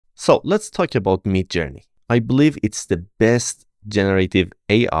So let's talk about Midjourney. I believe it's the best generative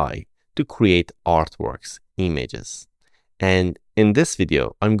AI to create artworks, images. And in this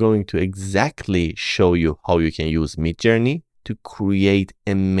video, I'm going to exactly show you how you can use Midjourney to create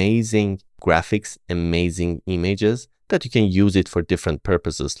amazing graphics, amazing images that you can use it for different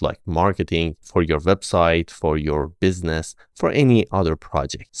purposes like marketing, for your website, for your business, for any other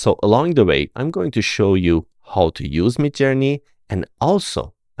project. So along the way, I'm going to show you how to use Midjourney, and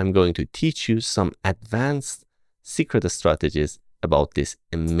also I'm going to teach you some advanced secret strategies about this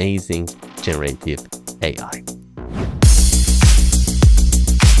amazing generative AI.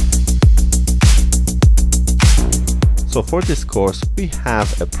 So for this course, we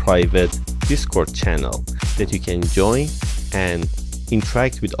have a private Discord channel that you can join and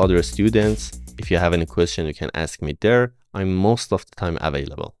interact with other students. If you have any question, you can ask me there. I'm most of the time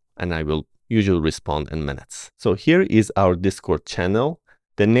available and I will usually respond in minutes. So here is our Discord channel.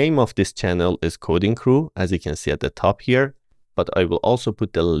 The name of this channel is Coding Crew, as you can see at the top here, but I will also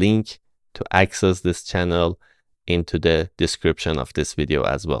put the link to access this channel into the description of this video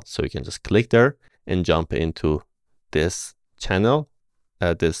as well. So you can just click there and jump into this channel,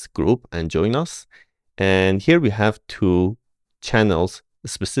 this group, and join us. And here we have two channels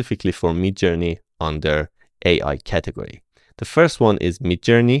specifically for Midjourney under AI category. The first one is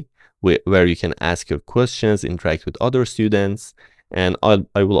Midjourney, where you can ask your questions, interact with other students, and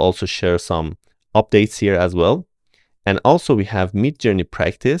I will also share some updates here as well. And also we have Midjourney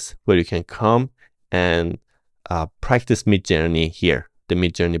practice, where you can come and practice Midjourney here. The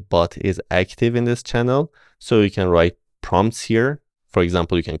Midjourney bot is active in this channel, so you can write prompts here. For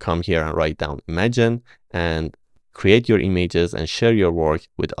example, you can come here and write down imagine and create your images and share your work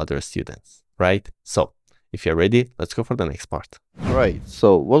with other students, right? So if you're ready, let's go for the next part. All right,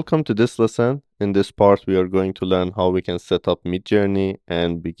 so welcome to this lesson. In this part, we are going to learn how we can set up Midjourney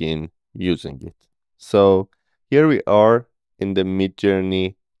and begin using it. So here we are in the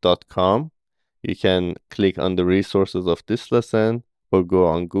midjourney.com. You can click on the resources of this lesson or go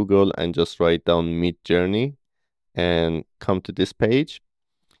on Google and just write down Midjourney and come to this page.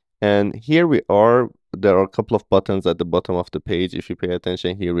 And here we are. There are a couple of buttons at the bottom of the page. If you pay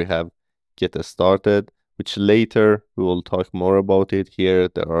attention, here we have Get Started, which later we will talk more about it. Here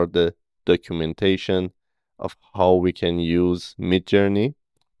there are the documentation of how we can use Midjourney.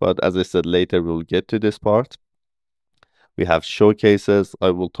 But as I said, later we'll get to this part. We have showcases.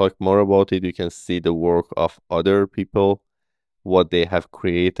 I will talk more about it. You can see the work of other people, what they have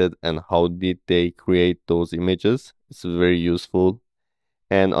created and how did they create those images. It's very useful.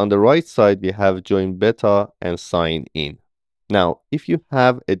 And on the right side, we have join beta and sign in. Now, if you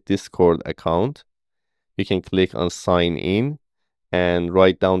have a Discord account, you can click on sign in and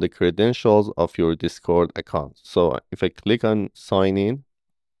write down the credentials of your Discord account. So if I click on sign in,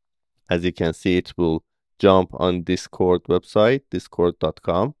 as you can see, it will jump on Discord website,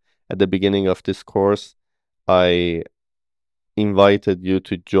 discord.com. At the beginning of this course, I invited you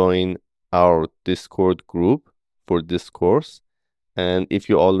to join our Discord group for this course. And if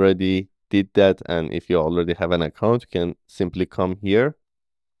you already did that, and if you already have an account, you can simply come here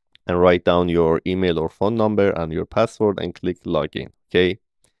and write down your email or phone number and your password and click login. Okay.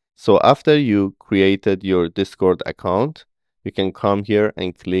 So after you created your Discord account, you can come here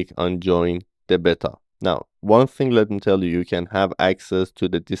and click on join the beta. Now, one thing, let me tell you, you can have access to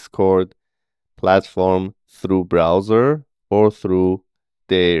the Discord platform through browser or through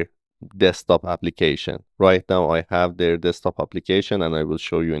their desktop application. Right now I have their desktop application and I will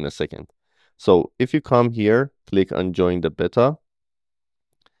show you in a second. So if you come here, click on join the beta,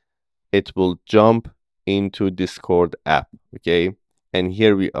 it will jump into Discord app. Okay, and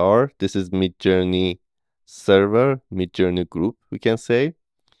here we are. This is Midjourney server, Midjourney group, we can say.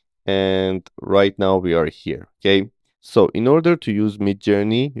 And right now we are here. Okay, so in order to use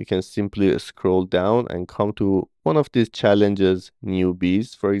Midjourney, you can simply scroll down and come to one of these challenges,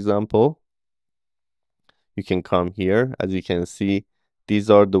 newbies, for example. You can come here. As you can see, these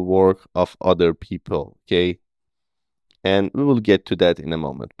are the work of other people, okay? And we will get to that in a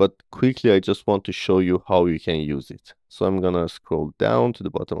moment. But quickly, I just want to show you how you can use it. So I'm gonna scroll down to the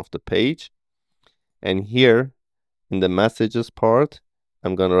bottom of the page. And here, in the messages part,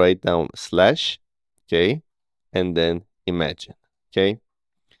 I'm gonna write down slash, okay? And then imagine, okay?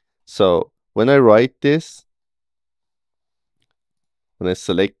 So when I write this, when I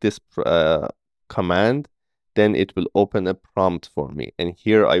select this command, then it will open a prompt for me. And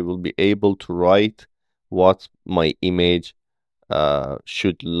here I will be able to write what my image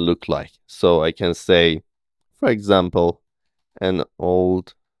should look like. So I can say, for example, an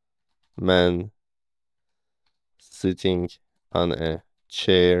old man sitting on a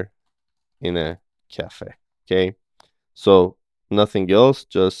chair in a cafe. Okay, so nothing else,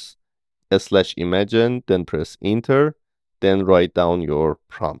 just /imagine, then press enter, then write down your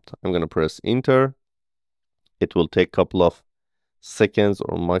prompt. I'm gonna press enter. It will take a couple of seconds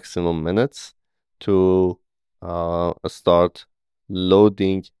or maximum minutes to start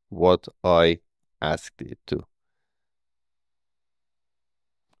loading what I asked it to.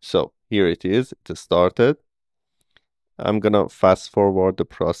 So here it is, it started. I'm gonna fast forward the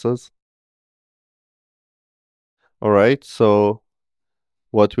process. All right, so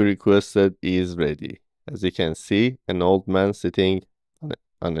what we requested is ready. As you can see, an old man sitting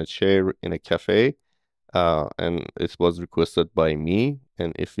on a chair in a cafe, and it was requested by me.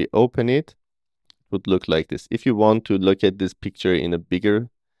 And if we open it, it would look like this. If you want to look at this picture in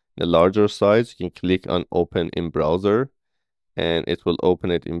a larger size, you can click on open in browser, and it will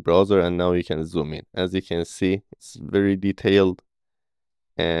open it in browser, and now you can zoom in. As you can see, it's very detailed,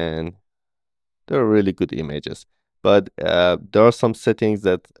 and they're really good images. But there are some settings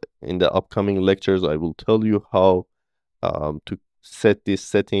that in the upcoming lectures I will tell you how to set these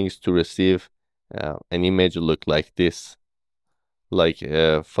settings to receive an image look like this, like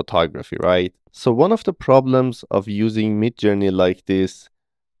photography, right? So one of the problems of using Midjourney like this,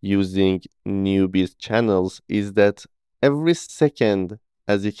 using newbies channels, is that every second,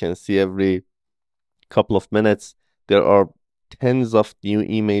 as you can see, every couple of minutes, there are tens of new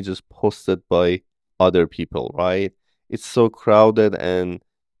images posted by other people, right? It's so crowded, and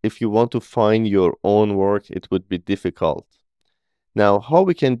if you want to find your own work, it would be difficult. Now, how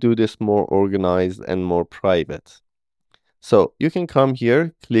we can do this more organized and more private? So you can come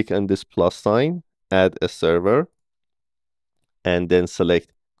here, click on this plus sign, add a server, and then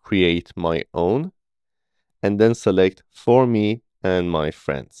select create my own, and then select for me and my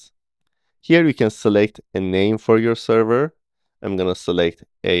friends. Here you can select a name for your server. I'm gonna select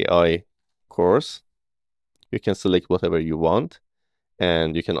AI course. You can select whatever you want,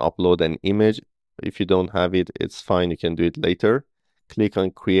 and you can upload an image. If you don't have it, it's fine, you can do it later. Click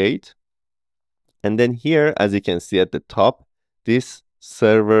on create. And then here, as you can see at the top, this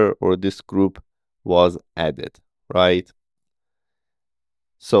server or this group was added, right?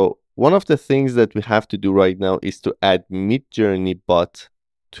 So one of the things that we have to do right now is to add Midjourney bot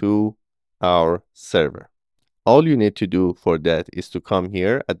to our server. All you need to do for that is to come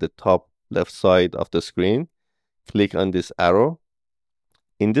here at the top left side of the screen, click on this arrow.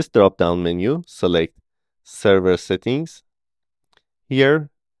 In this drop-down menu, select server settings. Here,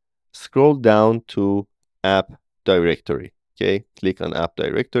 scroll down to app directory. Okay, click on app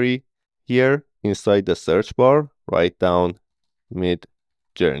directory. Here, inside the search bar, write down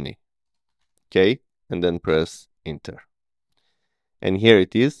Midjourney. Okay, and then press enter. And here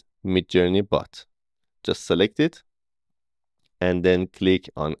it is, Midjourney bot. Just select it and then click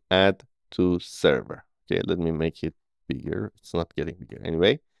on add to server. Okay, let me make it bigger. It's not getting bigger.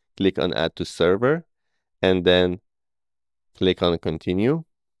 Anyway, click on add to server and then click on continue.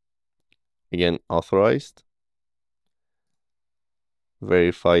 Again, authorized.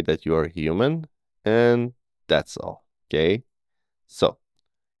 Verify that you are human, and that's all. Okay, so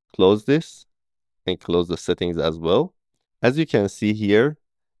close this and close the settings as well. As you can see here,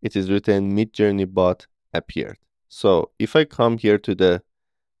 it is written Midjourney bot appeared. So if I come here to the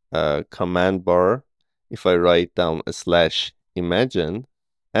command bar, if I write down /imagine,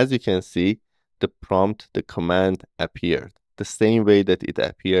 as you can see, the prompt, the command appeared the same way that it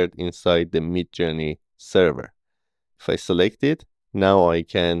appeared inside the Midjourney server. If I select it, now I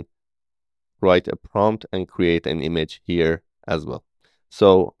can write a prompt and create an image here as well.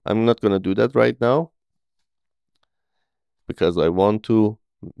 So I'm not going to do that right now because I want to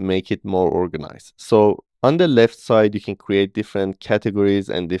make it more organized. So on the left side, you can create different categories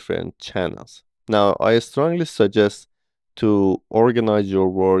and different channels. Now, I strongly suggest to organize your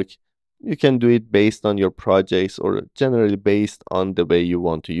work. You can do it based on your projects or generally based on the way you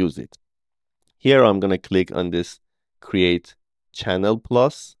want to use it. Here, I'm going to click on this Create Channel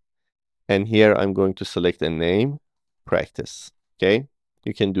Plus. And here, I'm going to select a name, Practice. Okay,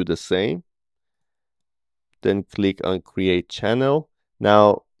 you can do the same. Then click on Create Channel.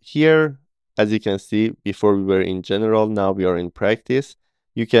 Now, here, as you can see, before we were in general, now we are in practice.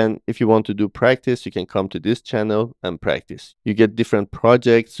 You can, if you want to do practice, you can come to this channel and practice. You get different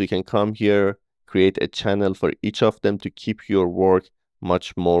projects. You can come here, create a channel for each of them to keep your work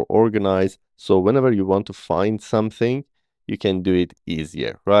much more organized. So whenever you want to find something, you can do it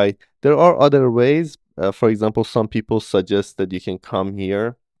easier, right? There are other ways. For example, some people suggest that you can come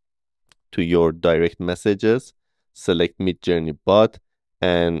here to your direct messages, select Midjourney bot,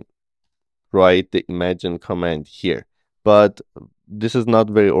 and write the imagine command here. But this is not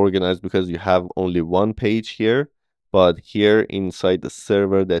very organized because you have only one page here, but here inside the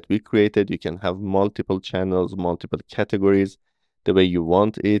server that we created, you can have multiple channels, multiple categories, the way you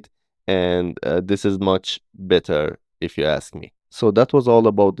want it. And this is much better if you ask me. So that was all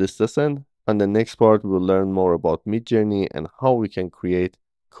about this lesson. On the next part, we'll learn more about Midjourney and how we can create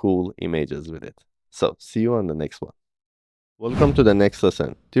cool images with it. So see you on the next one. Welcome to the next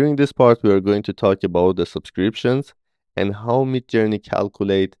lesson. During this part, we are going to talk about the subscriptions and how Midjourney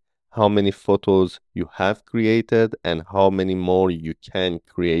calculate how many photos you have created and how many more you can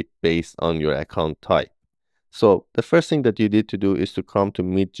create based on your account type. So the first thing that you need to do is to come to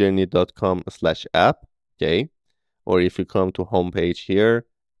midjourney.com/app, okay? Or if you come to homepage here,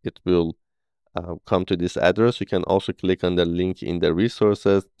 it will come to this address. You can also click on the link in the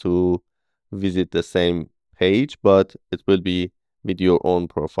resources to visit the same page, but it will be with your own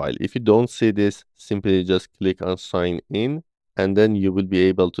profile. If you don't see this, simply just click on sign in, and then you will be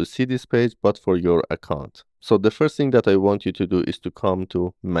able to see this page, but for your account. So the first thing that I want you to do is to come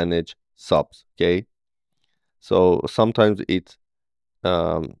to manage subs, okay? So sometimes it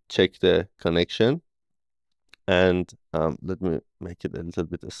check the connection, and let me make it a little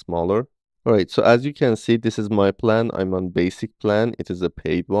bit smaller. All right, so as you can see, this is my plan. I'm on basic plan. It is a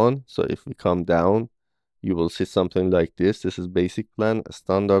paid one. So if we come down, you will see something like this. This is basic plan,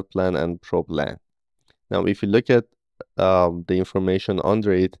 standard plan, and pro plan. Now, if you look at the information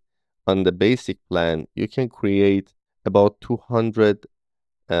under it, on the basic plan, you can create about 200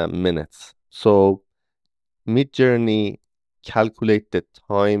 minutes. So Midjourney calculate the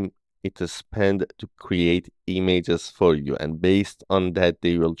time it is spent to create images for you, and based on that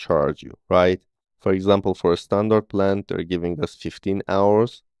they will charge you, right? For example, for a standard plan, they're giving us 15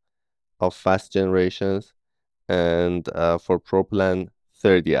 hours of fast generations, and for pro plan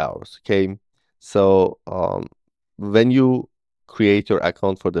 30 hours, okay? So when you create your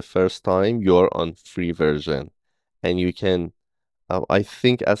account for the first time, you're on free version, and you can I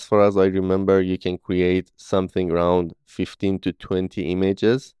think, as far as I remember, you can create something around 15 to 20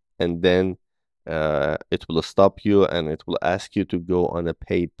 images, and then it will stop you and it will ask you to go on a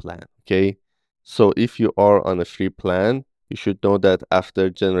paid plan, okay? So if you are on a free plan, you should know that after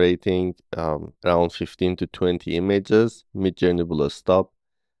generating around 15 to 20 images, Midjourney will stop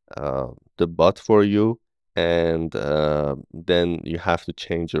the bot for you, and then you have to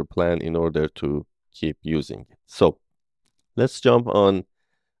change your plan in order to keep using it. So let's jump on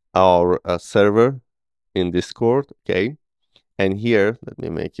our server in Discord, okay? And here, let me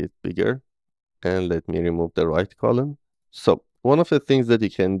make it bigger and let me remove the right column. So one of the things that you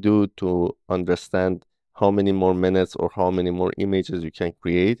can do to understand how many more minutes or how many more images you can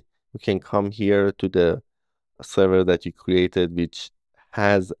create, you can come here to the server that you created, which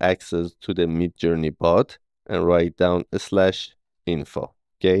has access to the Midjourney bot, and write down /info,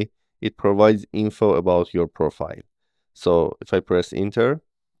 okay? It provides info about your profile. So if I press enter,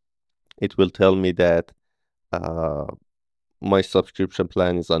 it will tell me that uh, my subscription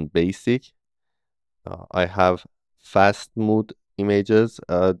plan is on basic. I have fast mode images.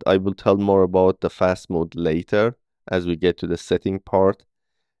 I will tell more about the fast mode later as we get to the setting part.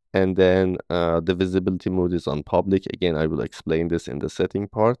 And then the visibility mode is on public. Again, I will explain this in the setting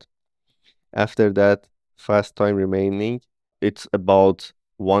part. After that, fast time remaining, it's about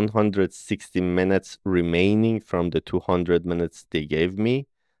 160 minutes remaining from the 200 minutes they gave me.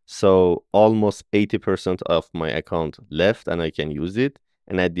 So almost 80% of my account left and I can use it.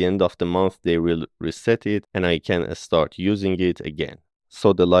 And at the end of the month, they will reset it and I can start using it again.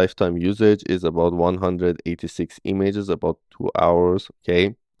 So the lifetime usage is about 186 images, about 2 hours,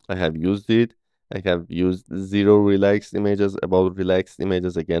 okay? I have used it. I have used 0 relaxed images. About relaxed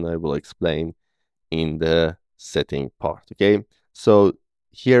images, again, I will explain in the setting part, okay? So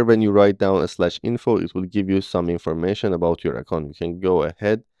here, when you write down /info, it will give you some information about your account. You can go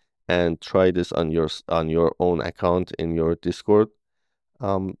ahead and try this on your own account in your Discord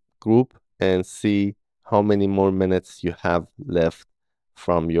group and see how many more minutes you have left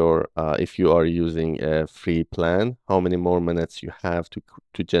from your if you are using a free plan, how many more minutes you have to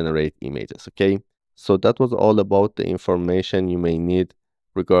generate images, okay? So that was all about the information you may need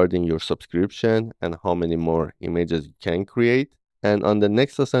regarding your subscription and how many more images you can create. And on the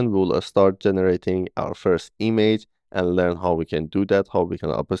next lesson, we'll start generating our first image and learn how we can do that, how we can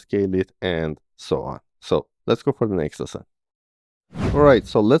upscale it, and so on. So let's go for the next lesson. All right,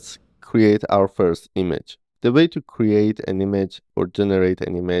 so let's create our first image. The way to create an image or generate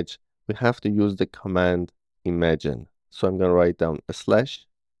an image, we have to use the command imagine. So I'm going to write down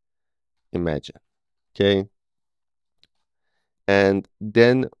 /imagine, okay? And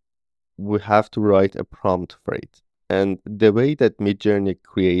then we have to write a prompt for it. And the way that Midjourney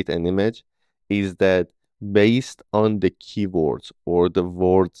create an image is that based on the keywords or the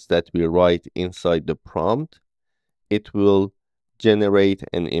words that we write inside the prompt, it will generate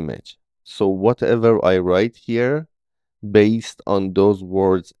an image. So whatever I write here, based on those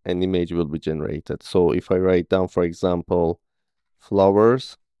words, an image will be generated. So if I write down, for example,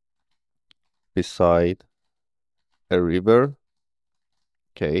 flowers beside a river,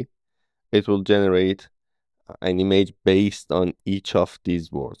 okay, it will generate an image based on each of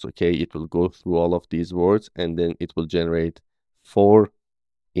these words, okay? It will go through all of these words and then it will generate 4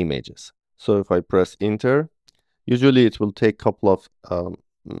 images. So if I press enter, usually it will take a couple of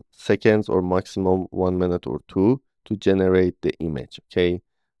seconds or maximum 1 minute or 2 to generate the image, okay?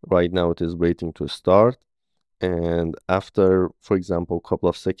 Right now it is waiting to start. And after, for example, a couple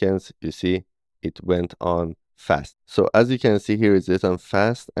of seconds, you see it went on fast. So as you can see here, it's written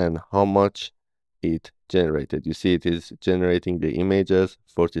fast and how much it generated. You see it is generating the images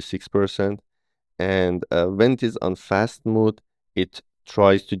 46%. And when it is on fast mode, it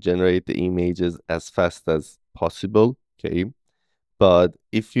tries to generate the images as fast as possible, okay? But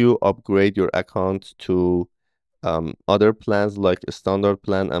if you upgrade your account to other plans like standard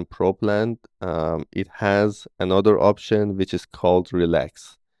plan and pro plan, it has another option which is called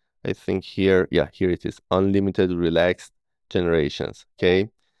relax. I think here, yeah, here it is, unlimited relaxed generations, okay?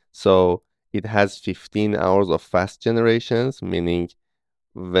 So it has 15 hours of fast generations, meaning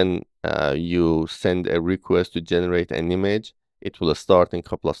when you send a request to generate an image, it will start in a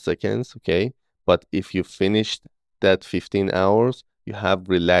couple of seconds, okay? But if you finished that 15 hours, you have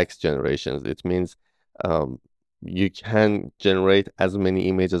relaxed generations. It means you can generate as many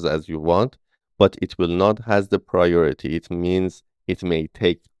images as you want, but it will not has the priority. It means it may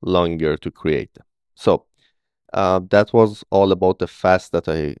take longer to create them. So that was all about the fast that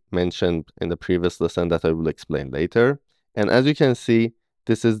I mentioned in the previous lesson that I will explain later. And as you can see,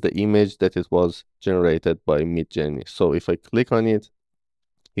 this is the image that it was generated by Midjourney. So if I click on it,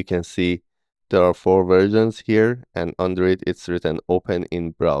 you can see there are 4 versions here, and under it, it's written open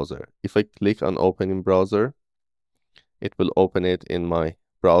in browser. If I click on open in browser, it will open it in my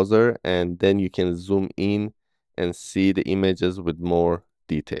browser, and then you can zoom in and see the images with more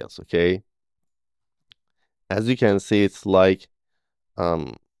details, okay? As you can see, it's like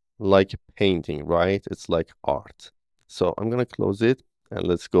painting, right? It's like art. So I'm gonna close it and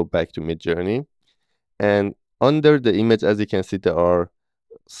let's go back to Midjourney. And under the image, as you can see, there are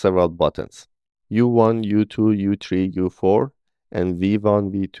several buttons. U1, U2, U3, U4, and V1,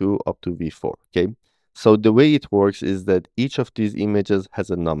 V2, up to V4, okay? So the way it works is that each of these images has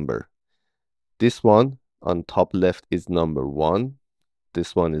a number. This one on top left is number 1.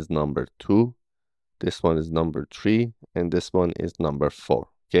 This one is number 2. This one is number 3, and this one is number 4,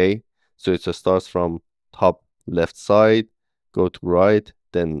 okay? So it starts from top left side, go to right,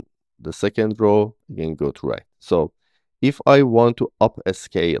 then the second row, again go to right. So if I want to up a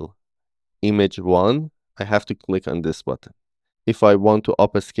scale image 1, I have to click on this button. If I want to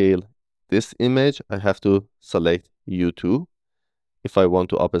up a scale this image, I have to select U2. If I want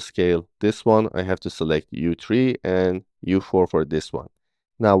to up a scale this one, I have to select U3 and U4 for this one.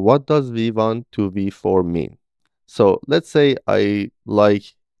 Now, what does V1 to V4 mean? So let's say I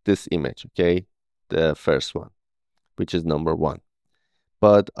like this image, okay? The first one, which is number 1.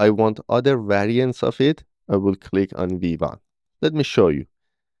 But I want other variants of it, I will click on V1. Let me show you.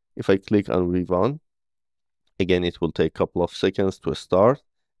 If I click on V1, again, it will take a couple of seconds to start,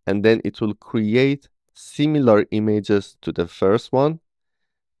 and then it will create similar images to the first one,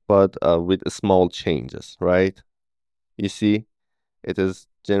 but with small changes, right? You see, it is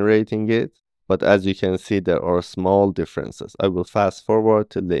generating it, but as you can see, there are small differences. I will fast forward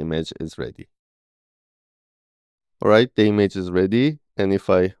till the image is ready. All right, the image is ready, and if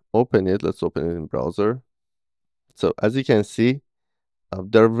I open it, let's open it in browser. So as you can see,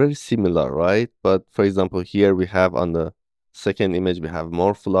 they're very similar, right? But for example, here we have on the second image, we have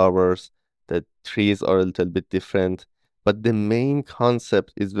more flowers. The trees are a little bit different, but the main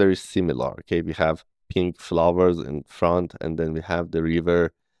concept is very similar. Okay, we have pink flowers in front, and then we have the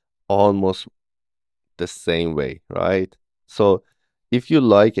river almost the same way, right? So if you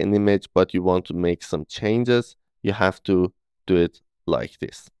like an image, but you want to make some changes, you have to do it like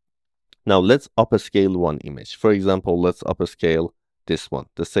this. Now let's upscale one image. For example, let's upscale this one,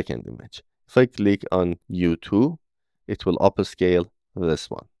 the second image. If I click on U2, it will upscale this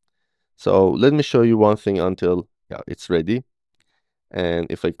one. So let me show you one thing until it's ready. And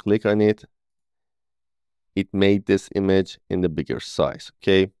if I click on it, it made this image in the bigger size,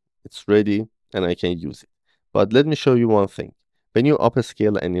 okay? It's ready and I can use it. But let me show you one thing. When you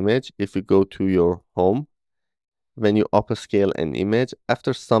upscale an image, if you go to your home when you upscale an image,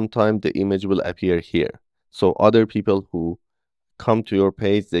 after some time, the image will appear here. So other people who come to your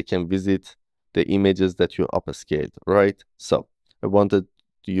page, they can visit the images that you upscaled, right? So I wanted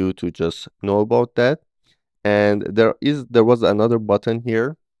you to just know about that. And there was another button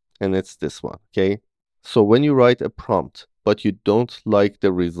here, and it's this one, okay? So when you write a prompt, but you don't like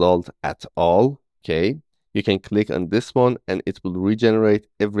the result at all, okay, you can click on this one and it will regenerate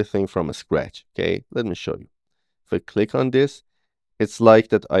everything from scratch, okay? Let me show you. If I click on this, it's like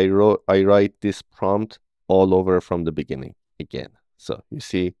that I write this prompt all over from the beginning again. So you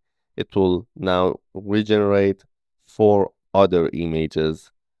see, it will now regenerate 4 other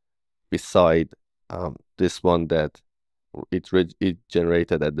images beside this one that it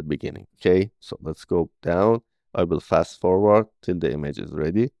generated at the beginning. Okay, so let's go down. I will fast forward till the image is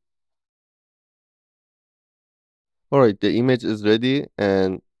ready. All right, the image is ready,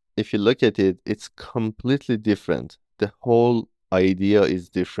 and if you look at it, it's completely different. The whole idea is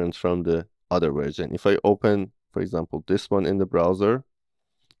different from the other version. If I open, for example, this one in the browser,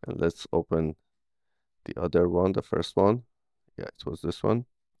 and let's open the other one, the first one. Yeah, it was this one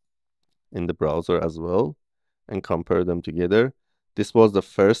in the browser as well, and compare them together. This was the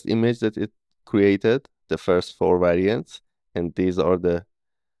first image that it created, the first 4 variants, and these are the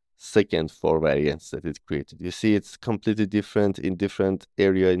second 4 variants that it created. You see, it's completely different in different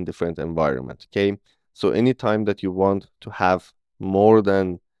area, in different environment, okay? So anytime that you want to have more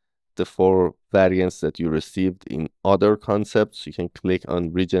than the 4 variants that you received in other concepts, you can click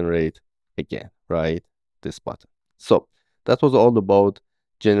on regenerate again, right? This button. So that was all about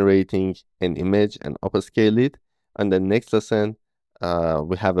generating an image and upscale it. And the next lesson,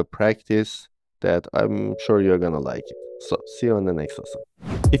 we have a practice that I'm sure you're gonna like it. So see you on the next lesson.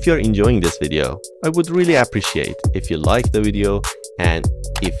 If you're enjoying this video, I would really appreciate if you like the video, and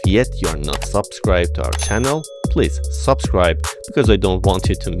if yet you're not subscribed to our channel, please subscribe, because I don't want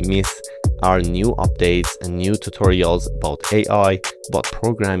you to miss our new updates and new tutorials about AI, about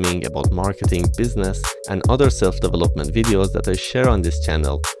programming, about marketing, business, and other self-development videos that I share on this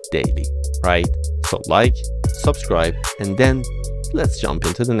channel daily, right? So like, subscribe, and then let's jump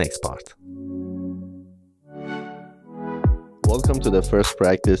into the next part. Welcome to the first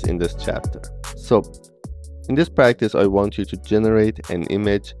practice in this chapter. So in this practice, I want you to generate an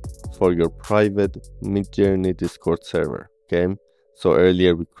image for your private Midjourney Discord server, okay? So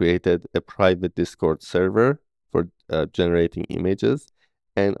earlier we created a private Discord server for generating images,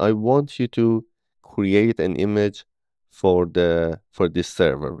 and I want you to create an image for this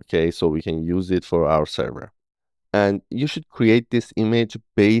server, okay? So we can use it for our server. And you should create this image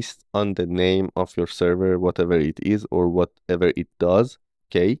based on the name of your server, whatever it is or whatever it does,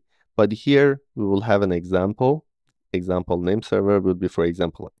 okay? But here we will have an example. Example name server will be, for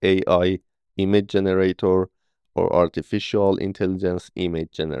example, AI image generator or artificial intelligence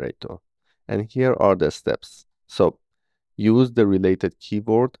image generator. And here are the steps. So use the related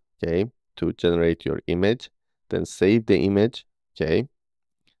keyword, okay, to generate your image. Then save the image, okay,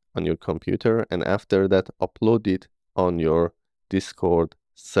 on your computer, and after that upload it on your Discord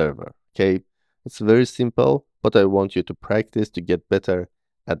server, okay? It's very simple, but I want you to practice to get better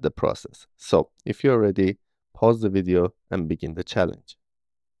at the process. So if you're ready, pause the video and begin the challenge.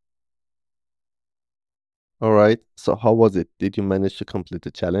 All right, so how was it? Did you manage to complete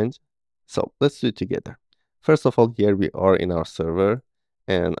the challenge? So let's do it together. First of all, here we are in our server,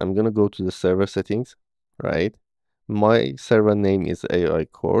 and I'm gonna go to the server settings, right? My server name is AI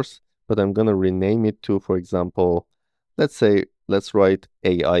course, but I'm gonna rename it to, for example, let's write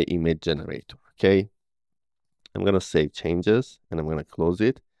AI image generator, okay? I'm gonna save changes and I'm gonna close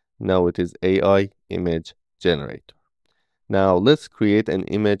it. Now it is AI image generator. Now let's create an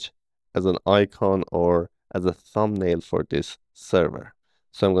image as an icon or as a thumbnail for this server.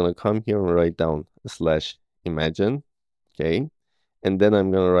 So I'm gonna come here and write down /imagine, okay? And then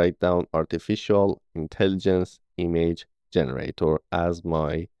I'm gonna write down artificial intelligence image generator as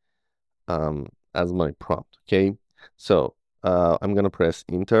my prompt, okay? So I'm gonna press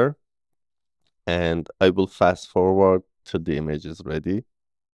enter, and I will fast forward till the image is ready.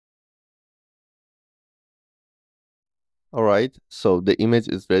 All right, so the image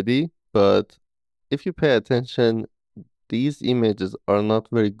is ready, but if you pay attention, these images are not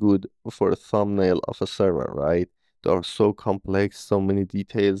very good for a thumbnail of a server, right? They are so complex, so many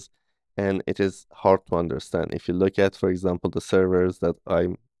details, and it is hard to understand. If you look at, for example, the servers that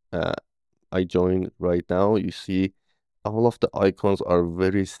I joined right now, you see all of the icons are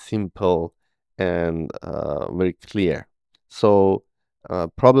very simple and very clear. So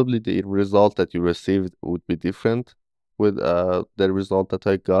probably the result that you received would be different with the result that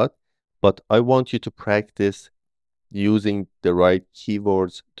I got. But I want you to practice using the right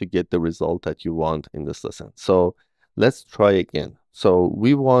keywords to get the result that you want in this lesson. So let's try again. So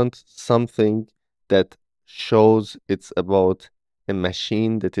we want something that shows it's about a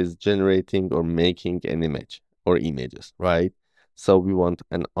machine that is generating or making an image or images, right? So we want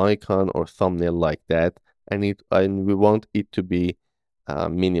an icon or thumbnail like that, and we want it to be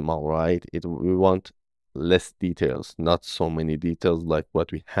minimal, right? We want less details, not so many details like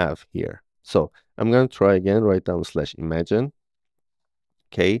what we have here. So I'm going to try again, write down slash imagine.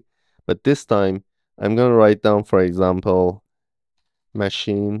 Okay. But this time I'm going to write down, for example,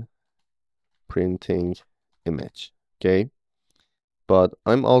 machine printing image. Okay. But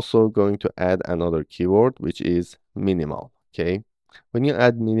I'm also going to add another keyword, which is minimal. Okay. When you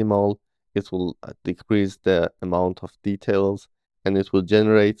add minimal, it will decrease the amount of details and it will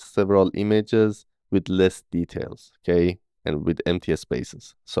generate several images with less details. Okay. And with empty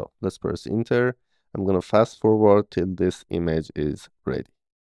spaces. So let's press enter. I'm going to fast forward till this image is ready.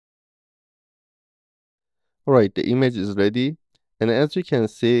 All right, the image is ready. And as you can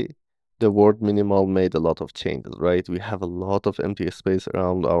see, the word minimal made a lot of changes, right? We have a lot of empty space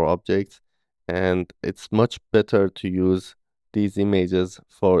around our objects, and it's much better to use these images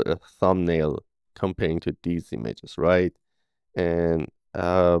for a thumbnail comparing to these images, right? And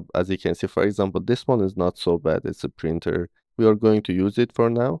as you can see, for example, this one is not so bad. It's a printer. We are going to use it for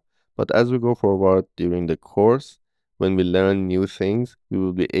now. But as we go forward during the course, when we learn new things, we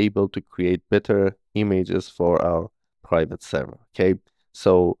will be able to create better images for our private server. Okay,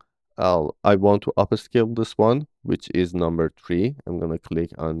 so I want to upscale this one, which is number 3. I'm going to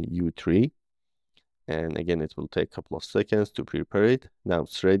click on U3. And again, it will take a couple of seconds to prepare it. Now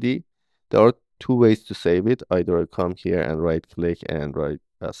it's ready. There are 2 ways to save it. Either I come here and right click and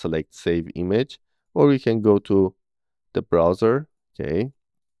select save image, or we can go to the browser, okay,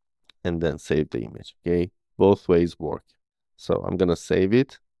 and then save the image. Okay, both ways work. So I'm gonna save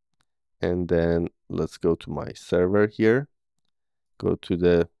it, and then let's go to my server here. Go to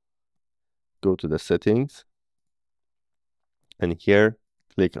the settings, and here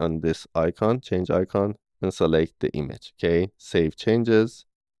click on this icon, change icon, and select the image. Okay, save changes.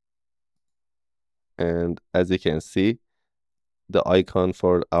 And as you can see, the icon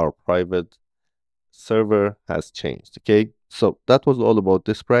for our private server has changed. Okay, so that was all about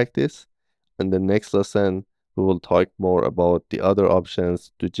this practice. In the next lesson, we will talk more about the other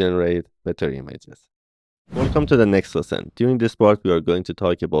options to generate better images. Welcome to the next lesson. During this part, we are going to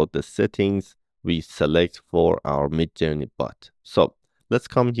talk about the settings we select for our Midjourney bot. So let's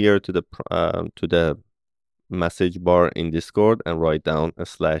come here to the message bar in Discord and write down a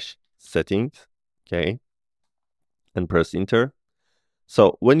 /settings. Okay, and press enter.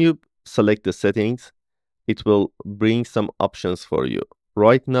 So when you select the settings, it will bring some options for you.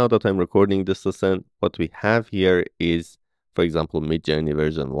 Right now that I'm recording this lesson, what we have here is, for example, Midjourney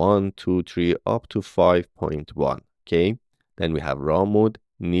version 1, 2, 3, up to 5.1. Okay. Then we have raw mode,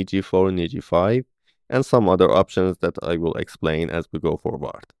 Niji 4, Niji 5, and some other options that I will explain as we go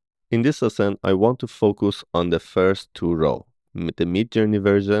forward. In this lesson, I want to focus on the first 2 rows, the Midjourney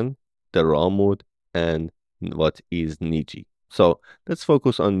version, the raw mode, and what is Niji. So let's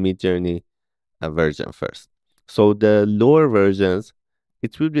focus on Midjourney version first. So the lower versions,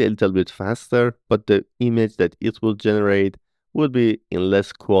 it will be a little bit faster, but the image that it will generate will be in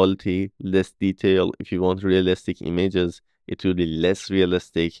less quality, less detail. If you want realistic images, it will be less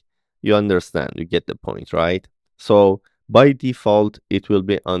realistic. You understand, you get the point, right? So by default, it will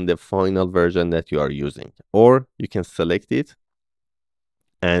be on the final version that you are using, or you can select it.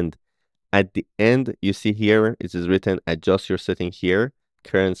 And at the end, you see here, it is written, adjust your setting here,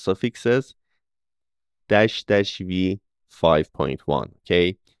 current suffixes, --v 5.1.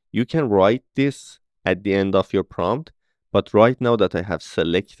 Okay, you can write this at the end of your prompt, but right now that I have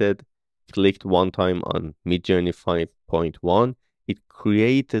clicked one time on Midjourney 5.1, it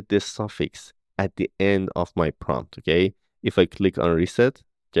created this suffix at the end of my prompt. Okay, if I click on reset,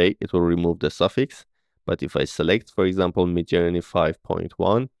 okay, it will remove the suffix. But if I select, for example, Midjourney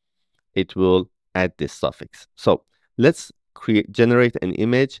 5.1, it will add this suffix. So let's generate an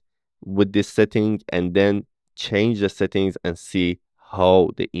image with this setting and then change the settings and see how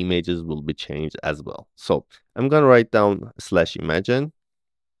the images will be changed as well. So I'm going to write down /imagine.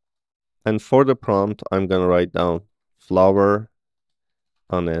 And for the prompt, I'm going to write down flower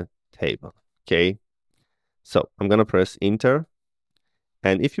on a table. Okay. So I'm going to press enter.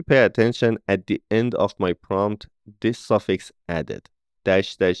 And if you pay attention at the end of my prompt, this suffix added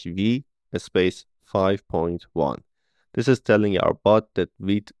 --v space 5.1. This is telling our bot that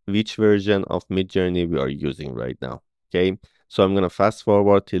which version of Midjourney we are using right now. Okay, so I'm going to fast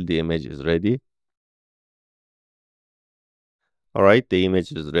forward till the image is ready. All right, the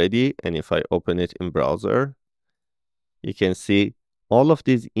image is ready. And if I open it in browser, you can see all of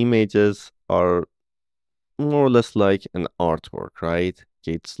these images are more or less like an artwork, right?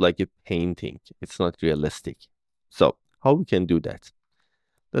 It's like a painting. It's not realistic. So how we can do that?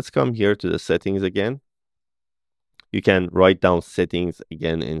 Let's come here to the settings again. You can write down settings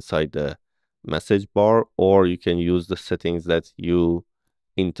again inside the message bar, or you can use the settings that you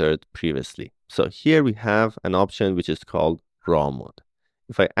entered previously. So here we have an option which is called raw mode.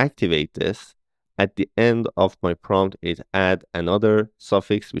 If I activate this, at the end of my prompt, it add another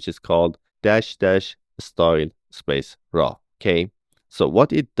suffix which is called dash dash style space raw. Okay. So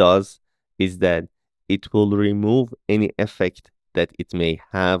what it does is that it will remove any effect that it may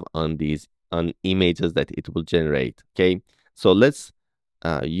have on these on images that it will generate. Okay. So let's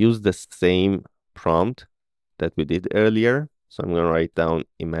use the same prompt that we did earlier. So I'm going to write down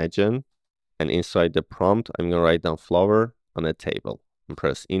imagine, and inside the prompt, I'm going to write down flower on a table and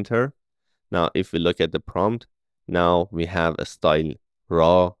press enter. Now, if we look at the prompt, now we have a style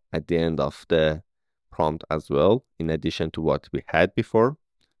raw at the end of the prompt as well, in addition to what we had before.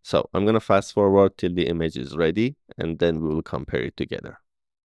 So I'm going to fast forward till the image is ready, and then we will compare it together.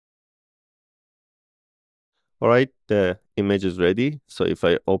 All right, the image is ready. So if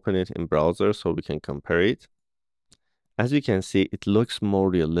I open it in browser so we can compare it, as you can see, it looks more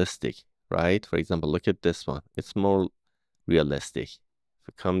realistic, right? For example, look at this one. It's more realistic. If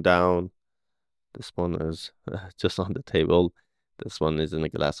we come down, this one is just on the table. This one is in a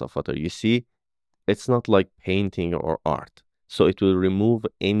glass of water. You see, it's not like painting or art. So it will remove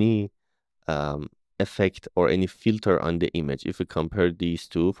any effect or any filter on the image. If we compare these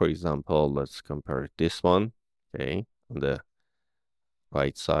two, for example, let's compare this one, okay, on the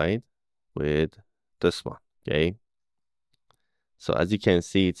right side with this one, okay. So as you can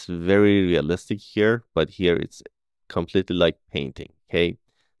see, it's very realistic here, but here it's completely like painting, okay?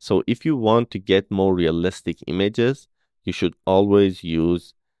 So if you want to get more realistic images, you should always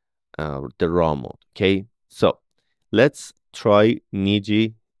use the raw mode, okay? So let's try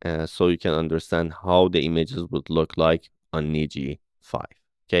Niji so you can understand how the images would look like on Niji 5,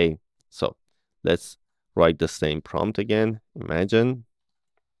 okay? So let's write the same prompt again. Imagine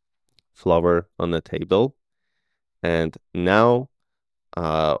flower on a table. And now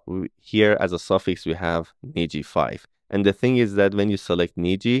here as a suffix we have Niji 5, and the thing is that when you select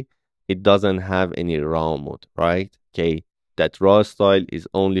Niji, it doesn't have any raw mode, right? Okay, that raw style is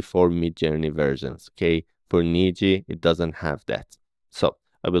only for Midjourney versions. Okay, for Niji it doesn't have that. So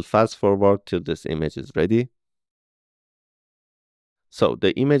I will fast forward till this image is ready. So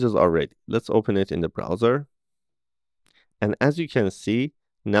the images are ready. Let's open it in the browser, and as you can see,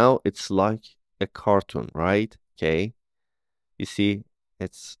 now it's like a cartoon, right? Okay, you see,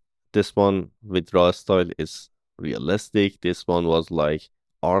 it's this one with raw style is realistic. This one was like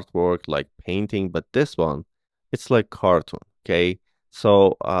artwork, like painting, but this one, it's like cartoon. Okay.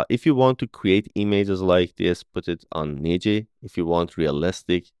 So if you want to create images like this, put it on Niji. If you want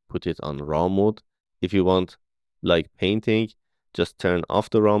realistic, put it on raw mode. If you want like painting, just turn off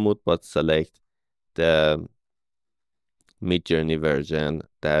the raw mode, but select the Midjourney version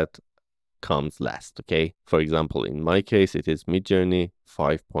that comes last. Okay, for example, in my case it is Midjourney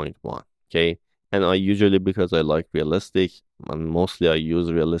 5.1. Okay, and I usually, because I like realistic and mostly I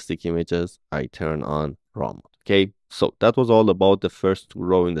use realistic images, I turn on raw mode. Okay, so that was all about the first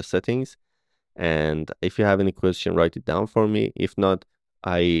row in the settings, and if you have any question, write it down for me. If not,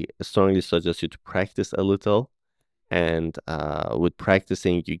 I strongly suggest you to practice a little, and with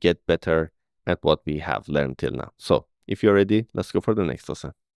practicing you get better at what we have learned till now. So if you're ready, let's go for the next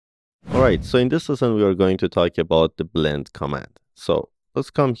lesson. All right, so in this lesson, we are going to talk about the blend command. So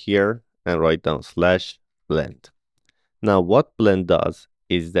let's come here and write down /blend. Now, what blend does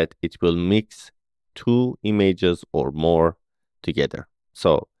is that it will mix two images or more together.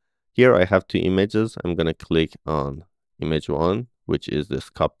 So here I have two images. I'm going to click on image 1, which is this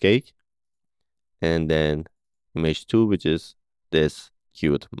cupcake, and then image 2, which is this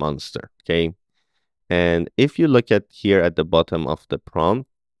cute monster, okay? And if you look at here at the bottom of the prompt,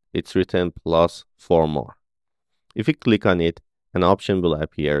 it's written plus 4 more. If you click on it, an option will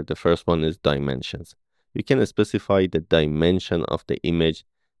appear. The first one is dimensions. You can specify the dimension of the image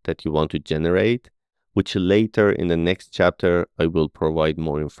that you want to generate, which later in the next chapter, I will provide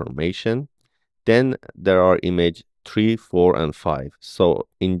more information. Then there are image 3, 4, and 5. So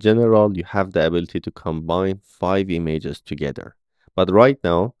in general, you have the ability to combine 5 images together. But right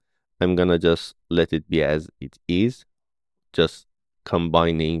now, I'm gonna just let it be as it is, just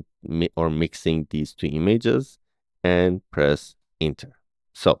combining or mixing these two images, and press enter.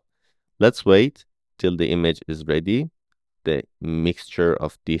 So let's wait till the image is ready. the mixture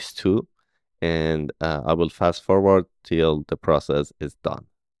of these two, and I will fast forward till the process is done.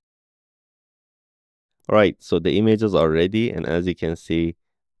 All right, so the images are ready, and as you can see,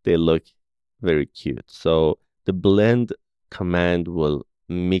 they look very cute. So the blend command will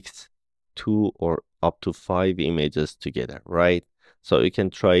mix 2 or up to 5 images together, right? So you can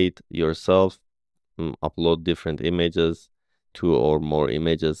try it yourself, upload different images, 2 or more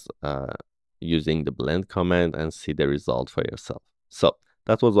images using the blend command, and see the result for yourself. So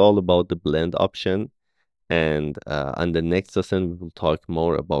that was all about the blend option. And on the next lesson, we will talk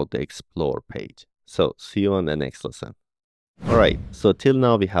more about the explore page. So see you on the next lesson. All right, so till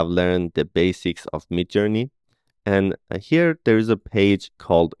now we have learned the basics of Midjourney. And here there is a page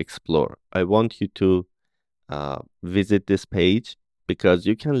called Explore. I want you to visit this page because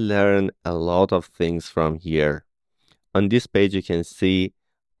you can learn a lot of things from here. On this page, you can see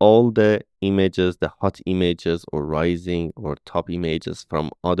all the images, the hot images or rising or top images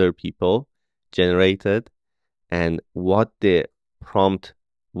from other people generated, and what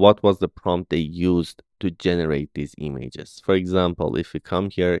was the prompt they used to generate these images. For example, if we come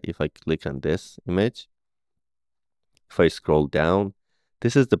here, if I click on this image, if I scroll down,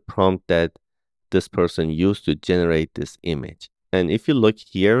 this is the prompt that this person used to generate this image. And if you look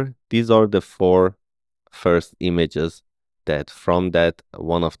here, these are the 4 first images that from that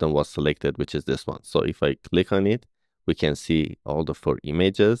one of them was selected, which is this one. So if I click on it, we can see all the 4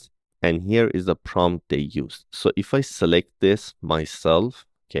 images. And here is the prompt they used. So if I select this myself,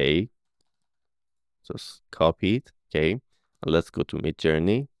 okay, just copy it, okay, and let's go to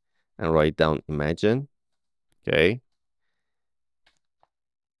Midjourney and write down imagine, okay.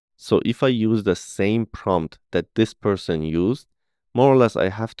 So if I use the same prompt that this person used, more or less I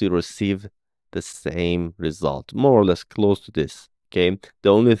have to receive the same result, more or less close to this, okay.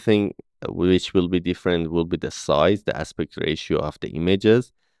 The only thing which will be different will be the size, the aspect ratio of the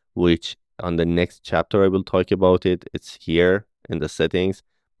images, which on the next chapter I will talk about it. It's here in the settings,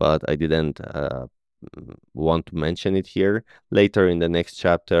 but I didn't want to mention it here. Later in the next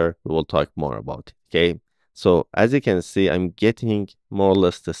chapter, we will talk more about it, okay? So as you can see, I'm getting more or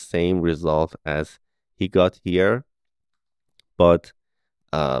less the same result as he got here, but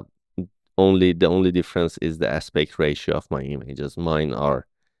the only difference is the aspect ratio of my images. Mine are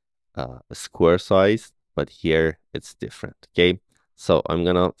square size, but here it's different, okay? So I'm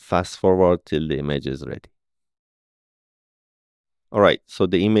gonna fast forward till the image is ready. All right, so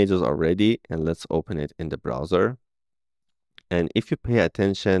the images are ready, and let's open it in the browser. And if you pay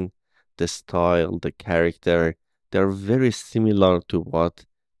attention, the style, the character, they're very similar to what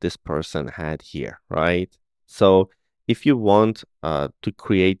this person had here, right? So if you want to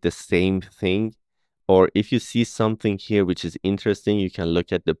create the same thing, or if you see something here which is interesting, you can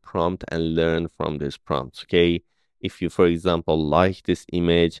look at the prompt and learn from this prompt, okay? If you, for example, like this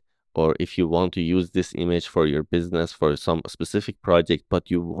image, or if you want to use this image for your business, for some specific project, but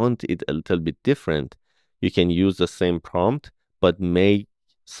you want it a little bit different, you can use the same prompt, but make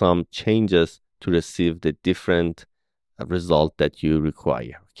some changes to receive the different result that you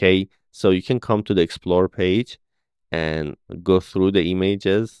require, okay? So you can come to the Explore page and go through the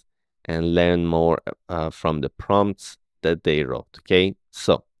images and learn more from the prompts that they wrote, okay?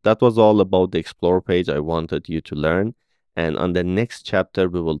 So that was all about the Explore page I wanted you to learn. And on the next chapter,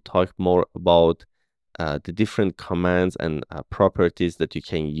 we will talk more about the different commands and properties that you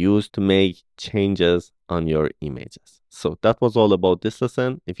can use to make changes on your images. So that was all about this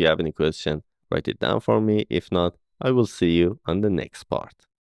lesson. If you have any question, write it down for me. If not, I will see you on the next part.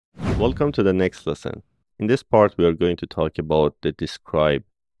 Welcome to the next lesson. In this part, we are going to talk about the describe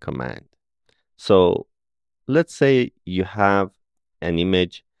command. So let's say you have an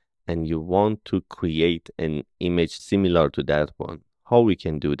image and you want to create an image similar to that one. How we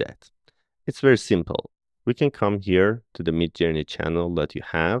can do that? It's very simple. We can come here to the Midjourney channel that you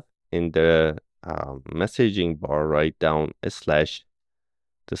have. In the messaging bar, write down /describe,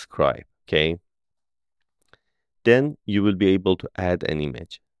 okay? Then you will be able to add an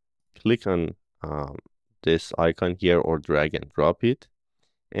image. Click on this icon here or drag and drop it.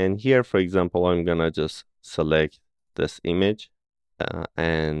 And here, for example, I'm gonna just select this image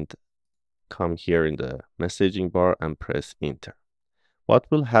and come here in the messaging bar and press enter. What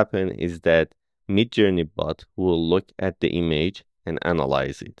will happen is that Midjourney bot will look at the image and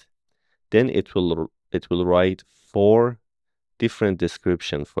analyze it. Then it will write 4 different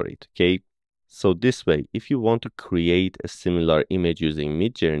descriptions for it, okay? So this way, if you want to create a similar image using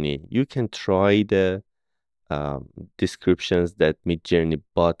Midjourney, you can try the descriptions that Midjourney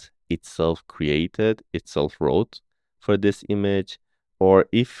bot itself wrote for this image, Or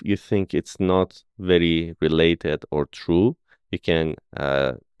if you think it's not very related or true, you can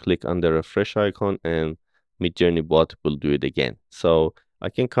click on the refresh icon and Midjourney bot will do it again. So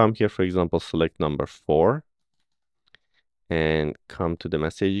I can come here, for example, select number 4 and come to the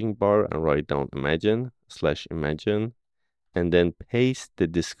messaging bar and write down imagine/imagine and then paste the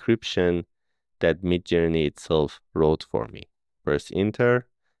description that Midjourney itself wrote for me. Press enter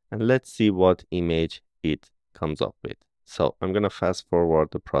and let's see what image it comes up with. So I'm gonna fast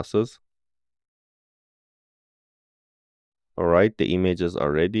forward the process. All right, the images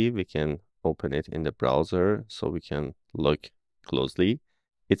are ready. We can open it in the browser so we can look closely.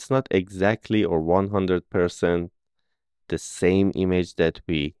 It's not exactly or 100% the same image that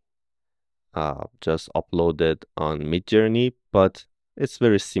we just uploaded on Midjourney, but it's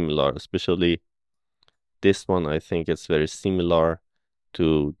very similar, especially this one. I think it's very similar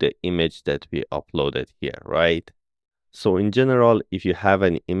to the image that we uploaded here, right? So in general, if you have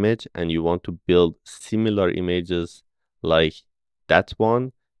an image and you want to build similar images like that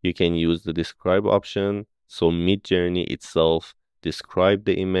one, you can use the describe option. So Midjourney itself describe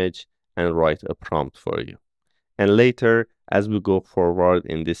the image and write a prompt for you. And later, as we go forward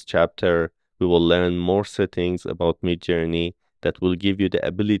in this chapter, we will learn more settings about Midjourney that will give you the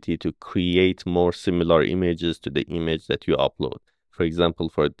ability to create more similar images to the image that you upload. For example,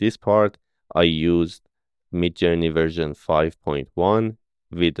 for this part, I used Midjourney version 5.1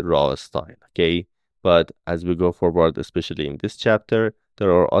 with raw style, okay? But as we go forward, especially in this chapter,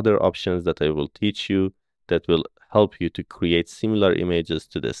 there are other options that I will teach you that will help you to create similar images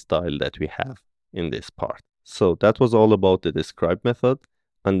to the style that we have in this part. So that was all about the describe method.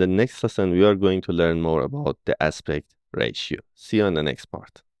 On the next lesson, we are going to learn more about the aspect ratio. See you on the next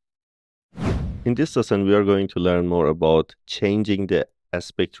part. In this lesson, we are going to learn more about changing the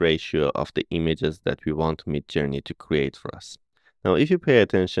aspect ratio of the images that we want Midjourney to create for us. Now, if you pay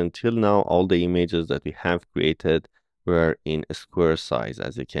attention, till now, all the images that we have created were in a square size,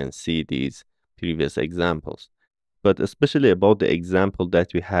 as you can see these previous examples. But especially about the example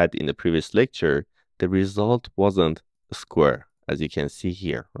that we had in the previous lecture, the result wasn't a square, as you can see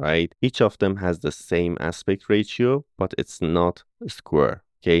here, right? Each of them has the same aspect ratio, but it's not a square,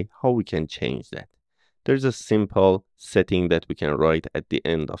 okay? How we can change that? There's a simple setting that we can write at the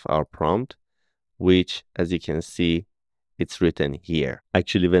end of our prompt, which, as you can see, it's written here.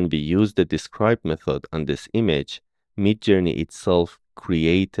 Actually, when we use the describe method on this image, Midjourney itself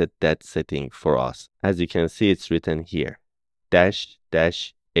created that setting for us. As you can see, it's written here,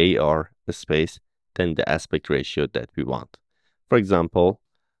 -AR space, then the aspect ratio that we want. For example,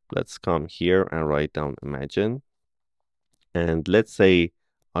 let's come here and write down imagine. And let's say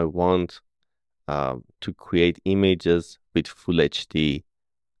I want to create images with full HD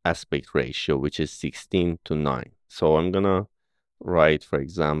aspect ratio, which is 16:9. So I'm gonna write, for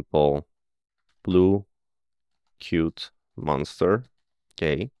example, blue cute monster.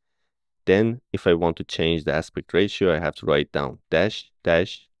 Okay. Then if I want to change the aspect ratio, I have to write down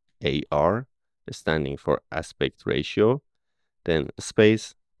 -AR, standing for aspect ratio, then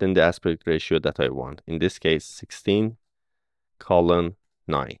space, then the aspect ratio that I want. In this case, 16:9.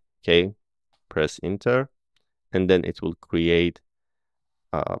 Okay. Press enter, and then it will create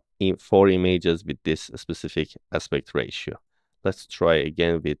 4 images with this specific aspect ratio. Let's try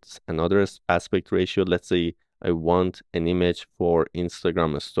again with another aspect ratio. Let's say I want an image for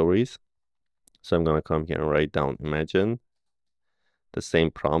Instagram stories. So I'm going to come here and write down imagine. The same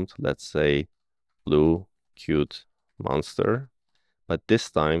prompt, let's say blue cute monster. But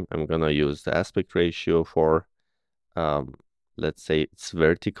this time I'm going to use the aspect ratio for let's say it's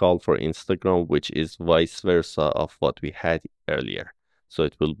vertical for Instagram, which is vice versa of what we had earlier. So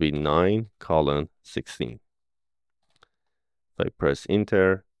it will be 9:16. If I press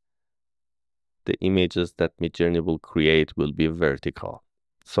enter, the images that Midjourney will create will be vertical.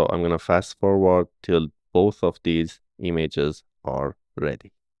 So I'm going to fast forward till both of these images are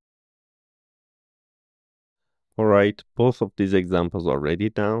ready. All right, both of these examples are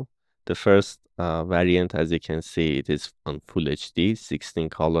ready now. The first variant, as you can see, it is on Full HD,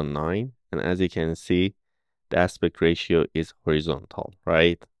 16:9. And as you can see, the aspect ratio is horizontal,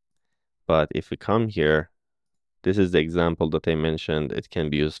 right? But if we come here, this is the example that I mentioned. It can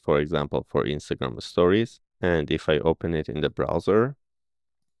be used, for example, for Instagram stories. And if I open it in the browser,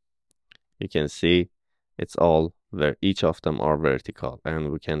 you can see it's all where each of them are vertical.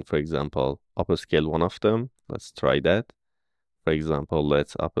 And we can, for example, upscale one of them. Let's try that. For example,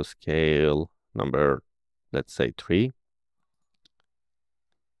 let's upscale number, let's say 3.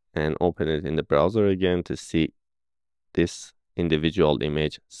 And open it in the browser again to see this individual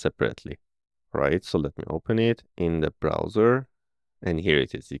image separately. Right, so let me open it in the browser And here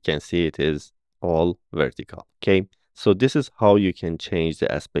it is. You can see it is all vertical. Okay. So this is how you can change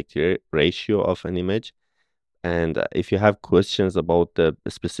the aspect ratio of an image. And if you have questions about the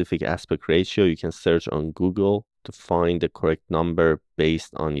specific aspect ratio, you can search on Google to find the correct number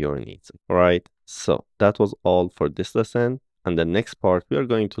based on your needs. All right. So that was all for this lesson. And the next part, we are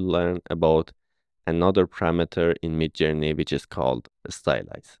going to learn about another parameter in Midjourney, which is called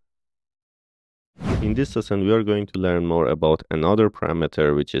stylize. In this lesson, we are going to learn more about another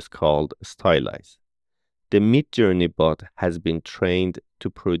parameter, which is called stylize. The Midjourney bot has been trained to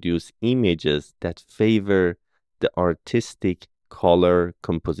produce images that favor the artistic color,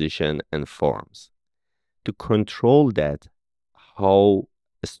 composition, and forms. To control that, how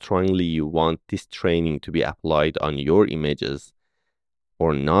strongly you want this training to be applied on your images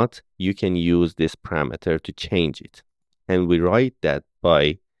or not, you can use this parameter to change it. And we write that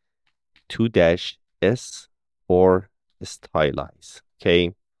by 2-s or stylize,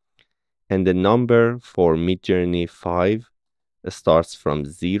 okay? And the number for Midjourney 5 starts from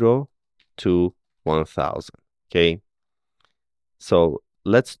 0 to 1000, okay? So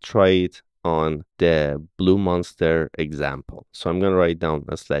let's try it on the blue monster example. So I'm going to write down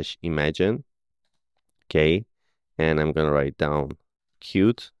 /imagine, okay? And I'm going to write down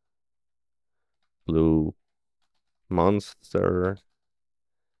cute blue monster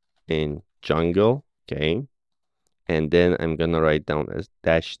in jungle, okay? And then I'm going to write down as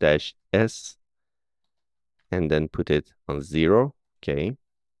 --s and then put it on 0, okay?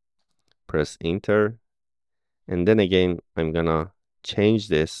 Press enter. And then again, I'm going to change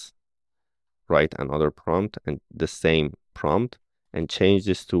this, write another prompt and the same prompt and change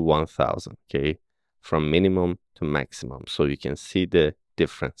this to 1000, okay? From minimum to maximum. So you can see the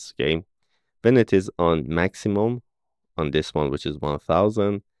difference, okay? When it is on maximum, on this one, which is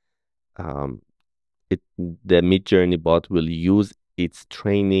 1000, the Midjourney bot will use its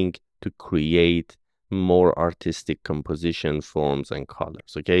training to create more artistic composition, forms, and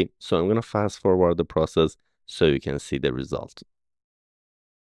colors, okay? So I'm going to fast forward the process so you can see the result.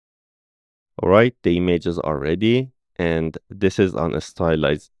 All right, the images are ready, and this is on a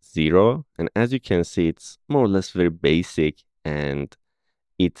stylize 0. And as you can see, it's more or less very basic, and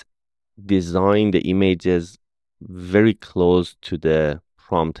it designed the images very close to the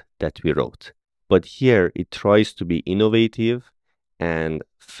prompt that we wrote. But here it tries to be innovative and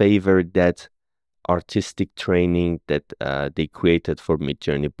favor that artistic training that they created for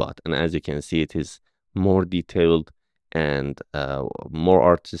Midjourney bot. And as you can see, it is more detailed and more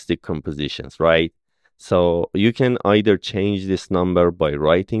artistic compositions, right? So you can either change this number by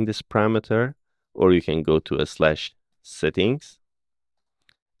writing this parameter, or you can go to a /settings.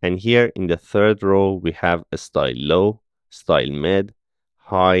 And here in the third row, we have a style low, style mid,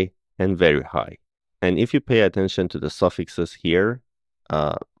 high, and very high. And if you pay attention to the suffixes here,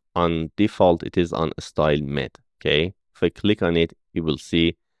 on default, it is on style mid, okay? If I click on it, you will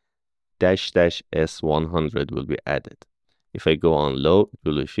see --s100 will be added. If I go on low, it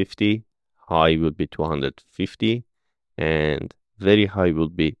will be 50, high will be 250, and very high will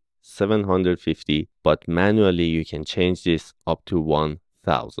be 750, but manually you can change this up to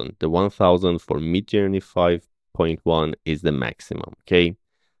 1000. The 1000 for Midjourney 5.1 is the maximum, okay?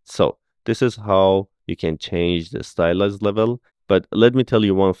 So this is how you can change the stylize level. But let me tell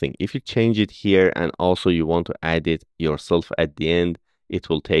you one thing. If you change it here and also you want to add it yourself at the end, it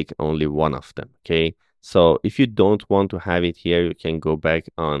will take only one of them, okay? So if you don't want to have it here, you can go back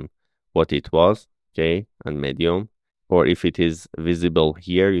on what it was, okay, on medium. Or if it is visible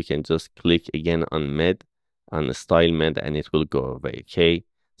here, you can just click again on mid, on style mid, and it will go away, okay?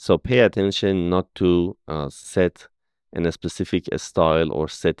 So pay attention not to set in a specific style or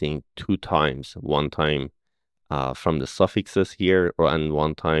setting 2 times, one time from the suffixes here and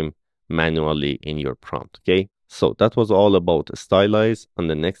one time manually in your prompt, okay? So that was all about stylize. On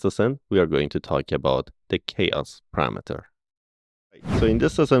the next lesson, we are going to talk about the chaos parameter. So in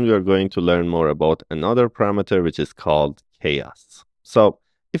this lesson, we are going to learn more about another parameter, which is called chaos. So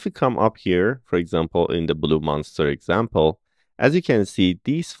if we come up here, for example, in the blue monster example, as you can see,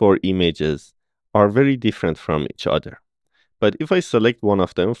 these 4 images are very different from each other. But if I select one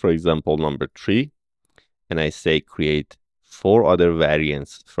of them, for example, number 3, and I say create 4 other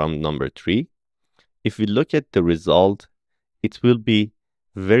variants from number 3, if we look at the result, it will be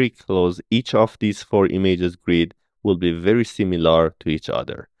very close. Each of these 4 images grid will be very similar to each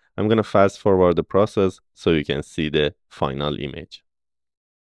other. I'm going to fast forward the process so you can see the final image.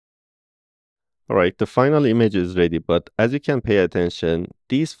 All right, the final image is ready, but as you can pay attention,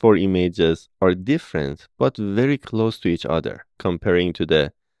 these 4 images are different, but very close to each other, comparing to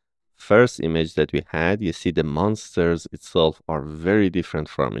the first image that we had, you see the monsters itself are very different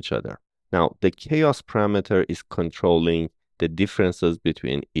from each other. Now, the chaos parameter is controlling the differences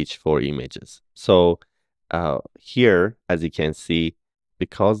between each four images. So here, as you can see,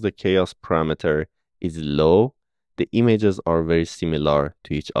 because the chaos parameter is low, the images are very similar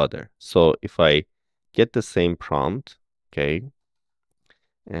to each other. So if I get the same prompt, okay,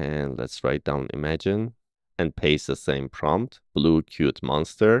 and let's write down imagine and paste the same prompt, blue cute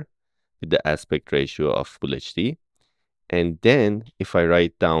monster with the aspect ratio of Full HD. And then if I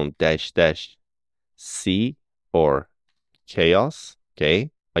write down dash dash C or chaos,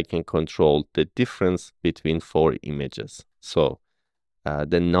 okay, I can control the difference between four images. So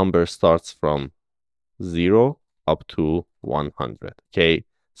the number starts from 0 up to 100. Okay,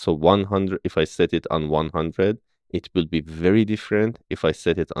 so 100, if I set it on 100, it will be very different. If I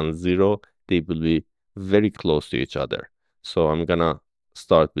set it on 0, they will be very close to each other. So I'm gonna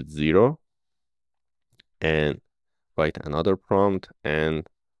start with 0 and write another prompt and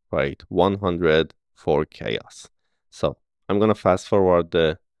write 100 for chaos. So I'm gonna fast forward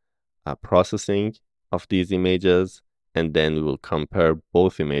the processing of these images, and then we will compare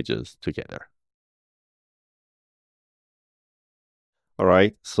both images together. All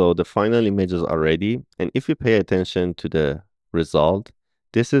right, so the final images are ready. And if you pay attention to the result,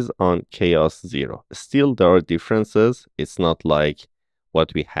 this is on chaos 0. Still, there are differences. It's not like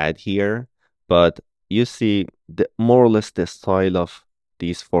what we had here, but you see more or less the style of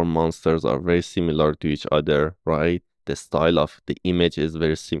these four monsters are very similar to each other, right? The style of the image is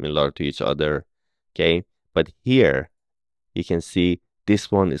very similar to each other, okay? But here, you can see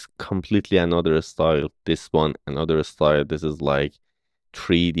this one is completely another style. This one, another style. This is like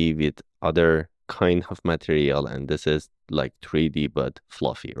 3D with other kind of material, and this is like 3D but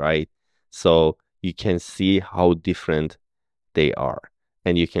fluffy, right? So you can see how different they are,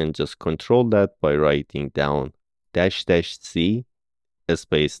 and you can just control that by writing down dash dash C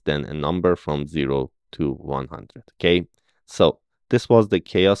space then a number from 0 to 100. Okay, so this was the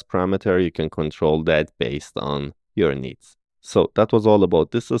chaos parameter. You can control that based on your needs. So that was all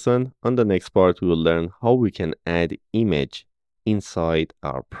about this lesson. On the next part, we will learn how we can add image inside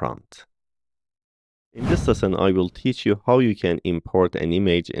our prompt. In this lesson, I will teach you how you can import an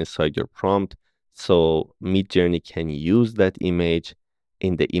image inside your prompt so Midjourney can use that image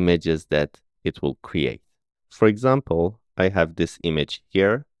in the images that it will create. For example, I have this image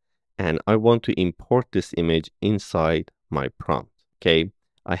here and I want to import this image inside my prompt. Okay,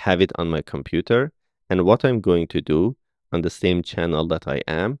 I have it on my computer, and what I'm going to do on the same channel that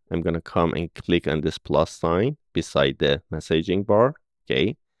I'm going to come and click on this plus sign beside the messaging bar,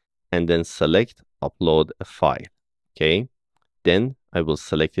 okay, and then select upload a file, okay. Then I will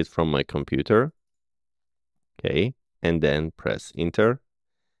select it from my computer, okay, and then press enter.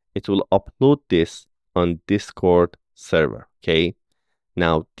 It will upload this on Discord server, okay.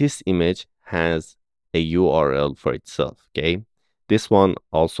 Now this image has a URL for itself, okay. This one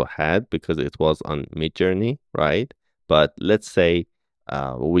also had because it was on Midjourney, right? But let's say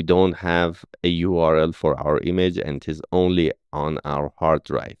we don't have a URL for our image and it is only on our hard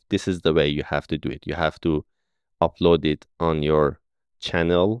drive. This is the way you have to do it. You have to upload it on your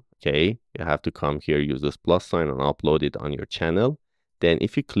channel, okay? You have to come here, use this plus sign and upload it on your channel. Then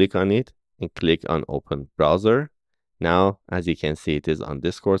if you click on it and click on open browser, now as you can see, it is on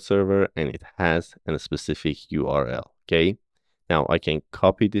Discord server and it has a specific URL, okay? Now I can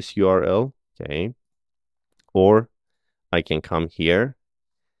copy this URL, okay? Or I can come here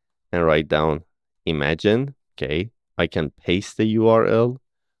and write down imagine, okay? I can paste the URL,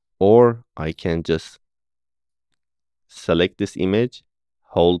 or I can just select this image,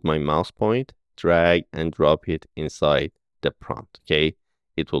 hold my mouse point, drag and drop it inside the prompt, okay?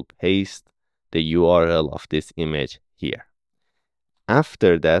 It will paste the URL of this image here.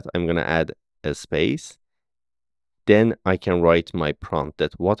 After that, I'm gonna add a space. Then I can write my prompt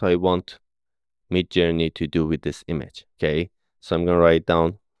that what I want Midjourney to do with this image, okay? So I'm gonna write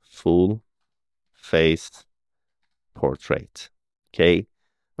down full face portrait, okay?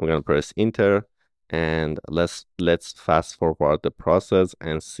 I'm gonna press enter and let's fast forward the process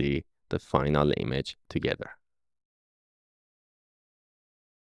and see the final image together.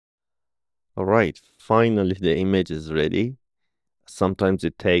 All right, finally the image is ready. Sometimes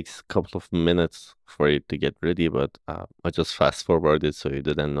it takes a couple of minutes for it to get ready, but I just fast forwarded so you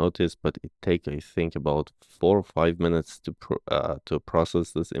didn't notice, but it takes, I think, about 4 or 5 minutes to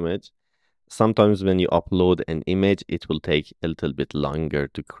process this image. Sometimes when you upload an image, it will take a little bit longer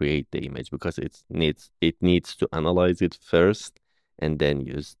to create the image because it needs to analyze it first, and then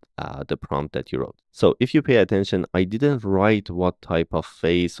use the prompt that you wrote. So if you pay attention, I didn't write what type of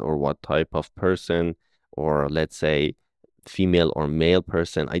face or what type of person, or let's say female or male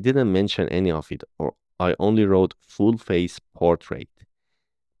person. I didn't mention any of it, or I only wrote full face portrait,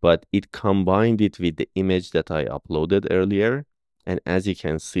 but it combined it with the image that I uploaded earlier. And as you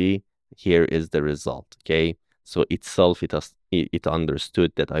can see, here is the result. Okay. So itself, it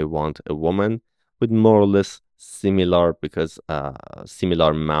understood that I want a woman with more or less similar, because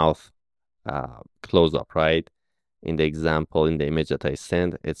similar mouth close up, right? In the example, in the image that I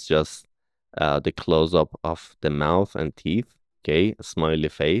sent, it's just the close up of the mouth and teeth. Okay, a smiley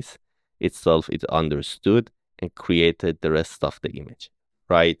face. Itself, it understood and created the rest of the image,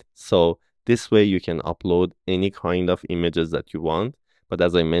 right? So this way you can upload any kind of images that you want. But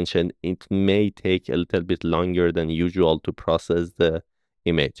as I mentioned, it may take a little bit longer than usual to process the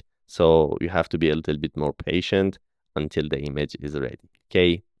image. So you have to be a little bit more patient until the image is ready.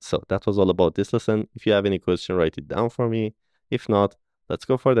 Okay, so that was all about this lesson. If you have any question, write it down for me. If not, let's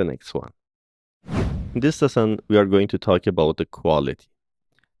go for the next one. In this lesson, we are going to talk about the quality.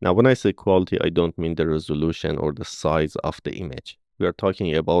 Now, when I say quality, I don't mean the resolution or the size of the image. We are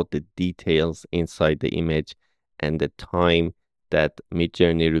talking about the details inside the image and the time that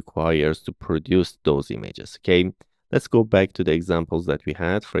Midjourney requires to produce those images. Okay, let's go back to the examples that we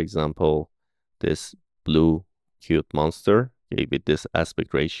had. For example, this blue cute monster, okay, with this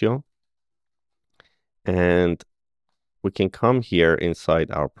aspect ratio. And we can come here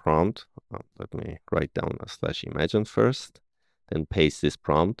inside our prompt. Let me write down a /imagine first, then paste this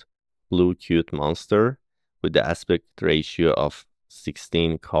prompt, blue cute monster with the aspect ratio of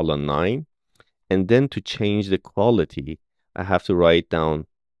 16:9. And then to change the quality, I have to write down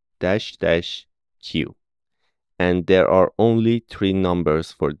 --Q. And there are only 3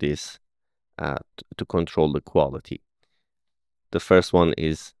 numbers for this to control the quality. The first one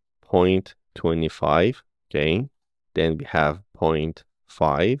is 0.25, okay? Then we have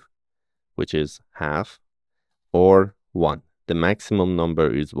 0.5, which is half, or 1. The maximum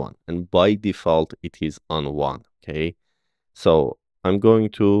number is 1. And by default, it is on 1, okay? So I'm going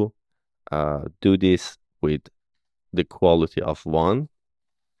to do this with the quality of 1.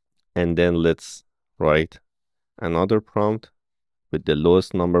 And then let's write another prompt with the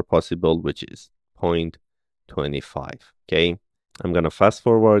lowest number possible, which is 0.25, okay? I'm going to fast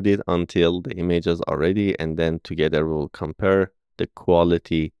forward it until the images are ready, and then together we'll compare the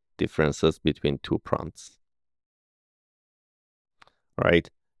quality differences between 2 prompts. All right,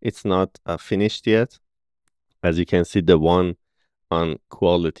 it's not finished yet. As you can see, the one on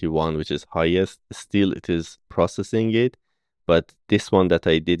quality 1, which is highest, still it is processing it. But this one that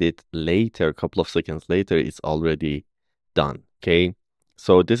I did it later, a couple of seconds later, it's already done, okay?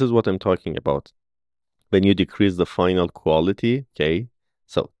 So this is what I'm talking about. When you decrease the final quality, okay?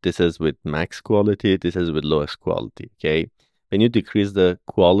 So this is with max quality, this is with lowest quality, okay? When you decrease the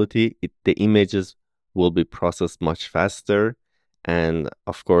quality, the images will be processed much faster. And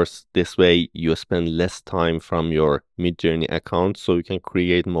of course, this way you spend less time from your Midjourney account, so you can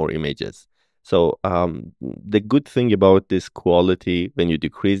create more images. So the good thing about this quality, when you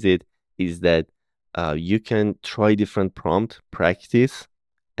decrease it, is that you can try different prompt, practice,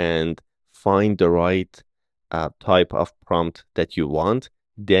 and find the right type of prompt that you want,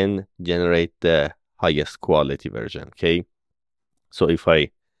 then generate the highest quality version, okay? So if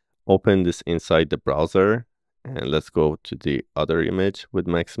I open this inside the browser, and let's go to the other image with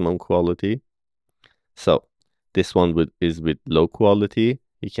maximum quality. So this one is with low quality.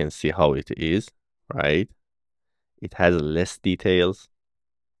 You can see how it is, right? It has less details.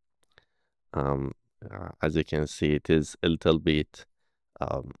 As you can see, it is a little bit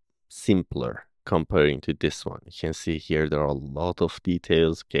simpler comparing to this one. You can see here there are a lot of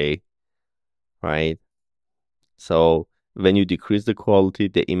details, okay? Right? So when you decrease the quality,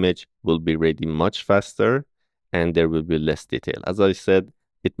 the image will be ready much faster and there will be less detail. As I said,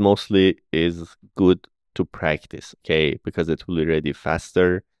 it mostly is good to practice, okay? Because it will be ready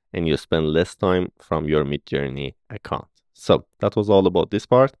faster and you spend less time from your Midjourney account. So that was all about this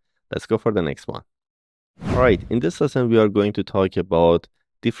part. Let's go for the next one. All right, in this lesson, we are going to talk about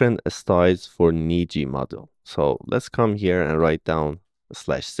different styles for Niji model. So let's come here and write down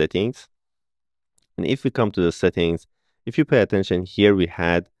 /settings. And if we come to the settings, if you pay attention here, we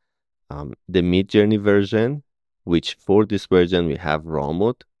had the Midjourney version, which for this version, we have raw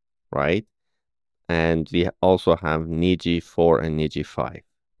mode, right? And we also have Niji 4 and Niji 5.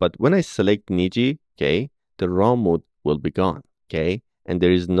 But when I select Niji, okay, the raw mode will be gone, okay? And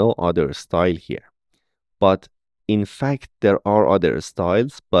there is no other style here. But in fact, there are other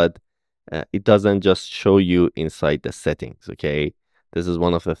styles, but it doesn't just show you inside the settings, okay? This is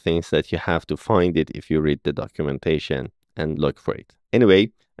one of the things that you have to find it if you read the documentation and look for it.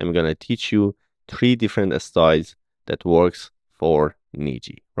 Anyway, I'm going to teach you 3 different styles that works for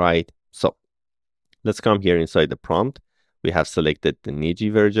Niji, right? So let's come here inside the prompt. We have selected the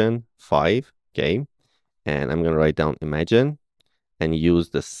Niji version 5, okay? And I'm going to write down imagine and use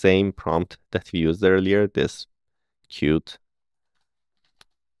the same prompt that we used earlier, this cute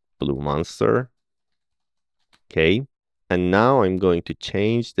blue monster. Okay, and now I'm going to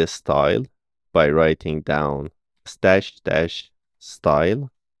change the style by writing down dash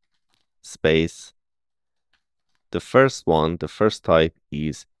style space. The first one, the first type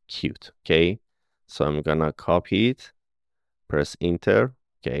is cute. Okay, so I'm gonna copy it, press enter.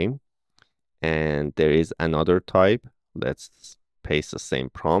 Okay, and there is another type. Let's paste the same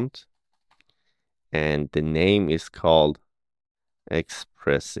prompt, and the name is called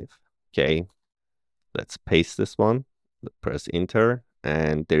expressive. Okay, let's paste this one, press enter,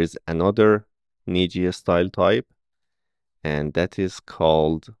 and there is another Niji style type, and that is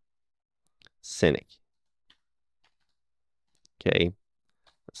called scenic. Okay,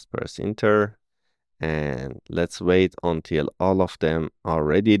 let's press enter, and let's wait until all of them are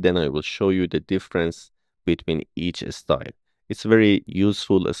ready. Then I will show you the difference between each style. It's very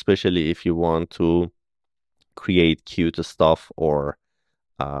useful, especially if you want to create cute stuff or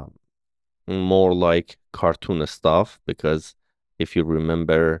more like cartoon stuff, because if you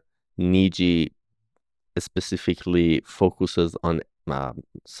remember, Niji specifically focuses on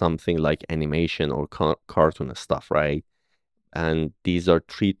something like animation or cartoon stuff, right? And these are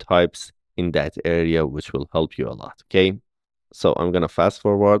 3 types in that area, which will help you a lot, okay? So I'm gonna fast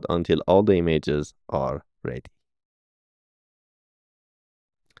forward until all the images are ready.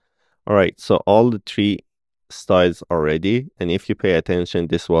 All right, so all the 3 styles are ready. And if you pay attention,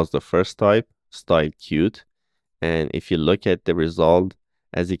 this was the first type, style cute. And if you look at the result,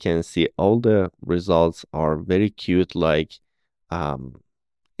 as you can see, all the results are very cute, like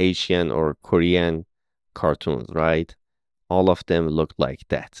Asian or Korean cartoons, right? All of them look like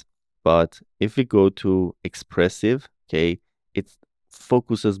that. But if we go to expressive, okay, it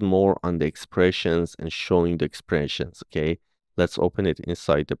focuses more on the expressions and showing the expressions, okay? Let's open it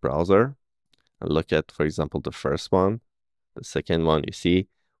inside the browser and look at, for example, the first one, the second one. You see,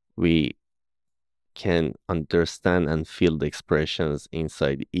 we can understand and feel the expressions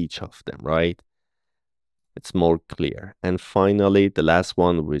inside each of them, right? It's more clear. And finally, the last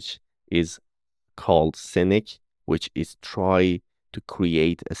one, which is called scenic, which is try to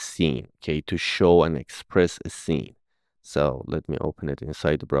create a scene, okay, to show and express a scene. So let me open it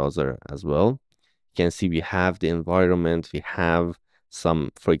inside the browser as well. You can see we have the environment, we have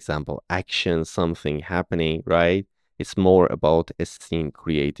some, for example, action, something happening, right? It's more about a scene,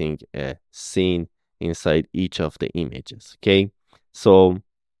 creating a scene inside each of the images, okay? So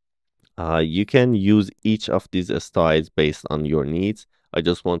you can use each of these styles based on your needs. I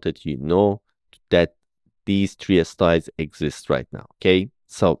just wanted you to know that these 3 styles exist right now, okay?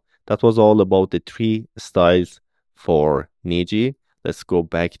 So that was all about the 3 styles for Niji. Let's go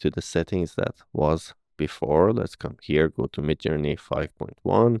back to the settings that was before. Let's come here, go to Midjourney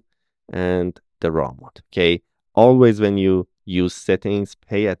 5.1 and the raw mode, okay? Always when you use settings,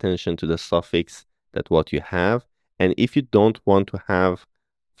 pay attention to the suffix that what you have. And if you don't want to have,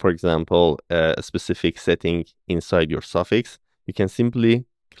 for example, a specific setting inside your suffix, you can simply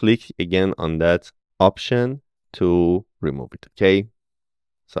click again on that option to remove it, okay?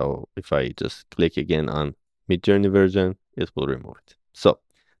 So if I just click again on Midjourney version, it will remove it. So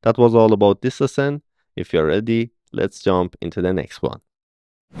that was all about this lesson. If you're ready, let's jump into the next one.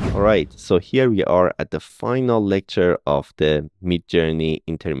 All right, so here we are at the final lecture of the Midjourney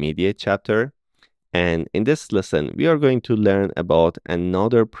Intermediate chapter. And in this lesson, we are going to learn about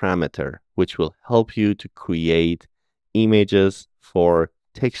another parameter which will help you to create images for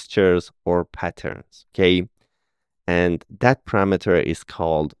textures or patterns, okay? And that parameter is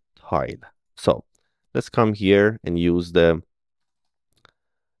called tile. So let's come here and use the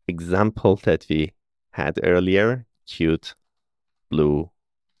example that we had earlier, cute blue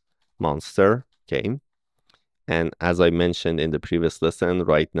monster, okay? And as I mentioned in the previous lesson,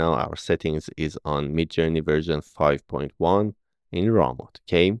 right now our settings is on Midjourney version 5.1 in raw mode,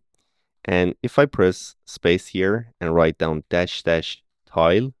 okay? And if I press space here and write down dash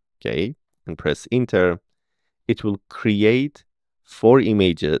tile, okay, and press enter, it will create 4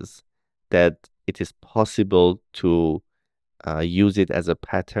 images that it is possible to use it as a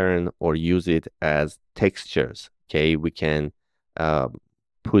pattern or use it as textures, okay? We can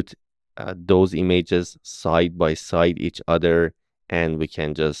put those images side by side each other, and we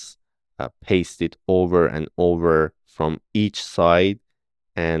can just paste it over and over from each side,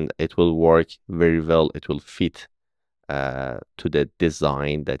 and it will work very well. It will fit to the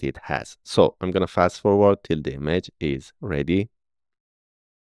design that it has. So I'm gonna fast forward till the image is ready.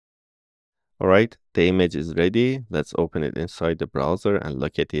 All right, the image is ready. Let's open it inside the browser and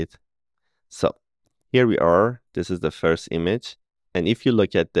look at it. So here we are. This is the first image. And if you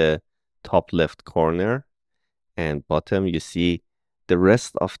look at the top left corner and bottom, you see the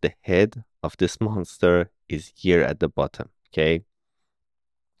rest of the head of this monster is here at the bottom, okay?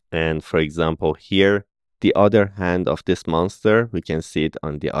 And for example, here, the other hand of this monster, we can see it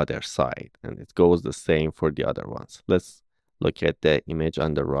on the other side, and it goes the same for the other ones. Let's look at the image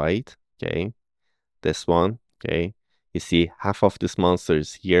on the right, okay? This one, okay? You see half of this monster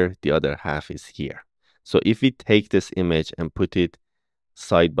is here, the other half is here. So if we take this image and put it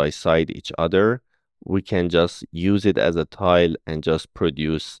side by side each other, we can just use it as a tile and just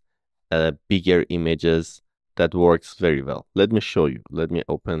produce bigger images that works very well. Let me show you. Let me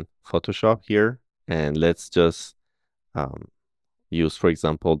open Photoshop here, and let's just use, for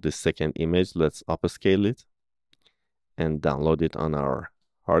example, this second image. Let's upscale it and download it on our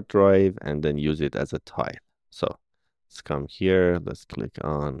hard drive and then use it as a tile. So let's come here. Let's click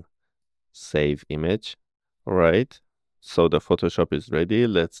on Save Image. All right. So the Photoshop is ready.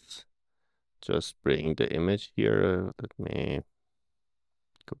 Let's just bring the image here. Let me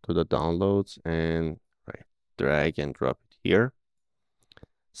go to the downloads and drag and drop it here.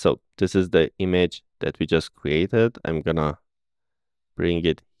 So this is the image that we just created. I'm gonna bring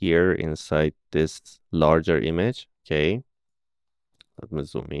it here inside this larger image. Okay. Let me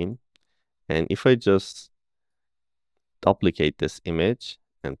zoom in. And if I just duplicate this image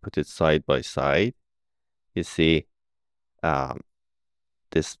and put it side by side, you see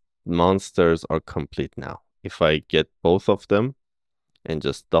these monsters are complete now. If I get both of them and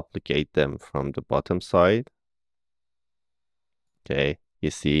just duplicate them from the bottom side, okay,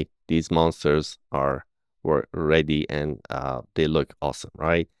 you see these monsters were ready, and they look awesome,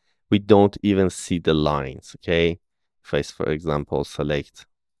 right? We don't even see the lines, okay? If I, for example, select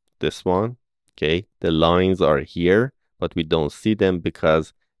this one, okay, the lines are here, but we don't see them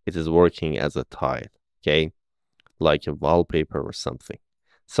because it is working as a tile, okay, like a wallpaper or something.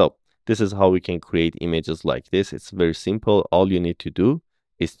 So this is how we can create images like this. It's very simple. All you need to do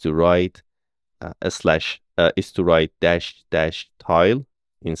is to write dash dash tile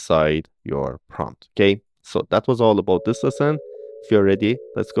inside your prompt. Okay, so that was all about this lesson. If you're ready,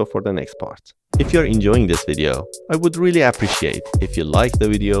 let's go for the next part. If you're enjoying this video, I would really appreciate if you like the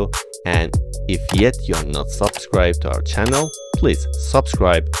video, and if yet you are not subscribed to our channel, please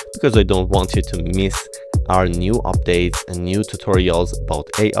subscribe, because I don't want you to miss our new updates and new tutorials about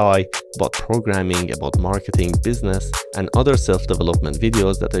AI, about programming, about marketing, business, and other self-development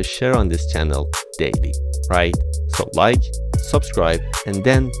videos that I share on this channel daily, right? So like, subscribe, and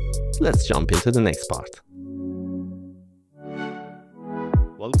then let's jump into the next part.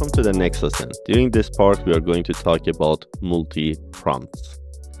 Welcome to the next lesson. During this part, we are going to talk about multi-prompts.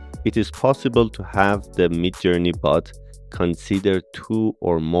 It is possible to have the Midjourney bot consider 2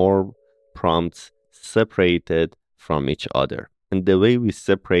 or more prompts separated from each other. And the way we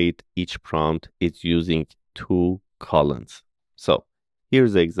separate each prompt is using 2 columns. So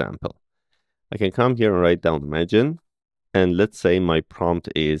here's the example. I can come here and write down imagine, and let's say my prompt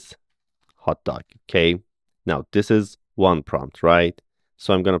is hot dog, okay? Now this is one prompt, right?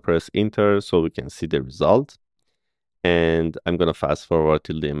 So I'm gonna press enter so we can see the result. And I'm gonna fast forward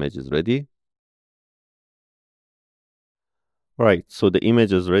till the image is ready. All right, so the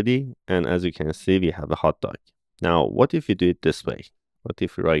image is ready, and as you can see, we have a hot dog. Now, what if you do it this way? What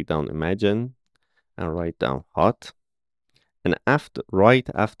if we write down imagine and write down hot? And right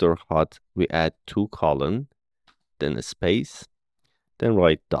after hot, we add 2 colon, then a space, then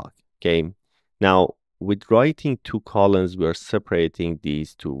write dog, okay? Now, with writing 2 columns, we are separating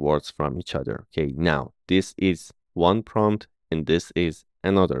these 2 words from each other, okay? Now, this is one prompt, and this is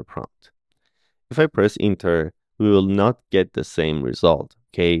another prompt. If I press enter, we will not get the same result,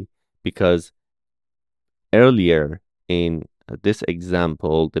 okay? Because earlier in this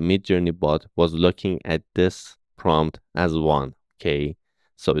example, the Midjourney bot was looking at this prompt as one, okay?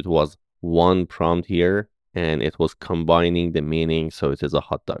 So it was one prompt here, and it was combining the meaning, so it is a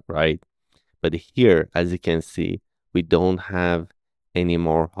hot dog, right? But here, as you can see, we don't have any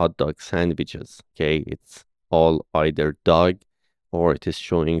more hot dog sandwiches, okay? It's all either dog, or it is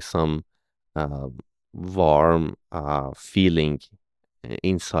showing some warm feeling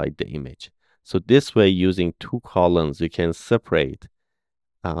inside the image. So this way, using 2 columns, you can separate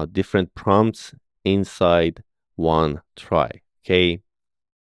different prompts inside one try, okay?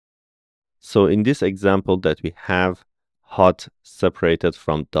 So in this example that we have hot separated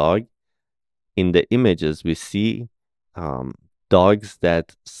from dog, in the images we see um, dogs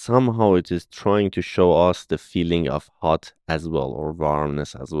that somehow it is trying to show us the feeling of hot as well, or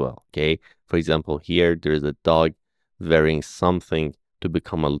warmness as well. Okay, for example, here there is a dog wearing something to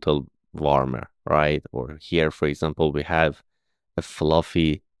become a little warmer, right? Or here, for example, we have a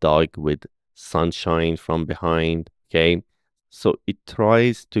fluffy dog with sunshine from behind. Okay, so it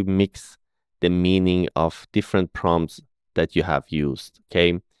tries to mix the meaning of different prompts that you have used.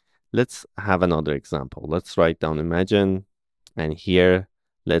 Okay, let's have another example. Let's write down imagine, and here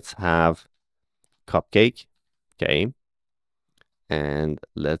let's have cupcake. Okay, and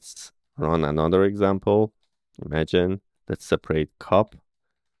let's run another example. Imagine, let's separate cup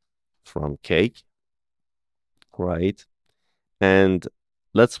from cake, right? And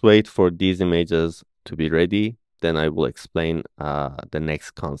let's wait for these images to be ready. Then I will explain the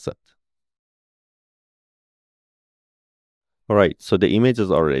next concept. All right, so the images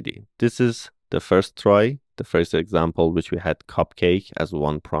are ready. This is the first try, the first example, which we had cupcake as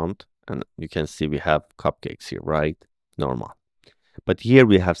one prompt. And you can see we have cupcakes here, right? Normal. But here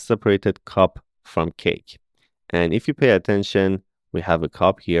we have separated cup from cake. And if you pay attention, we have a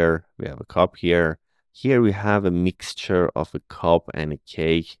cup here, we have a cup here. Here we have a mixture of a cup and a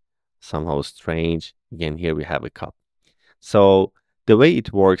cake, somehow strange. Again, here we have a cup. So the way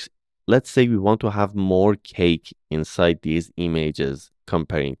it works, let's say we want to have more cake inside these images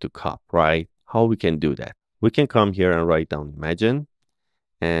comparing to cup, right? How we can do that? We can come here and write down imagine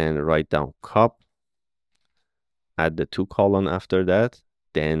and write down cup, add the 2 colon after that,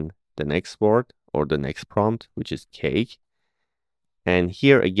 then the next word or the next prompt, which is cake. And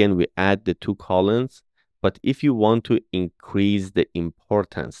here again, we add the 2 colons. But if you want to increase the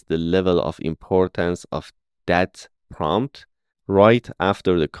importance, the level of importance of that prompt, right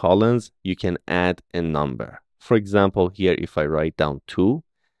after the colons, you can add a number. For example, here, if I write down 2,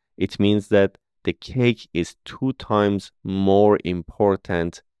 it means that the cake is 2 times more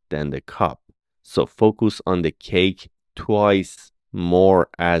important than the cup. So focus on the cake twice more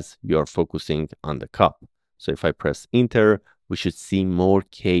as you're focusing on the cup. So if I press enter, we should see more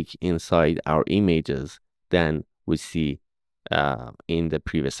cake inside our images than we see in the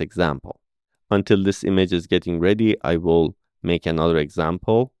previous example. Until this image is getting ready, I will make another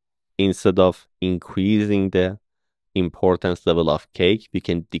example. Instead of increasing the importance level of cake, we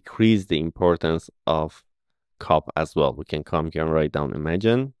can decrease the importance of cup as well. We can come here and write down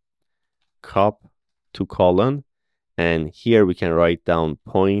imagine cup 2 colon, and here we can write down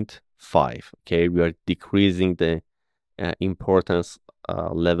 0.5. Okay, we are decreasing the importance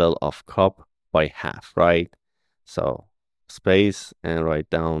level of cup by half, right? So space and write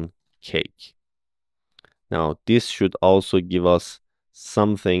down cake. Now this should also give us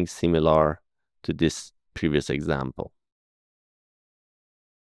something similar to this previous example.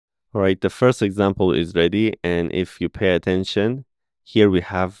 All right, the first example is ready, and if you pay attention, here we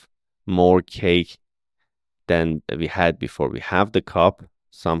have more cake than we had before. We have the cup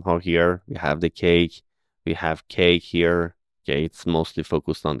somehow here, we have the cake, we have cake here. Okay, it's mostly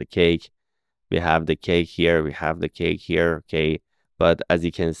focused on the cake. We have the cake here, we have the cake here, okay? But as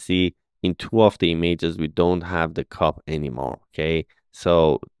you can see, in 2 of the images, we don't have the cup anymore, okay?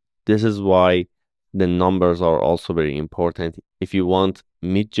 So this is why the numbers are also very important if you want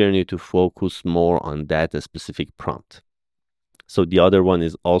Midjourney to focus more on that specific prompt. So the other one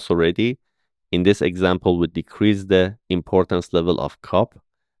is also ready. In this example, we decrease the importance level of cup.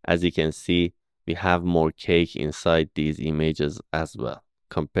 As you can see, we have more cake inside these images as well,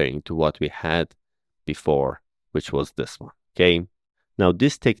 comparing to what we had before, which was this one. Okay. Now,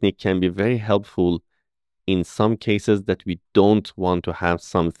 this technique can be very helpful in some cases that we don't want to have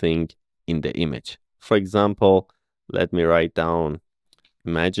something in the image. For example, let me write down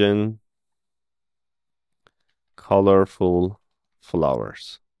imagine colorful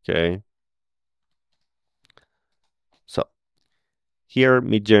flowers. Okay. So here,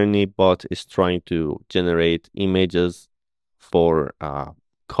 Midjourney bot is trying to generate images for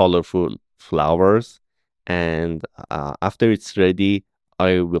colorful flowers. And after it's ready,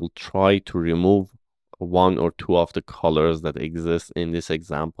 I will try to remove 1 or 2 of the colors that exist in this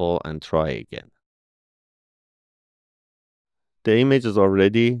example and try again. The images are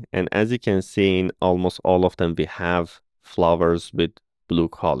ready, and as you can see in almost all of them, we have flowers with blue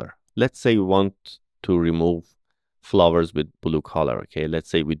color. Let's say we want to remove flowers with blue color. Okay, let's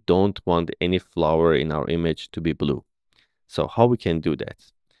say we don't want any flower in our image to be blue. So how we can do that?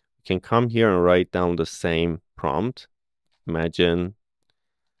 We can come here and write down the same prompt. Imagine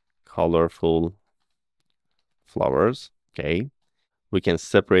colorful flowers. Okay, we can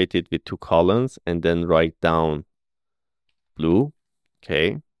separate it with 2 columns and then write down blue,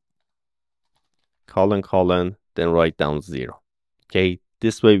 okay, colon, then write down 0. Okay,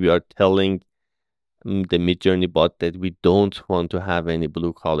 this way we are telling the Midjourney bot that we don't want to have any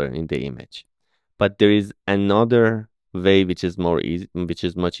blue color in the image. But there is another way which is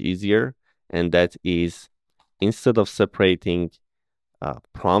much easier, and that is instead of separating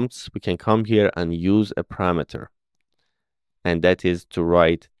prompts, we can come here and use a parameter, and that is to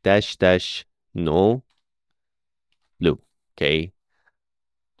write -- blue. Okay,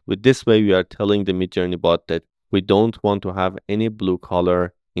 with this way we are telling the Midjourney bot that we don't want to have any blue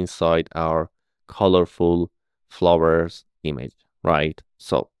color inside our colorful flowers image, right?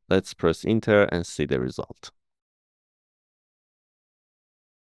 So let's press enter and see the result.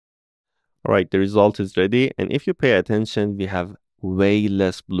 All right, the result is ready. And if you pay attention, we have way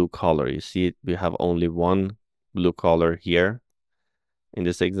less blue color. You see it, we have only one blue color here in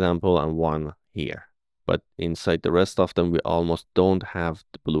this example and one here. But inside the rest of them, we almost don't have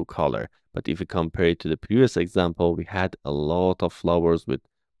the blue color. But if you compare it to the previous example, we had a lot of flowers with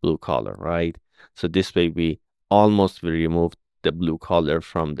blue color, right? So this way we almost removed the blue color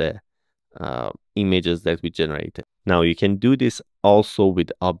from the images that we generated. Now you can do this also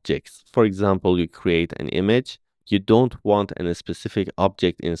with objects. For example, you create an image. You don't want any specific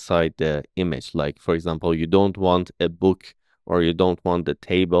object inside the image. Like, for example, you don't want a book, or you don't want the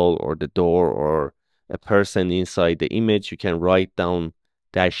table or the door or a person inside the image. You can write down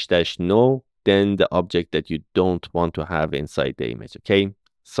 -- no, then the object that you don't want to have inside the image. Okay,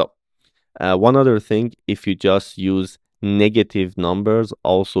 so one other thing, if you just use negative numbers,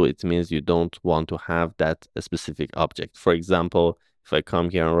 also it means you don't want to have that specific object. For example, if I come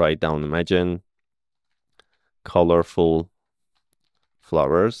here and write down imagine colorful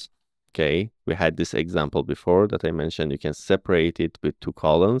flowers, okay, we had this example before that I mentioned. You can separate it with 2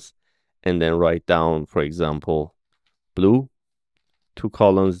 columns and then write down, for example, blue, 2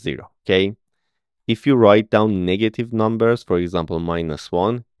 columns, 0. Okay, if you write down negative numbers, for example,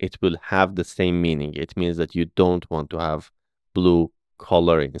 -1, it will have the same meaning. It means that you don't want to have blue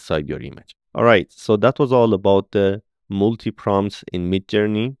color inside your image. All right, so that was all about the multi-prompts in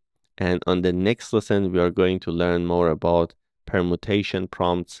Midjourney. And on the next lesson, we are going to learn more about permutation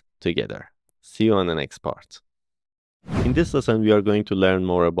prompts together. See you on the next part. In this lesson, we are going to learn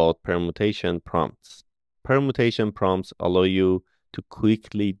more about permutation prompts. Permutation prompts allow you to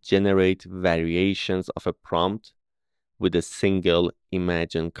quickly generate variations of a prompt with a single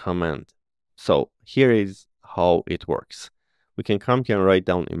imagine command. So here is how it works. We can come here and write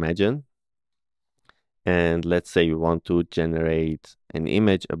down imagine. And let's say we want to generate an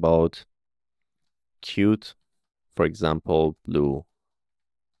image about cute, for example, blue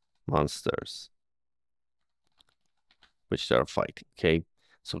monsters, which they are fighting. Okay,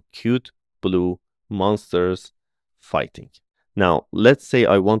 so cute blue monsters fighting. Now, let's say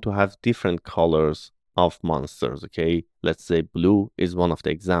I want to have different colors of monsters, okay? Let's say blue is one of the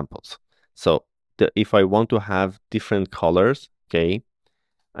examples. So if I want to have different colors, okay,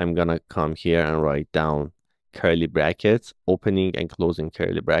 I'm gonna come here and write down curly brackets, opening and closing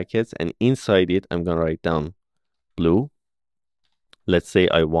curly brackets, and inside it, I'm gonna write down blue. Let's say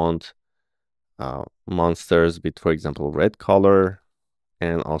I want monsters with, for example, red color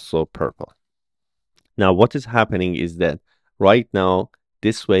and also purple. Now, what is happening is that right now,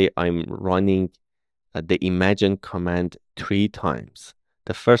 this way I'm running the imagine command 3 times.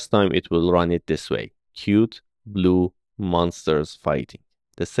 The first time it will run it this way, cute blue monsters fighting.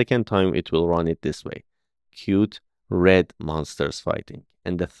 The second time it will run it this way, cute red monsters fighting.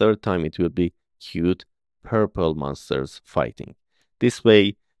 And the third time it will be cute purple monsters fighting. This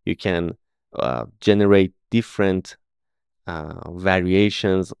way you can generate different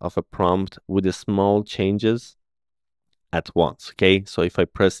variations of a prompt with the small changes at once. Okay, so if I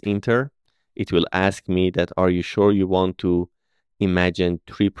press enter, it will ask me that, are you sure you want to imagine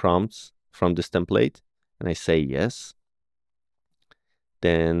 3 prompts from this template? And I say yes.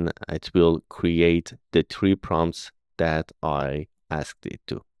 Then it will create the 3 prompts that I asked it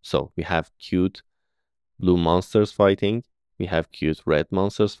to. So we have cute blue monsters fighting, we have cute red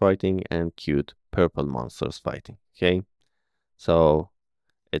monsters fighting, and cute purple monsters fighting. Okay, so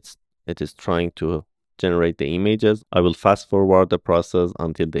it is trying to generate the images. I will fast forward the process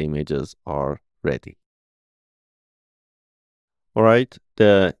until the images are ready. All right,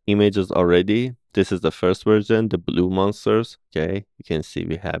 the images are ready. This is the first version, the blue monsters. Okay, you can see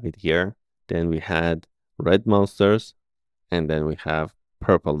we have it here. Then we had red monsters, and then we have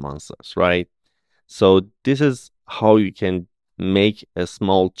purple monsters, right? So this is how you can make a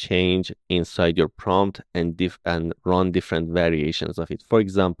small change inside your prompt and run different variations of it. For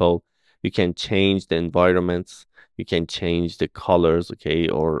example, you can change the environments, you can change the colors, okay,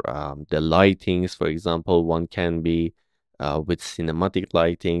 or the lightings. For example, one can be with cinematic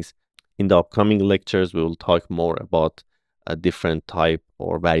lightings. In the upcoming lectures, we will talk more about a different type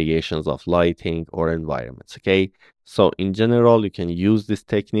or variations of lighting or environments, okay? So in general, you can use this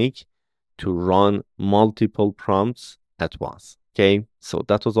technique to run multiple prompts at once, okay? So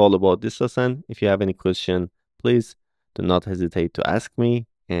that was all about this lesson. If you have any question, please do not hesitate to ask me,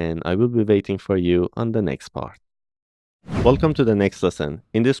 and I will be waiting for you on the next part. Welcome to the next lesson.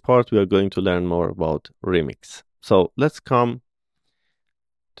 In this part, we are going to learn more about Remix. So let's come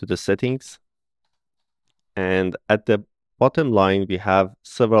to the settings, and at the bottom line, we have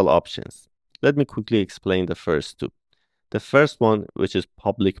several options. Let me quickly explain the first two. The first one, which is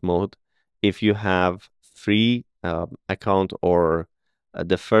public mode, if you have free account or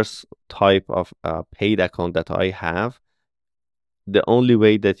the first type of paid account that I have, the only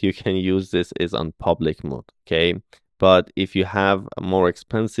way that you can use this is on public mode, okay? But if you have a more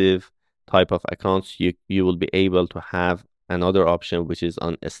expensive type of accounts, you will be able to have another option, which is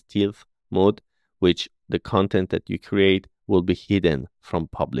on a stealth mode, which the content that you create will be hidden from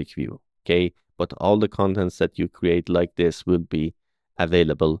public view, okay? But all the contents that you create like this will be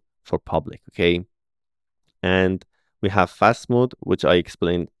available for public, okay? And we have fast mode, which I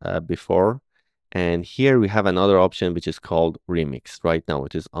explained before. And here we have another option, which is called Remix. Right now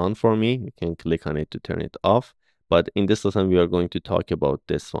it is on for me. You can click on it to turn it off. But in this lesson, we are going to talk about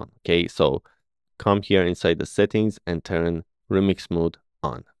this one, okay? So come here inside the settings and turn Remix mode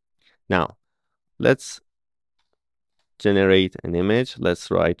on. Now, let's generate an image.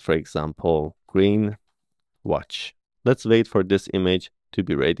 Let's write, for example, green watch. Let's wait for this image to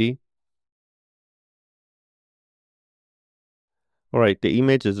be ready. All right, the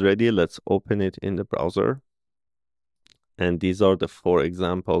image is ready. Let's open it in the browser. And these are the 4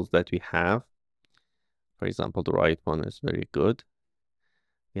 examples that we have. For example, the right one is very good.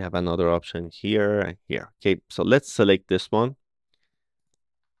 We have another option here and here. Okay, so let's select this one.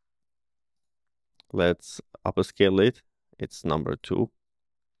 Let's upscale it. It's number 2.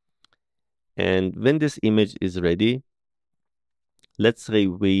 And when this image is ready, let's say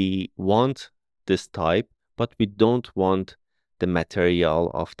we want this type, but we don't want the material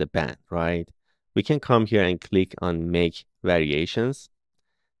of the band, right? We can come here and click on Make Variations.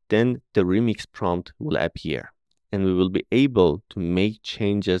 Then the remix prompt will appear, and we will be able to make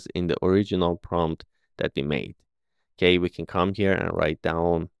changes in the original prompt that we made. Okay, we can come here and write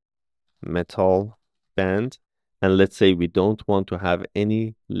down metal band. And let's say we don't want to have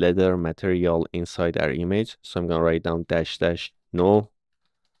any leather material inside our image. So I'm going to write down -- no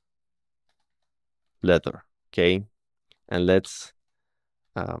leather. Okay. And let's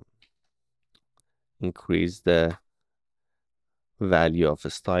increase the value of a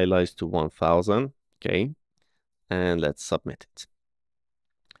stylized to 1000. Okay. And let's submit it.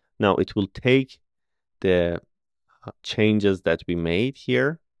 Now it will take the changes that we made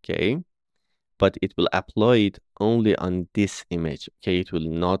here. Okay. But it will apply it only on this image. Okay. It will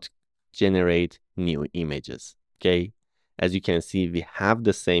not generate new images. Okay. As you can see, we have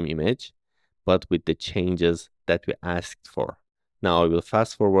the same image, but with the changes that we asked for. Now I will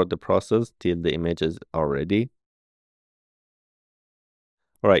fast forward the process till the images are ready.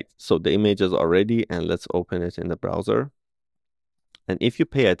 All right, so the images are ready, and let's open it in the browser. And if you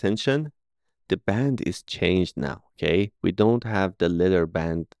pay attention, the band is changed now, okay? We don't have the leather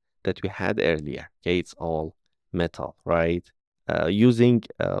band that we had earlier, okay? It's all metal, right? Using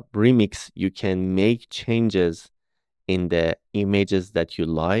Remix, you can make changes in the images that you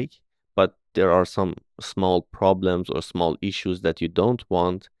like, but there are some small problems or small issues that you don't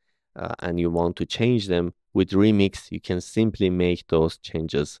want and you want to change them. With Remix, you can simply make those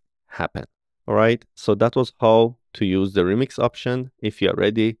changes happen. All right, so that was how to use the Remix option. If you're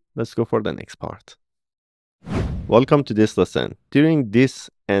ready, let's go for the next part. Welcome to this lesson. During this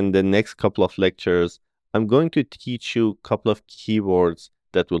and the next couple of lectures, I'm going to teach you a couple of keywords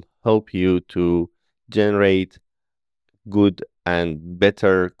that will help you to generate good and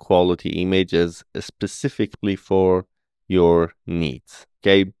better quality images specifically for your needs.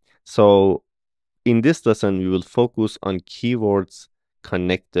 Okay, so in this lesson, we will focus on keywords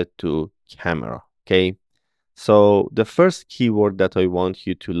connected to camera. Okay, so the first keyword that I want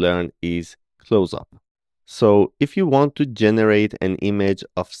you to learn is close-up. So if you want to generate an image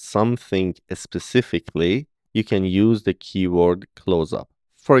of something specifically, you can use the keyword close-up.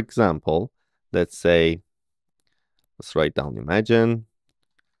 For example, let's say, let's write down imagine,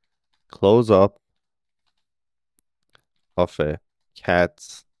 close-up of a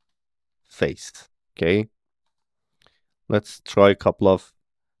cat's face. Okay, let's try a couple of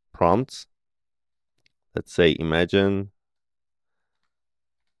prompts. Let's say imagine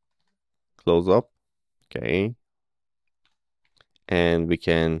close up. Okay, and we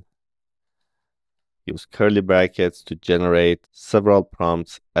can use curly brackets to generate several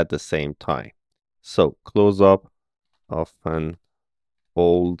prompts at the same time. So close up of an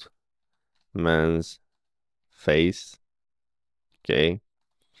old man's face. Okay,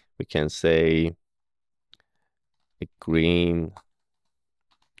 we can say a green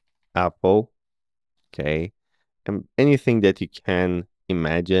apple. Okay, and anything that you can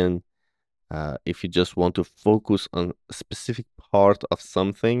imagine. If you just want to focus on a specific part of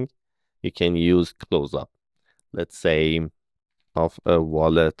something, you can use close up. Let's say of a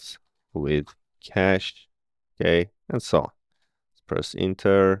wallet with cash. Okay, and so on. Press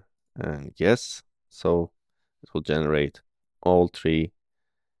enter and yes. So it will generate all three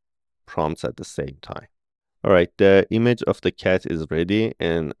prompts at the same time. All right, the image of the cat is ready,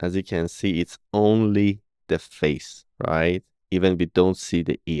 and as you can see, it's only the face, right? Even we don't see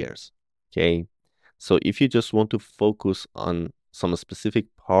the ears. Okay, so if you just want to focus on some specific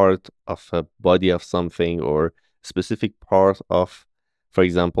part of a body of something or specific part of, for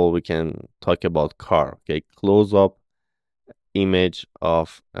example, we can talk about car. Okay, close up image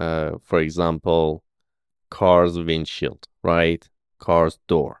of, for example, car's windshield, right? Car's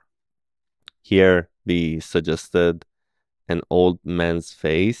door. Here we suggested an old man's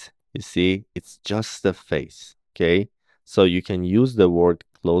face. You see, it's just the face. Okay, so you can use the word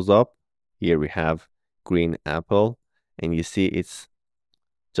close up. Here we have green apple, and you see it's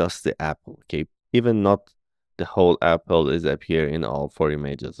just the apple. Okay, even not the whole apple is up here in all four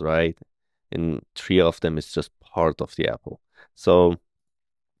images, right? In three of them, it's just part of the apple. So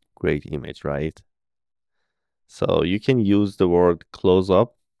great image, right? So you can use the word close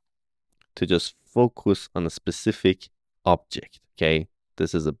up to just focus on a specific object. Okay,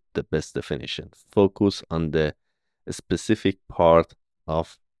 this is the best definition. Focus on the specific part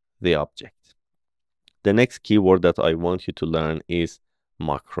of the object. The next keyword that I want you to learn is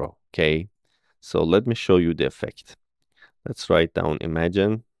macro. Okay, so let me show you the effect. Let's write down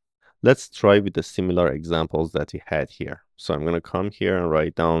imagine. Let's try with the similar examples that we had here. So I'm going to come here and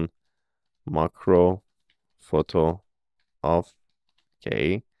write down macro photo of.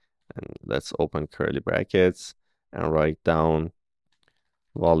 Okay, and let's open curly brackets and write down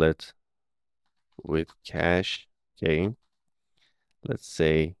wallet with cash. Okay, let's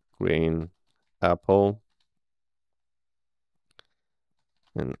say green apple,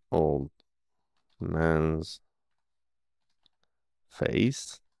 an old man's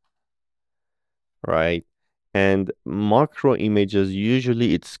face, right? And macro images,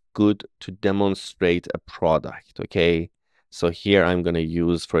 usually it's good to demonstrate a product. Okay, so here I'm going to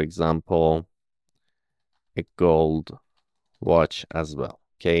use, for example, a gold watch as well.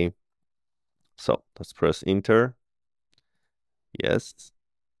 Okay, so let's press enter. Yes.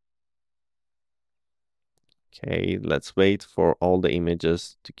 Okay, let's wait for all the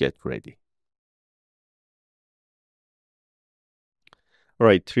images to get ready. All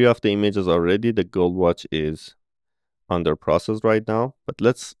right, three of the images are ready. The gold watch is under process right now, but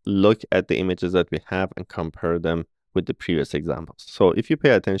let's look at the images that we have and compare them with the previous examples. So if you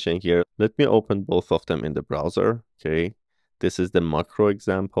pay attention here, let me open both of them in the browser. Okay, this is the macro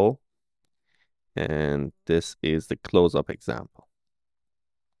example, and this is the close-up example.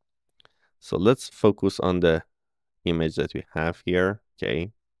 So let's focus on the image that we have here.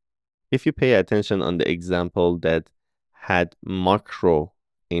 Okay, if you pay attention on the example that had macro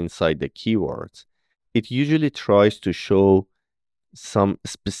inside the keywords, it usually tries to show some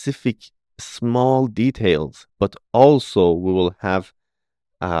specific small details, but also we will have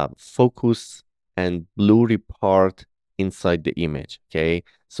focus and blurry part inside the image. Okay,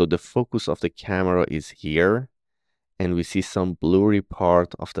 so the focus of the camera is here, and we see some blurry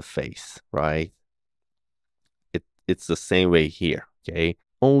part of the face, right? It's the same way here. Okay,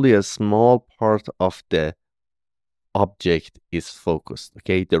 only a small part of the object is focused.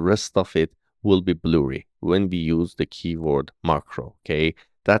 Okay, the rest of it will be blurry when we use the keyword macro. Okay,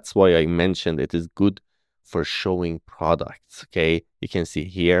 that's why I mentioned it is good for showing products. Okay, you can see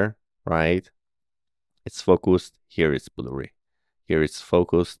here, right? It's focused. Here it's blurry. Here it's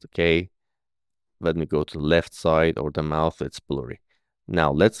focused. Okay, let me go to the left side or the mouth. It's blurry.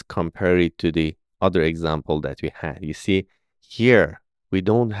 Now let's compare it to the other example that we had. You see here we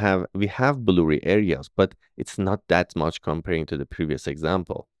have blurry areas, but it's not that much comparing to the previous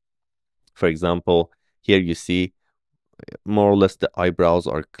example. For example, here you see more or less the eyebrows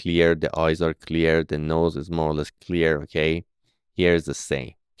are clear, the eyes are clear, the nose is more or less clear, okay? Here's the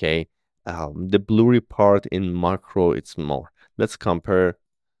same, okay? The blurry part in macro, it's more. Let's compare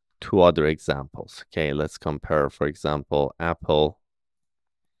two other examples, okay? Let's compare, for example, Apple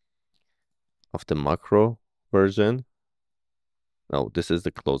of the macro version. No, this is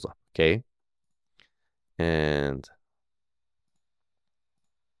the close-up, okay? And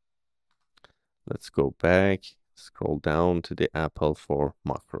let's go back, scroll down to the Apple for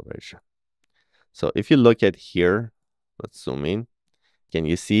macro version. So if you look at here, let's zoom in. Can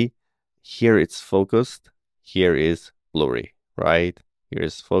you see here it's focused, here is blurry, right? Here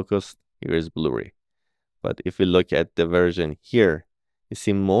is focused, here is blurry. But if we look at the version here, you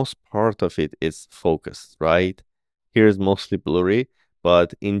see most part of it is focused, right? Here is mostly blurry,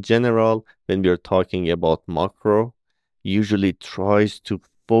 but in general, when we are talking about macro, usually tries to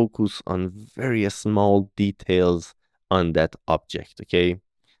focus on very small details on that object, okay?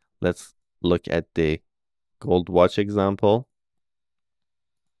 Let's look at the gold watch example,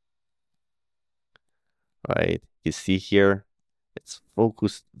 right? You see here, it's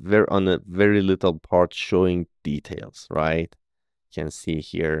focused on a very little part showing details, right? You can see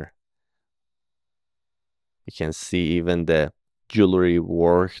here, you can see even the jewelry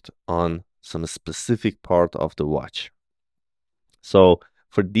worked on some specific part of the watch. So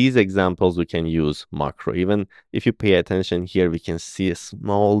for these examples, we can use macro. Even if you pay attention here, we can see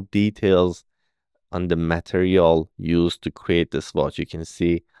small details on the material used to create this watch. You can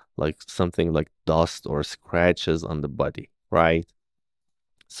see like something like dust or scratches on the body, right?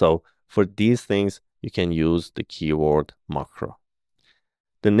 So for these things, you can use the keyword macro.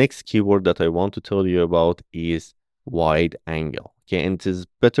 The next keyword that I want to tell you about is wide angle. Okay, and it is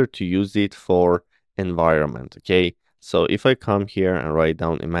better to use it for environment. Okay, so if I come here and write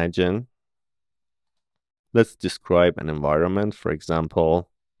down imagine, let's describe an environment. For example,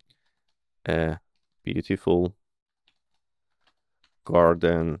 a beautiful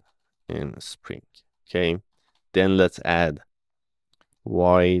garden in spring. Okay, then let's add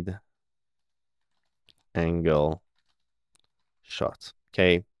wide angle shot.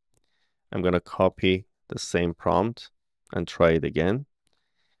 Okay, I'm gonna copy the same prompt and try it again,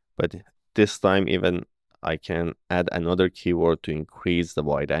 but this time even I can add another keyword to increase the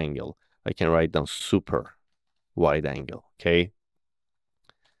wide angle. I can write down super wide angle. Okay,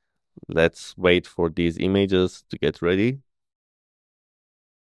 let's wait for these images to get ready.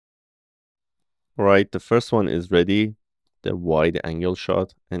 All right, the first one is ready, the wide angle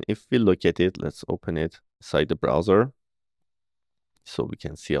shot. And if we look at it, let's open it inside the browser so we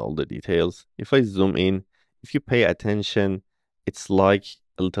can see all the details. If I zoom in, if you pay attention, it's like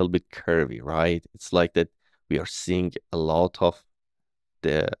a little bit curvy, right? It's like that we are seeing a lot of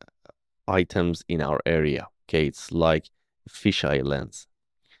the items in our area. Okay, it's like fisheye lens.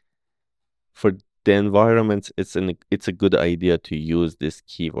 For the environment, it's a good idea to use this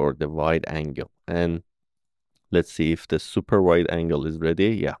keyword, the wide angle. And let's see if the super wide angle is ready.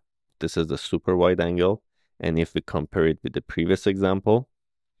 Yeah, this is the super wide angle. And if we compare it with the previous example,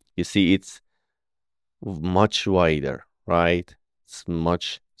 you see it's much wider, right? It's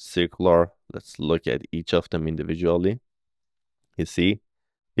much circular. Let's look at each of them individually. You see,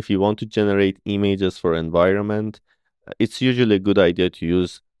 if you want to generate images for environment, it's usually a good idea to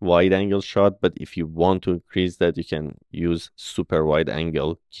use wide angle shot, but if you want to increase that, you can use super wide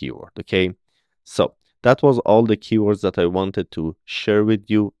angle keyword, okay? So that was all the keywords that I wanted to share with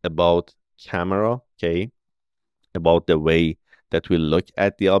you about camera, okay? About the way that we look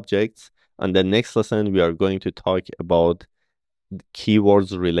at the objects. And the next lesson, we are going to talk about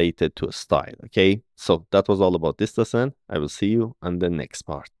keywords related to style, okay? So that was all about this lesson. I will see you on the next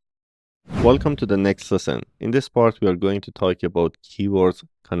part. Welcome to the next lesson. In this part, we are going to talk about keywords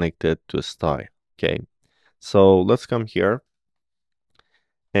connected to style, okay? So let's come here.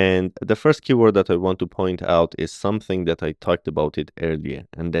 And the first keyword that I want to point out is something that I talked about it earlier,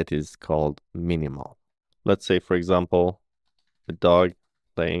 and that is called minimal. Let's say, for example, a dog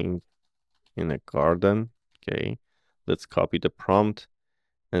playing in a garden, okay? Let's copy the prompt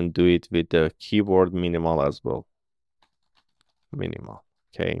and do it with the keyword minimal as well. Minimal,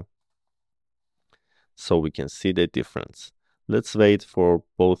 okay? So we can see the difference. Let's wait for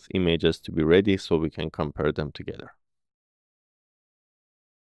both images to be ready so we can compare them together.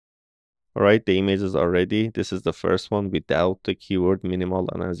 All right, the images are ready. This is the first one without the keyword minimal,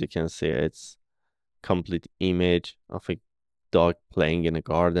 and as you can see, it's complete image of a dog playing in a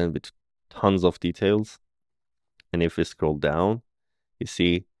garden with tons of details. And if we scroll down, you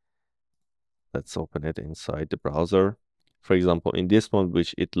see, let's open it inside the browser. For example, in this one,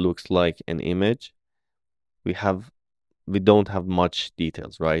 which it looks like an image, we have we don't have much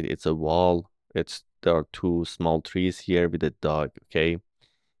details, right? It's a wall. There are two small trees here with a dog, okay?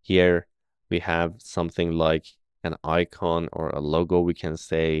 Here we have something like an icon or a logo, we can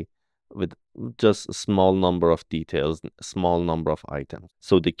say, with just a small number of details, a small number of items.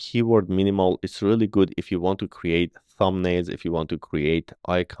 So the keyword minimal is really good if you want to create thumbnails, if you want to create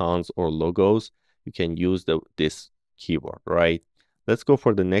icons or logos, you can use this keyword, right? Let's go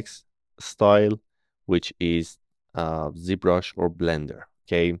for the next style, which is ZBrush or Blender,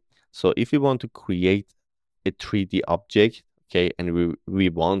 okay? So if you want to create a 3D object, okay, and we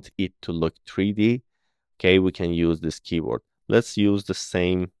want it to look 3D, okay, we can use this keyword. Let's use the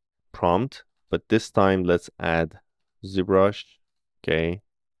same prompt, but this time let's add ZBrush, okay,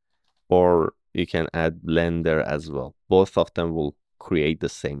 or you can add Blender as well. Both of them will create the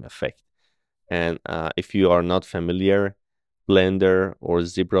same effect. And if you are not familiar, Blender or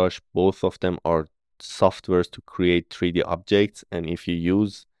ZBrush, both of them are softwares to create 3D objects. And if you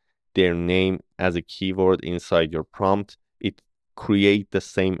use their name as a keyword inside your prompt, it creates the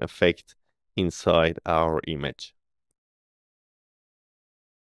same effect inside our image.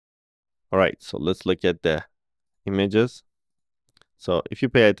 All right, so let's look at the images. So if you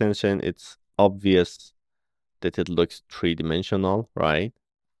pay attention, it's obvious that it looks three-dimensional, right?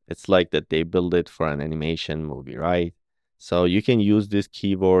 It's like that they build it for an animation movie, right? So you can use these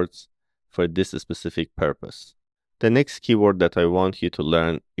keywords for this specific purpose. The next keyword that I want you to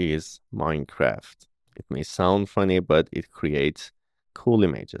learn is Minecraft. It may sound funny, but it creates cool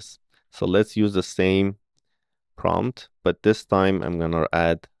images. So let's use the same prompt, but this time I'm gonna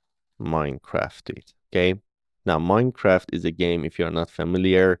add Minecraft to it, okay? Now, Minecraft is a game, if you're not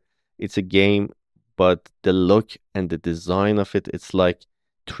familiar, it's a game, but the look and the design of it, it's like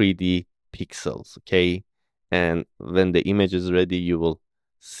 3D pixels, okay? And when the image is ready, you will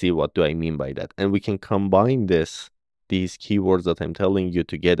see what do I mean by that. And we can combine these keywords that I'm telling you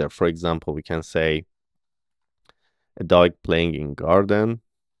together. For example, we can say a dog playing in garden,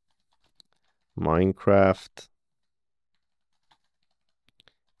 Minecraft,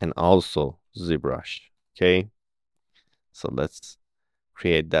 and also ZBrush, okay? So let's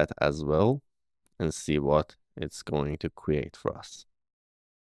create that as well and see what it's going to create for us.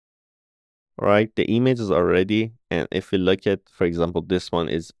 All right, the images are ready. And if we look at, for example, this one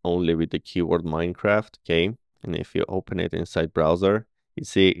is only with the keyword Minecraft, okay? And if you open it inside browser, you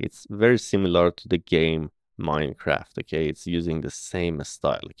see it's very similar to the game Minecraft, okay? It's using the same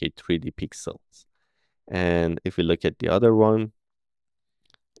style, okay, 3D pixels. And if we look at the other one,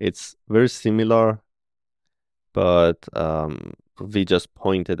 it's very similar, but we just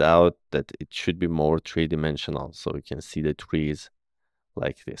pointed out that it should be more three-dimensional, so we can see the trees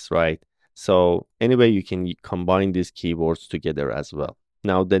like this, right? So anyway, you can combine these keywords together as well.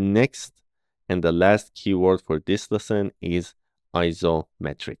 Now, the next and the last keyword for this lesson is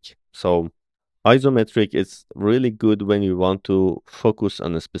isometric. So isometric is really good when you want to focus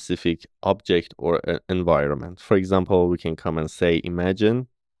on a specific object or an environment. For example, we can come and say, imagine,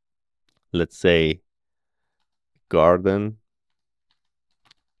 let's say, garden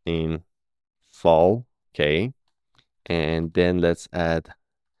in fall, okay? And then let's add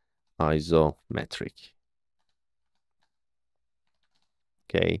isometric.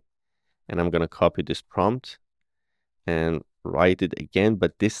 Okay, and I'm gonna copy this prompt and write it again,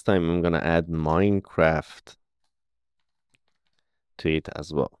 but this time I'm gonna add Minecraft to it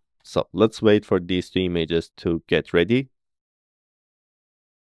as well. So let's wait for these two images to get ready.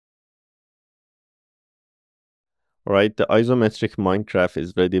 All right, the isometric Minecraft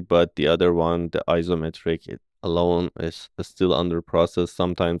is ready, but the other one, the isometric it alone is still under process.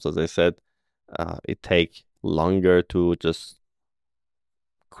 Sometimes, as I said, it takes longer to just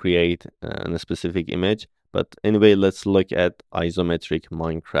create a specific image. But anyway, let's look at isometric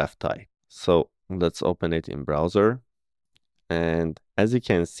Minecraft type. So let's open it in browser. And as you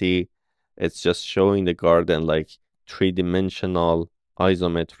can see, it's just showing the garden like three-dimensional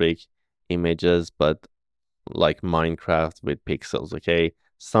isometric images, but like Minecraft with pixels, okay?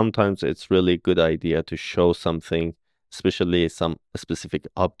 Sometimes it's really good idea to show something, especially some specific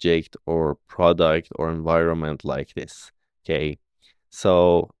object or product or environment like this, okay?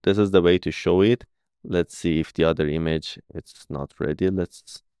 So this is the way to show it. Let's see if the other image it's not ready.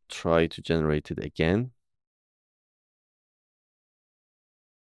 Let's try to generate it again.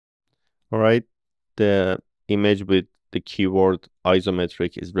 All right, the image with the keyword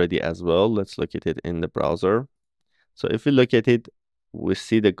isometric is ready as well. Let's look at it in the browser. So if we look at it, we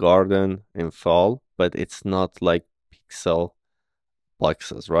see the garden in fall, but it's not like pixel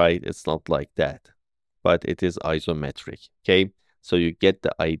boxes, right? It's not like that, but it is isometric, okay? So you get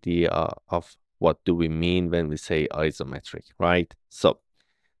the idea of what do we mean when we say isometric, right? So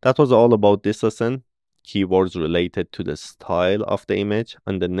that was all about this lesson, keywords related to the style of the image.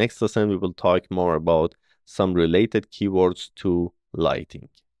 On the next lesson, we will talk more about some related keywords to lighting.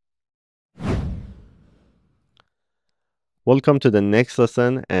 Welcome to the next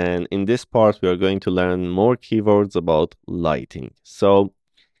lesson, and in this part we are going to learn more keywords about lighting. So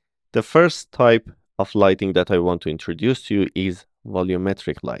the first type of lighting that I want to introduce to you is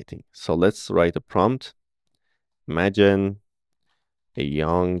volumetric lighting. So let's write a prompt. Imagine a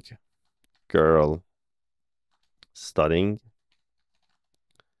young girl studying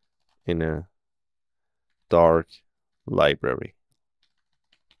in a dark library.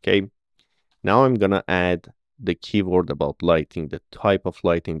 Okay, now I'm gonna add the keyword about lighting, the type of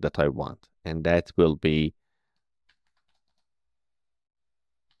lighting that I want, and that will be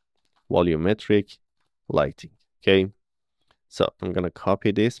volumetric lighting. Okay, so I'm gonna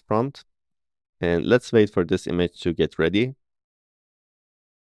copy this prompt and let's wait for this image to get ready.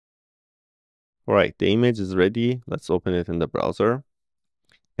 All right, the image is ready. Let's open it in the browser.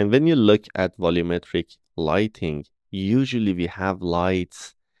 And when you look at volumetric lighting, usually we have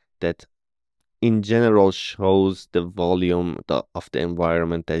lights that in general shows the volume of the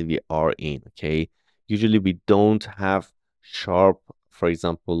environment that we are in. Okay, usually we don't have sharp, for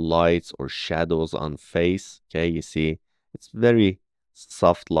example, lights or shadows on face. Okay, you see it's very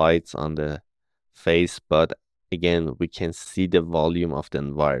soft lights on the face, but again we can see the volume of the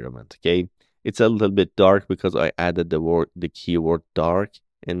environment. Okay, it's a little bit dark because I added the keyword dark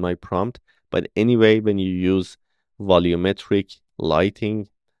in my prompt, but anyway, when you use volumetric lighting,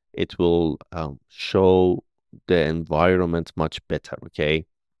 it will show the environment much better. Okay,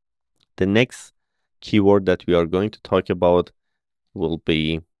 the next keyword that we are going to talk about will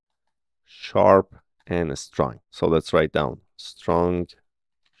be sharp and strong. So let's write down strong,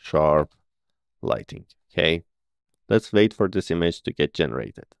 sharp lighting. Okay, let's wait for this image to get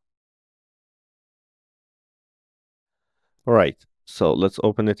generated. All right, so let's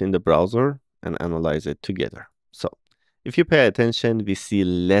open it in the browser and analyze it together. So if you pay attention, we see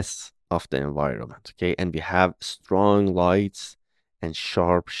less of the environment, okay? And we have strong lights and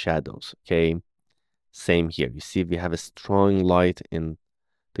sharp shadows, okay? Same here. You see we have a strong light in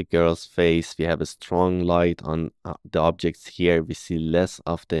the girl's face. We have a strong light on the objects here. We see less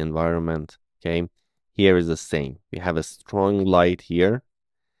of the environment, okay? Here is the same. We have a strong light here,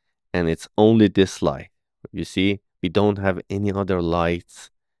 and it's only this light. You see, we don't have any other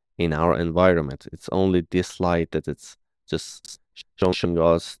lights in our environment. It's only this light that it's just showing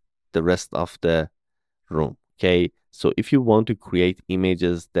us the rest of the room. Okay, so if you want to create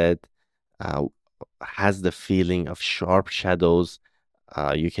images that has the feeling of sharp shadows,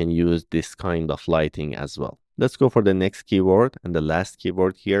 you can use this kind of lighting as well. Let's go for the next keyword and the last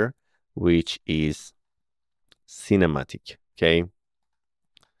keyword here, which is cinematic. Okay,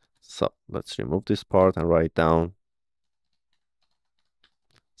 so let's remove this part and write down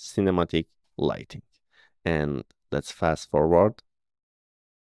cinematic lighting. And let's fast forward.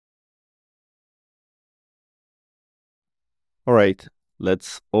 All right,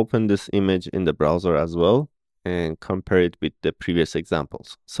 let's open this image in the browser as well and compare it with the previous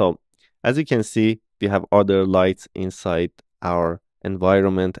examples. So as you can see, we have other lights inside our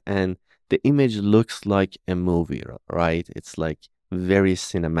environment and the image looks like a movie, right? It's like very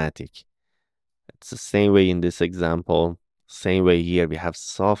cinematic. It's the same way in this example. Same way here, we have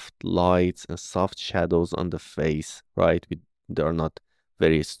soft lights and soft shadows on the face, right? They are not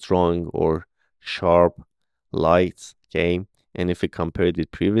very strong or sharp lights, okay? And if we compare it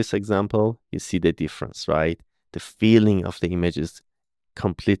with previous example, you see the difference, right? The feeling of the image is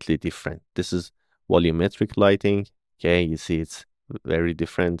completely different. This is volumetric lighting, okay? You see it's very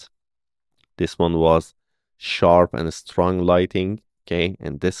different. This one was sharp and strong lighting, okay?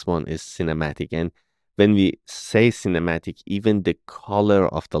 And this one is cinematic. And when we say cinematic, even the color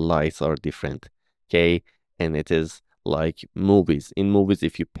of the lights are different, okay? And it is like movies. In movies,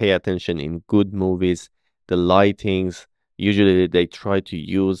 if you pay attention in good movies, the lightings, usually they try to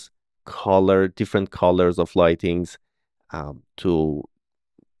use different colors of lightings to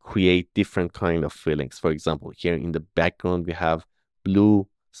create different kind of feelings. For example, here in the background, we have blue,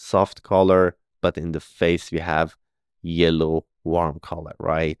 soft color, but in the face, we have yellow, warm color,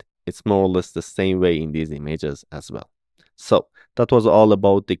 right? It's more or less the same way in these images as well. So that was all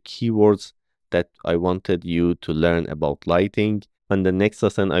about the keywords that I wanted you to learn about lighting. On the next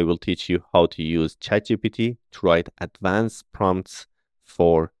lesson, I will teach you how to use ChatGPT to write advanced prompts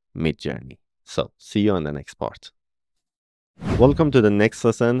for Midjourney. So see you on the next part. Welcome to the next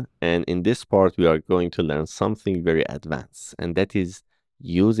lesson, and in this part we are going to learn something very advanced, and that is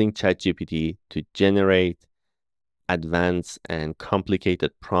using ChatGPT to generate advanced and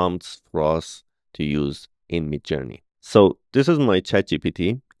complicated prompts for us to use in Midjourney. So this is my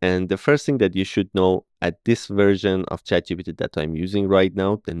ChatGPT, and the first thing that you should know at this version of ChatGPT that I'm using right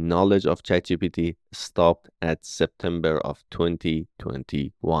now, the knowledge of ChatGPT stopped at September of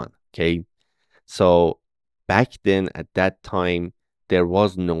 2021. Okay, so back then at that time there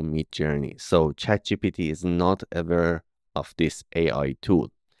was no Midjourney, so ChatGPT is not aware of this AI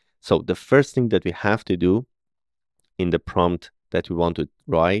tool. So the first thing that we have to do in the prompt that we want to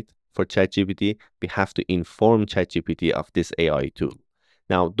write for ChatGPT, we have to inform ChatGPT of this AI tool.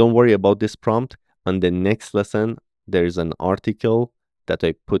 Now, don't worry about this prompt. On the next lesson, there is an article that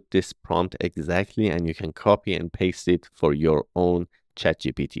I put this prompt exactly, and you can copy and paste it for your own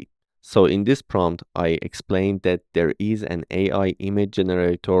ChatGPT. So in this prompt, I explained that there is an AI image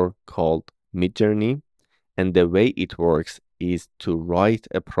generator called Midjourney, and the way it works is to write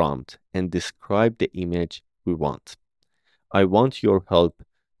a prompt and describe the image we want. I want your help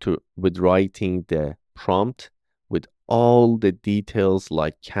with writing the prompt with all the details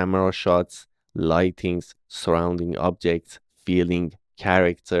like camera shots, lightings, surrounding objects, feeling,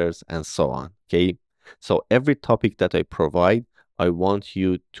 characters, and so on. Okay. So every topic that I provide, I want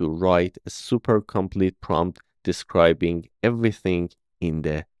you to write a super complete prompt describing everything in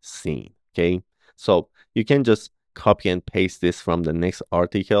the scene. Okay. So you can just copy and paste this from the next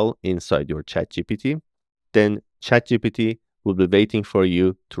article inside your ChatGPT. Then ChatGPT will be waiting for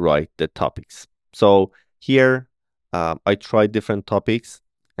you to write the topics. So here I tried different topics,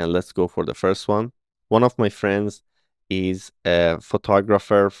 and let's go for the first one. One of my friends is a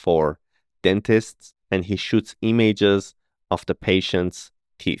photographer for dentists, and he shoots images of the patient's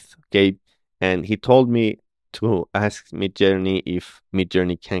teeth. Okay, and he told me to ask Midjourney if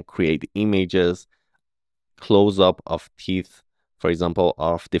Midjourney can create images close up of teeth, for example,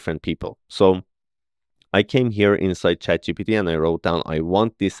 of different people. So I came here inside ChatGPT and I wrote down, I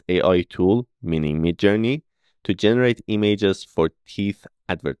want this AI tool, meaning Midjourney, to generate images for teeth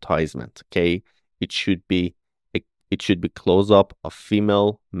advertisement. Okay, it should be close up of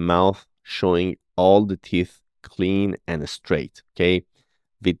female mouth showing all the teeth clean and straight. Okay,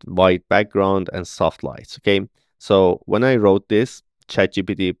 with white background and soft lights. Okay, so when I wrote this,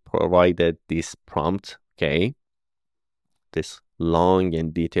 ChatGPT provided this prompt. Okay, this long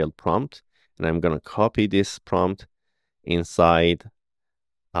and detailed prompt. And I'm going to copy this prompt inside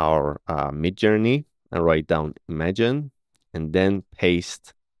our Midjourney and write down imagine and then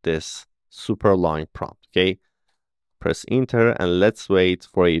paste this super long prompt. Okay, press enter and let's wait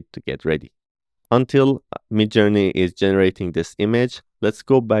for it to get ready. Until Midjourney is generating this image, let's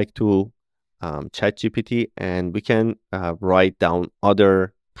go back to ChatGPT and we can write down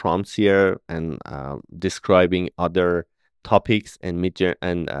other prompts here and describing other topics, and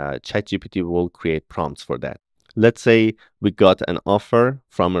ChatGPT will create prompts for that. Let's say we got an offer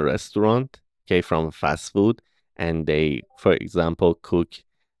from a restaurant, okay, from fast food, and they, for example, cook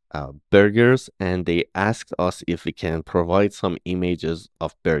burgers, and they asked us if we can provide some images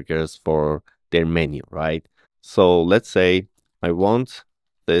of burgers for their menu, right? So let's say I want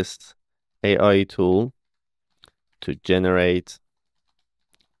this AI tool to generate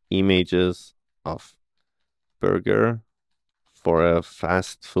images of burger for a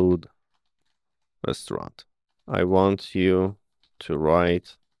fast food restaurant. I want you to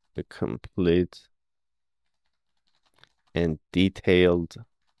write a complete and detailed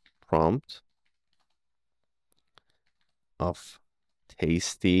prompt of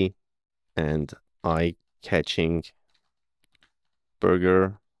tasty and eye-catching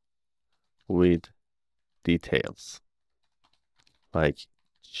burger with details like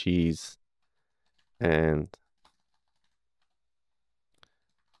cheese and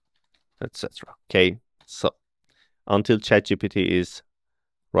etc. Okay, so until ChatGPT is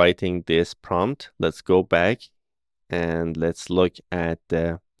writing this prompt, let's go back and let's look at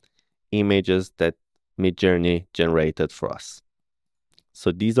the images that Midjourney generated for us.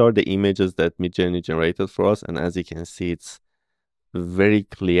 So these are the images that Midjourney generated for us, and as you can see, it's very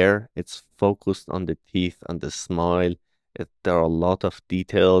clear. It's focused on the teeth, on the smile. There are a lot of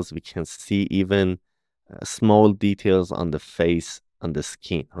details. We can see even small details on the face, on the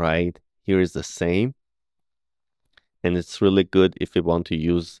skin, right? Here is the same. And it's really good if we want to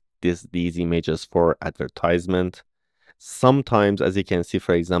use these images for advertisement. Sometimes, as you can see,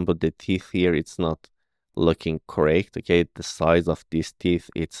 for example, the teeth here, it's not looking correct. Okay, the size of this teeth,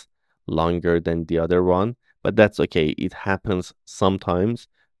 it's longer than the other one, but that's okay. It happens sometimes.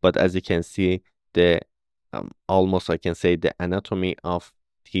 But as you can see, the almost I can say the anatomy of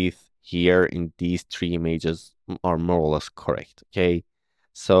teeth here in these three images are more or less correct. Okay,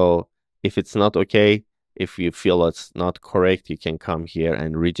 So if it's not okay, if you feel it's not correct, you can come here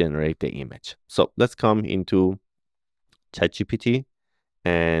and regenerate the image. So let's come into ChatGPT,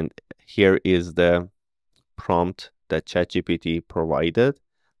 and here is the prompt that ChatGPT provided.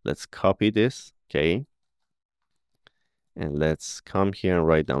 Let's copy this, okay? And let's come here and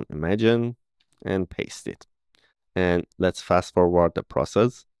write down imagine and paste it. And let's fast forward the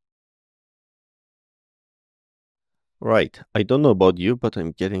process. Right, I don't know about you, but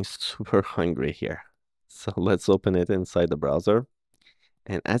I'm getting super hungry here. So let's open it inside the browser.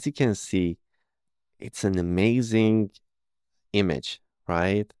 And as you can see, it's an amazing image,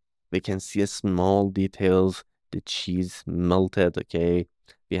 right? We can see small details, the cheese melted, okay?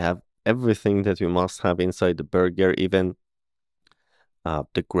 We have everything that we must have inside the burger, even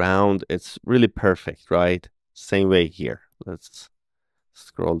the ground. It's really perfect, right? Same way here. Let's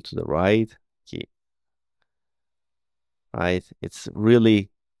scroll to the right. Okay, right? It's really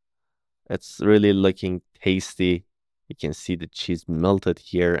looking tasty. You can see the cheese melted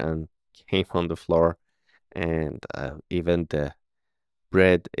here and came on the floor, and even the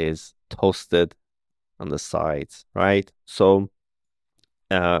bread is toasted on the sides, right? So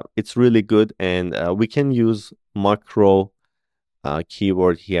it's really good, and we can use macro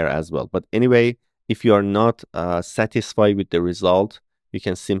keyword here as well. But anyway, if you are not satisfied with the result, you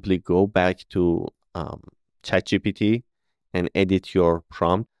can simply go back to ChatGPT and edit your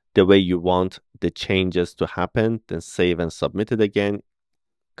prompt the way you want the changes to happen, then save and submit it again,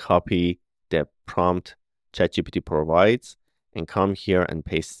 copy the prompt ChatGPT provides, and come here and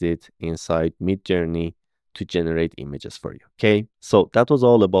paste it inside Midjourney to generate images for you. Okay, so that was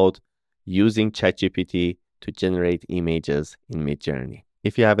all about using ChatGPT to generate images in Midjourney.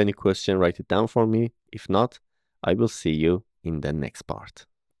 If you have any question, write it down for me. If not, I will see you in the next part.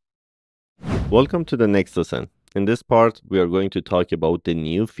 Welcome to the next lesson. In this part, we are going to talk about the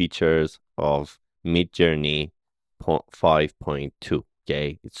new features of Midjourney 5.2.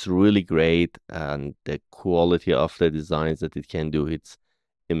 Okay, it's really great, and the quality of the designs that it can do, it's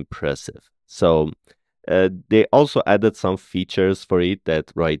impressive. So they also added some features for it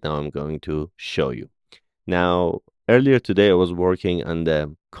that right now I'm going to show you. Now, earlier today, I was working on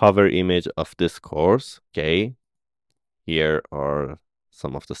the cover image of this course. Okay, here are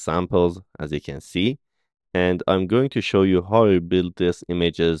some of the samples, as you can see. And I'm going to show you how I build these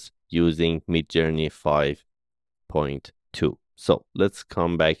images using Midjourney 5.2. So let's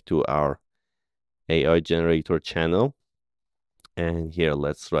come back to our AI generator channel. And here,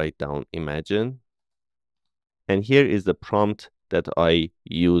 let's write down imagine. And here is the prompt that I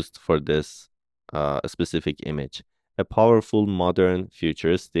used for this specific image. A powerful, modern,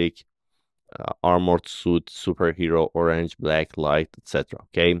 futuristic, armored suit, superhero, orange, black, light, etc.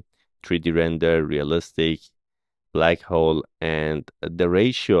 Okay, 3D render, realistic, black hole, and the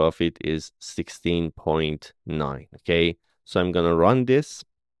ratio of it is 16.9. Okay, so I'm gonna run this,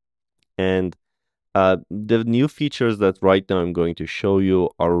 and the new features that right now I'm going to show you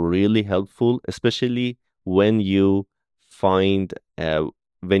are really helpful, especially when you find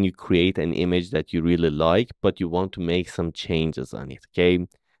when you create an image that you really like, but you want to make some changes on it. Okay,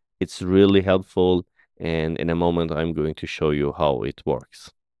 it's really helpful, and in a moment I'm going to show you how it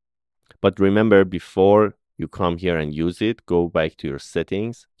works. But remember, before you come here and use it, go back to your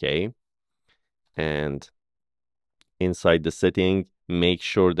settings, okay? And inside the setting, make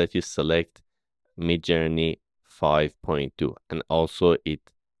sure that you select Midjourney 5.2, and also it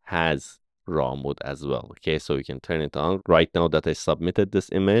has raw mode as well. Okay, so you can turn it on. Right now that I submitted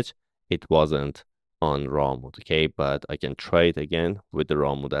this image, it wasn't on raw mode. Okay, but I can try it again with the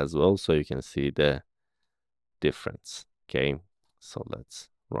raw mode as well, so you can see the difference. Okay, so let's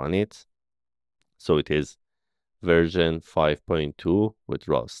run it. So it is version 5.2 with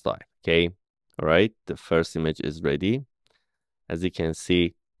raw style. Okay, all right, the first image is ready. As you can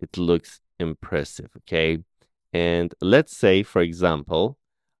see, it looks impressive. Okay, and let's say, for example,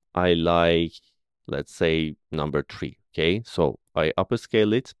 I like, let's say, number 3. Okay, so I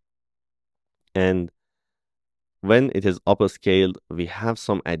upscale it, and when it is upscaled, we have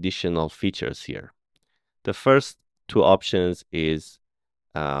some additional features here. The first two options is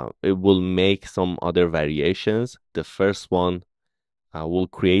it will make some other variations. The first one will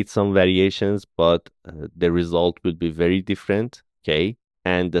create some variations, but the result will be very different. Okay,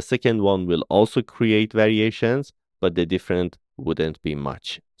 and the second one will also create variations, but the difference wouldn't be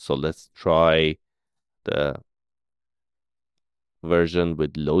much. So let's try the version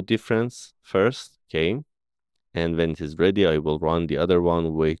with low difference first. Okay, and when it is ready, I will run the other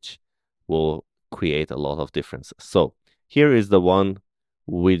one, which will create a lot of differences. So here is the one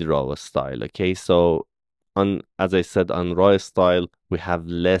with raw style. Okay, so as I said, on raw style, we have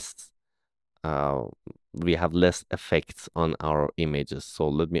less uh, effects on our images. So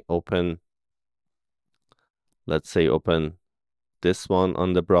let me open, let's say open this one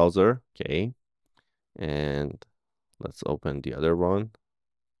on the browser, okay, and let's open the other one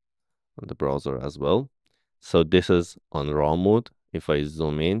on the browser as well. So this is on raw mode. If I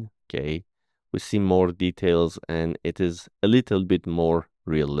zoom in, okay, we see more details and it is a little bit more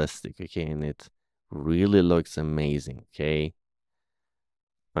realistic, okay, and it really looks amazing, okay.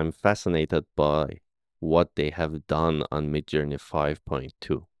 I'm fascinated by what they have done on Midjourney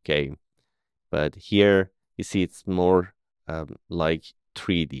 5.2, okay. But here you see it's more like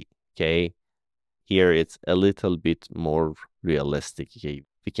 3D, okay. Here it's a little bit more realistic, okay.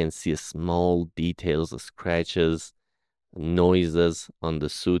 We can see small details, scratches, noises on the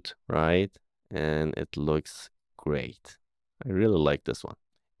suit, right? And it looks great. I really like this one.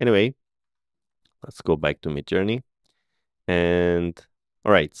 Anyway, let's go back to Midjourney. And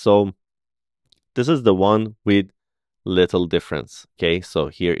all right, so this is the one with little difference. Okay, so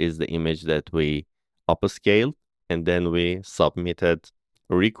here is the image that we upscaled, and then we submitted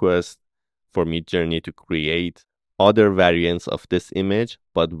a request for Midjourney to create other variants of this image,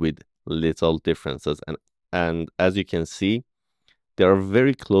 but with little differences. And as you can see, they are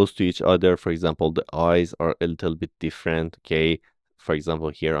very close to each other. For example, the eyes are a little bit different. Okay, for example,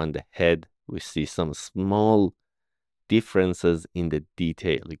 here on the head, we see some small differences in the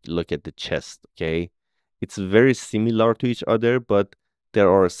detail. Like, look at the chest, okay? It's very similar to each other, but there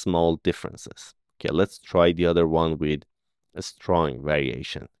are small differences. Okay, let's try the other one with a strong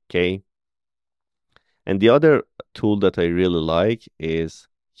variation, okay? And the other tool that I really like is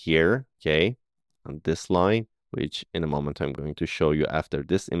here, okay, on this line, which in a moment I'm going to show you after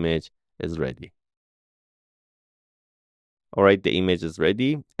this image is ready. All right, the image is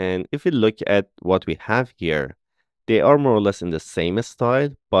ready. And if we look at what we have here, they are more or less in the same style,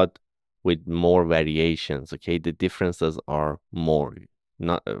 but with more variations, okay? The differences are more.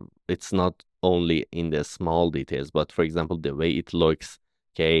 It's not only in the small details, but for example, the way it looks,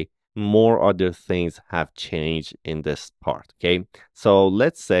 okay? More other things have changed in this part, okay? So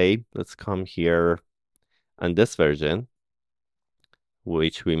let's say, let's come here on this version,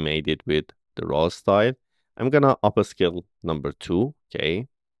 which we made it with the raw style. I'm gonna upscale number 2, okay?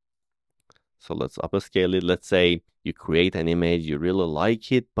 So let's upscale it. Let's say you create an image, you really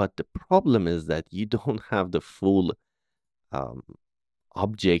like it, but the problem is that you don't have the full um,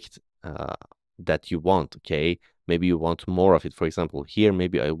 object that you want, okay? Maybe you want more of it. For example, here,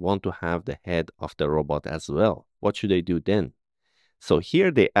 maybe I want to have the head of the robot as well. What should I do then? So here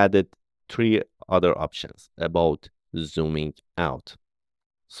they added 3 other options about zooming out.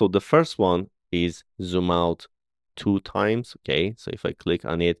 So the first one is zoom out 2 times, okay? So if I click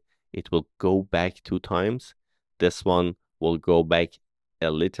on it, it will go back 2 times. This one will go back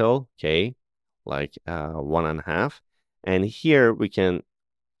a little, okay? Like 1.5. And here we can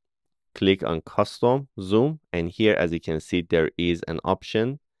click on custom zoom. And here, as you can see, there is an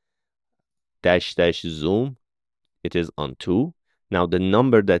option dash zoom. It is on 2. Now the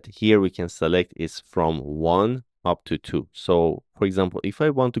number that here we can select is from 1 up to 2. So for example, if I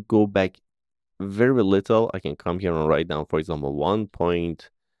want to go back very little, I can come here and write down, for example, 1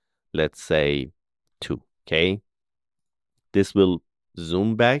 point, let's say 2, okay? This will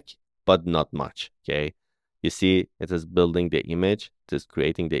zoom back, but not much, okay? You see, it is building the image, it is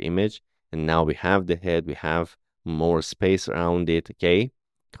creating the image, and now we have the head, we have more space around it, okay?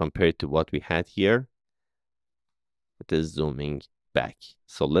 Compared to what we had here, it is zooming back.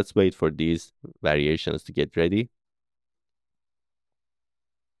 So let's wait for these variations to get ready.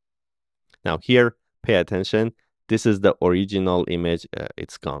 Now here, pay attention. This is the original image.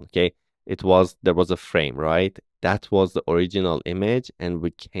 It's gone, okay? There was a frame, right? That was the original image, and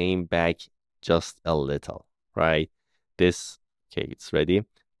we came back just a little, right? Okay, it's ready.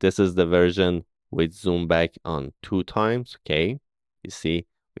 This is the version with zoom back on 2 times, okay? You see,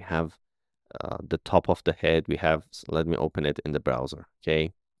 we have the top of the head. Let me open it in the browser,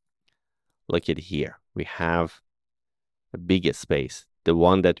 okay? Look at here. We have a bigger space. The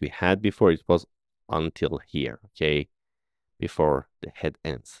one that we had before, it was until here, okay? Before the head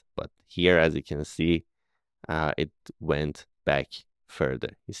ends. But here, as you can see, it went back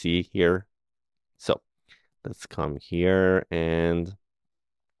further. You see here? So let's come here and,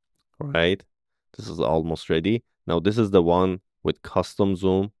 all right, this is almost ready. Now this is the one with custom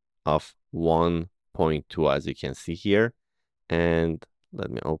zoom of 1.2, as you can see here. And let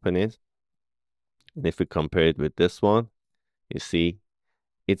me open it. And if we compare it with this one, you see,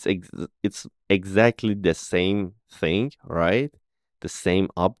 it's exactly the same thing, right? The same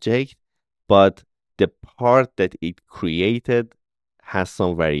object, but the part that it created has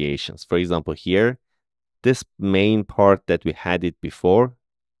some variations. For example, here, this main part that we had it before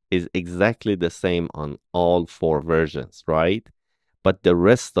is exactly the same on all 4 versions, right? But the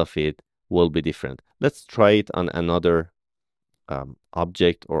rest of it will be different. Let's try it on another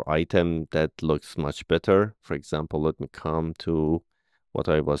object or item that looks much better. For example, let me come to what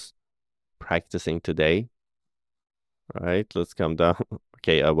I was practicing today. Right, let's come down.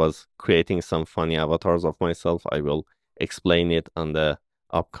 Okay, I was creating some funny avatars of myself. I will explain it on the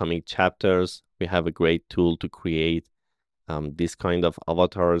upcoming chapters. We have a great tool to create this kind of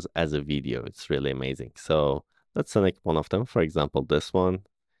avatars as a video. It's really amazing. So let's select one of them. For example, this one.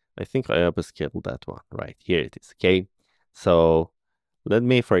 I think I upscaled that one. Right, here it is. Okay, so let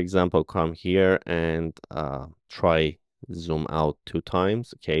me, for example, come here and try zoom out 2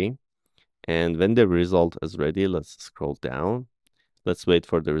 times. Okay, and when the result is ready, let's scroll down. Let's wait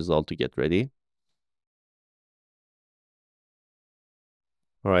for the result to get ready.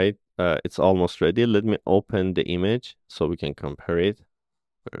 All right, it's almost ready. Let me open the image so we can compare it.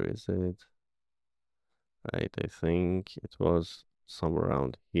 Where is it? Right, I think it was somewhere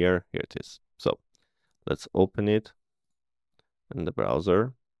around here. Here it is. So let's open it in the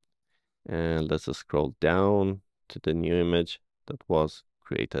browser and let's scroll down to the new image that was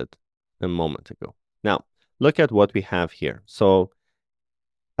created a moment ago. Now, look at what we have here. So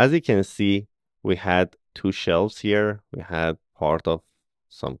as you can see, we had 2 shelves here. We had part of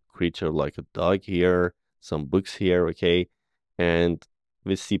some creature like a dog here, some books here, okay? And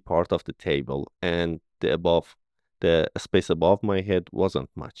we see part of the table, and the space above my head wasn't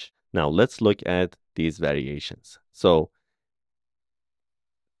much. Now let's look at these variations. So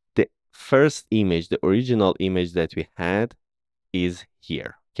the first image, the original image that we had is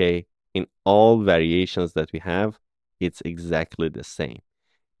here, okay? In all variations that we have, it's exactly the same.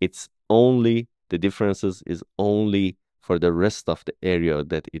 It's only, the differences is only for the rest of the area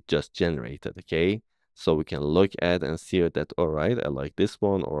that it just generated, okay? So we can look at and see that, all right, I like this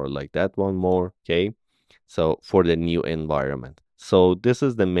one or I like that one more, okay? So for the new environment. So this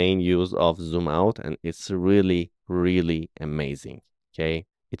is the main use of zoom out, and it's really, really amazing, okay?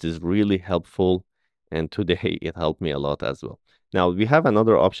 It is really helpful, and today it helped me a lot as well. Now we have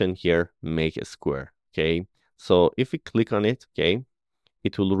another option here, make a square, okay? So if we click on it, okay,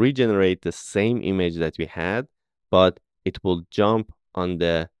 it will regenerate the same image that we had, but it will jump on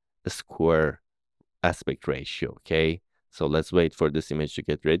the square aspect ratio, okay? So let's wait for this image to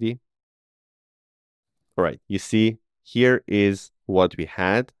get ready. All right, you see, here is what we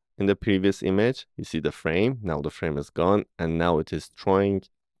had in the previous image. You see the frame, now the frame is gone, and now it is trying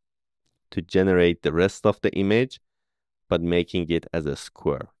to generate the rest of the image, but making it as a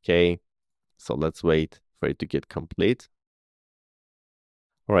square, okay? So let's wait for it to get complete.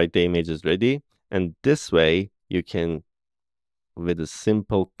 All right, the image is ready. And this way you can, with a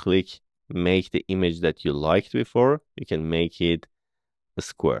simple click, make the image that you liked before, you can make it a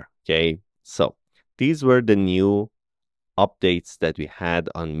square, okay? So these were the new updates that we had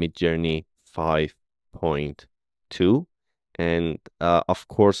on Midjourney 5.2. And of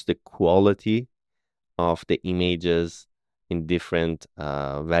course, the quality of the images in different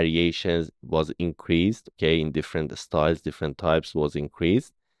variations was increased, okay? In different styles, different types was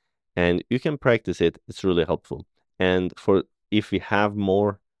increased. And you can practice it. It's really helpful. And for if we have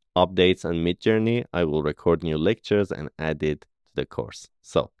more updates on Midjourney, I will record new lectures and add it to the course.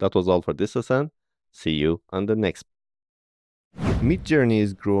 So that was all for this lesson. See you on the next. Midjourney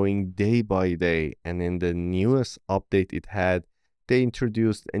is growing day by day, and in the newest update it had, they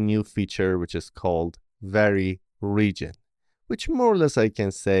introduced a new feature which is called Vary Region, which more or less I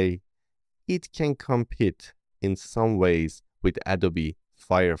can say it can compete in some ways with Adobe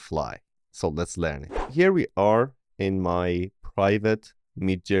Firefly. So let's learn it. Here we are in my private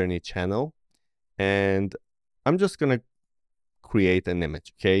Midjourney channel, and I'm just gonna create an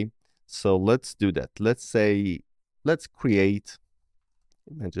image, okay? So let's do that. Let's say, let's create,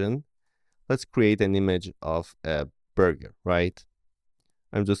 imagine, let's create an image of a burger, right?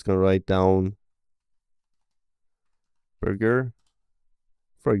 I'm just gonna write down burger,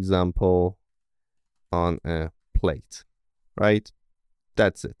 for example, on a plate, right?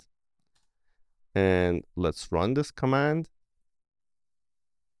 That's it. And let's run this command.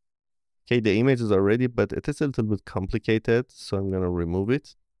 Okay, the image is already, but it is a little bit complicated, so I'm gonna remove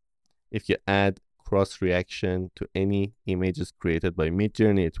it. If you add cross reaction to any images created by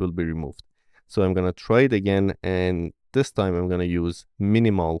Midjourney, it will be removed. So I'm gonna try it again, and this time I'm gonna use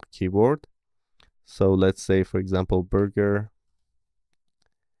minimal keyboard. So let's say, for example, burger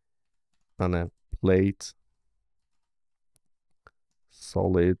on a plate,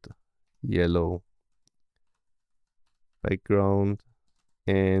 solid yellow background,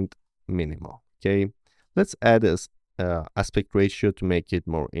 and minimal. Okay, let's add a aspect ratio to make it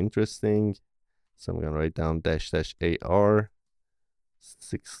more interesting. So I'm going to write down --AR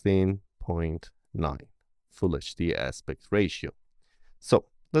 16.9 full HD aspect ratio. So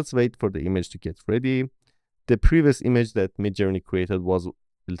let's wait for the image to get ready. The previous image that Midjourney created was a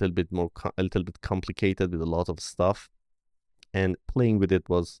little bit complicated with a lot of stuff, and playing with it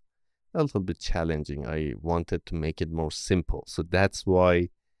was a little bit challenging. I wanted to make it more simple, so that's why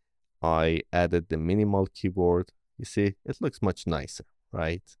I added the minimal keyboard. You see, it looks much nicer,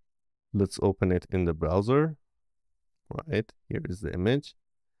 right? Let's open it in the browser. Right, here is the image.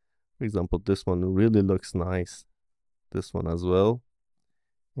 For example, this one really looks nice. This one as well.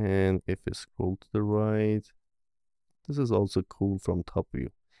 And if you scroll to the right, this is also cool from top view.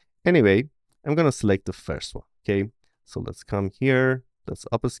 Anyway, I'm gonna select the first one, okay? So let's come here, let's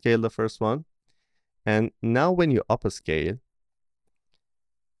upscale the first one. And now when you upscale,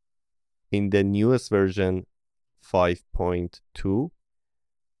 in the newest version 5.2,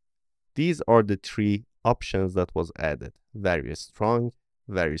 these are the three options that was added: very strong,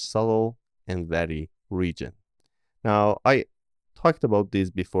 very subtle, and very region. Now, I talked about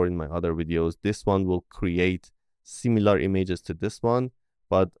this before in my other videos. This one will create similar images to this one,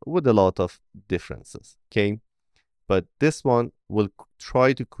 but with a lot of differences, okay? But this one will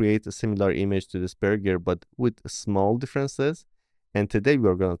try to create a similar image to this burger, but with small differences. And today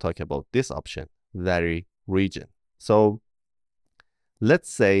we're going to talk about this option, vary region. So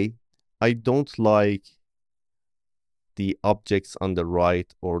let's say I don't like the objects on the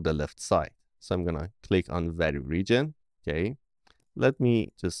right or the left side. So I'm going to click on vary region. Okay. Let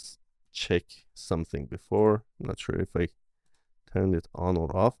me just check something before. I'm not sure if I turned it on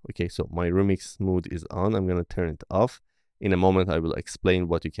or off. Okay, so my remix mode is on. I'm going to turn it off. In a moment, I will explain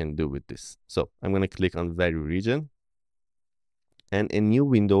what you can do with this. So I'm going to click on vary region, and a new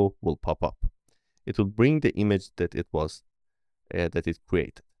window will pop up. It will bring the image that it was that it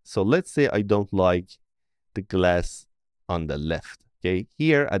created. So let's say I don't like the glass on the left. Okay,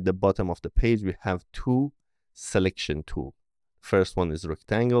 here at the bottom of the page we have two selection tools. First one is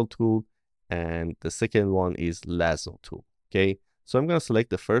rectangle tool, and the second one is lasso tool. Okay, so I'm going to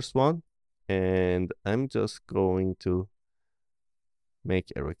select the first one, and I'm just going to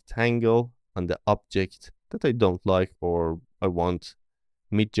make a rectangle on the object that I don't like, or I want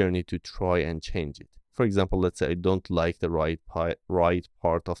Midjourney to try and change it. For example, let's say I don't like the right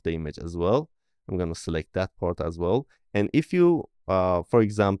part of the image as well. I'm going to select that part as well. And if you, for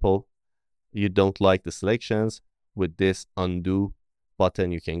example, you don't like the selections, with this undo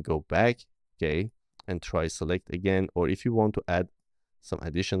button, you can go back, okay, and try select again. Or if you want to add some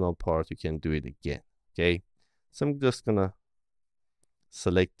additional part, you can do it again, okay. So I'm just going to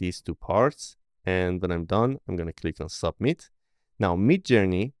select these two parts. And when I'm done, I'm going to click on submit. Now,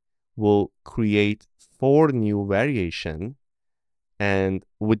 Midjourney will create 4 new variations and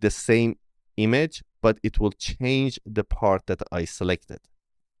with the same image, but it will change the part that I selected.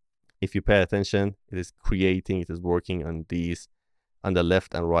 If you pay attention, it is working on these on the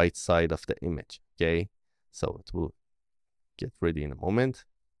left and right side of the image. Okay, so it will get ready in a moment.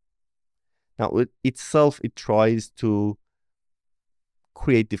 Now, it tries to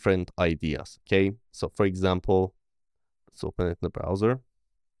create different ideas. Okay, so for example, let's open it in the browser.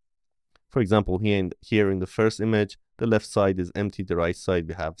 For example, here in the first image, the left side is empty, the right side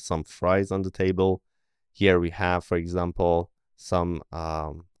we have some fries on the table. Here we have, for example, some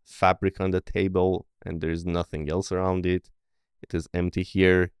fabric on the table, and there is nothing else around it. It is empty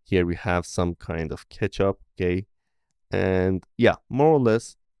here. Here we have some kind of ketchup, okay? And yeah, more or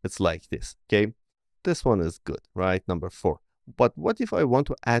less, it's like this, okay? This one is good, right? Number 4. But what if I want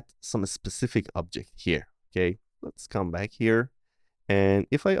to add some specific object here, okay? Let's come back here. And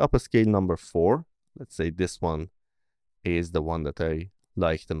if I upscale number 4, let's say this one is the one that I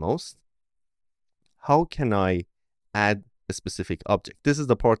like the most. How can I add a specific object? This is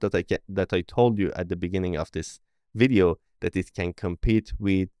the part that I told you at the beginning of this video, that it can compete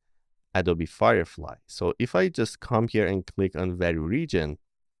with Adobe Firefly. So if I just come here and click on vary region,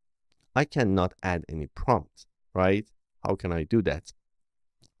 I cannot add any prompt, right? How can I do that?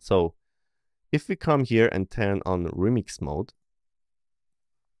 So if we come here and turn on remix mode,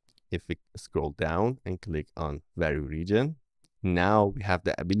 if we scroll down and click on vary region, now we have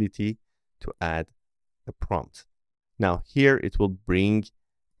the ability to add a prompt. Now here it will bring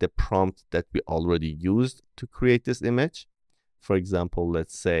the prompt that we already used to create this image. For example,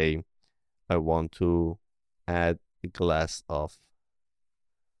 let's say I want to add a glass of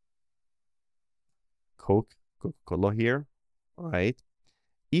Coca-Cola here, all right?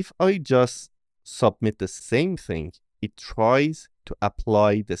 If I just submit the same thing, it tries to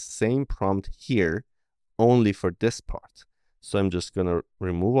apply the same prompt here only for this part. So I'm just going to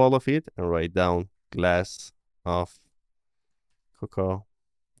remove all of it and write down glass of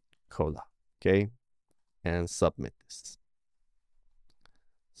Coca-Cola, okay, and submit this.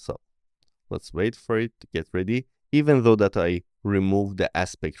 So let's wait for it to get ready. Even though that I remove the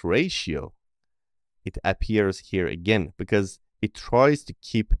aspect ratio, it appears here again because it tries to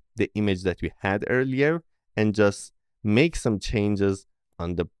keep the image that we had earlier and just make some changes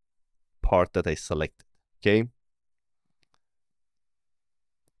on the part that I selected, okay?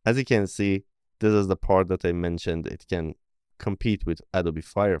 As you can see, this is the part that I mentioned. It can compete with Adobe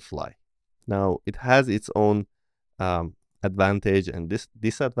Firefly. Now, it has its own advantage and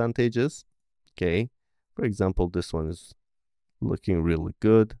disadvantages, okay? For example, this one is looking really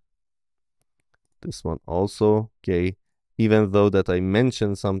good. This one also, okay? Even though that I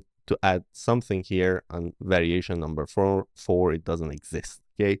mentioned to add something here on variation number four, it doesn't exist,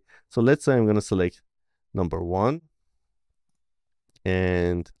 okay? So let's say I'm going to select number 1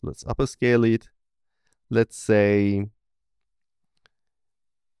 and let's upscale it. Let's say,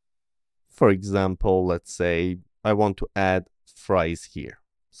 for example, let's say I want to add fries here.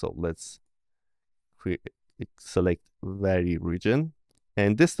 So let's select vary region.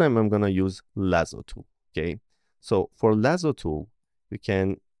 And this time I'm going to use lasso tool, okay? So for lasso tool, you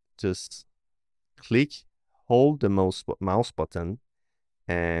can just hold the mouse button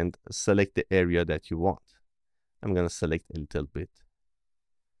and select the area that you want. I'm going to select a little bit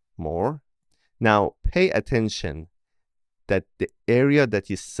more. Now pay attention that the area that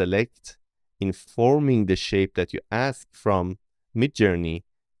you select in forming the shape that you ask from Midjourney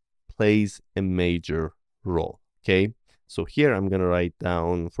plays a major role, okay? So here I'm going to write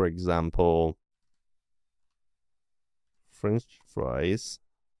down, for example, French fries,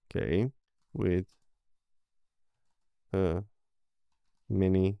 okay, with a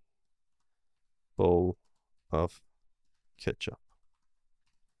mini bowl of ketchup,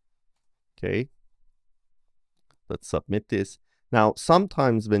 okay? Let's submit this. Now,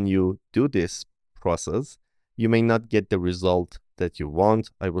 sometimes when you do this process, you may not get the result that you want.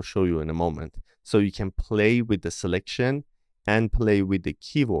 I will show you in a moment. So you can play with the selection and play with the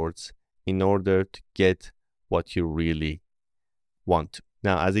keywords in order to get what you really want.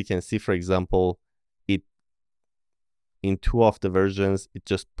 Now, as you can see, for example, in 2 of the versions, it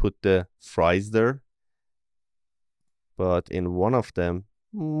just put the fries there. But in one of them,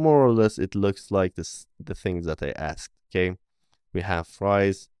 more or less, it looks like the things that I asked, okay? We have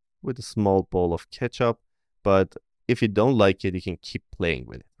fries with a small bowl of ketchup, but if you don't like it, you can keep playing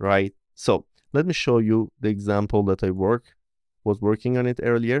with it, right? So let me show you the example that I was working on it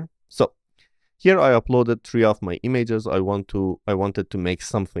earlier. So here I uploaded 3 of my images. I wanted to make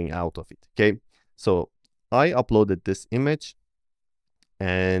something out of it, okay? So I uploaded this image,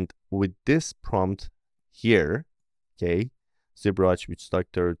 and with this prompt here, okay, ZBrush, Witch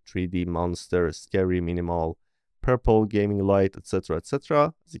Doctor, 3D monster, scary, minimal, purple, gaming light, etc.,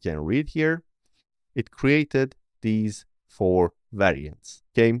 etc. As you can read here, it created these 4 variants,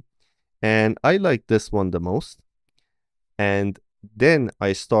 okay? And I like this one the most. And then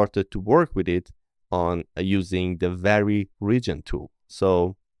I started to work with it on using the vary region tool.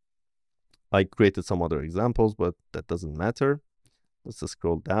 So I created some other examples, but that doesn't matter. Let's just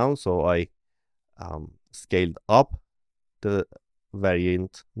scroll down. So I scaled up the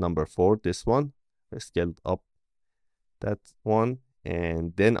variant number 4, this one. I scaled up that one,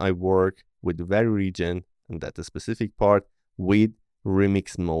 and then I work with the vary region and that specific part with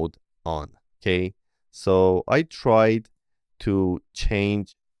remix mode on, okay? So I tried to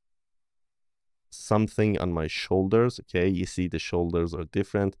change something on my shoulders, okay? You see the shoulders are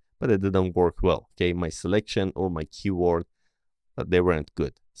different, but it didn't work well, okay? My selection or my keyword, they weren't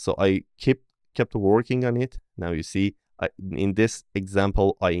good. So I kept working on it. Now you see, in this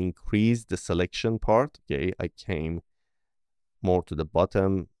example, I increased the selection part, okay? I came more to the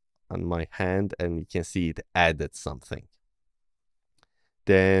bottom on my hand, and you can see it added something.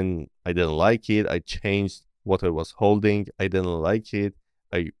 Then I didn't like it. I changed what I was holding. I didn't like it.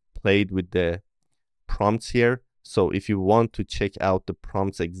 I played with the prompts here. So if you want to check out the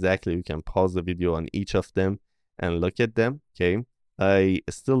prompts exactly, you can pause the video on each of them and look at them, okay? I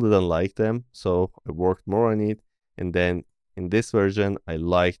still didn't like them, so I worked more on it. And then in this version, I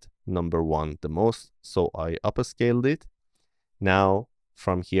liked number 1 the most, so I upscaled it. Now,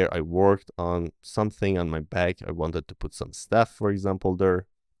 from here, I worked on something on my back. I wanted to put some stuff, for example, there.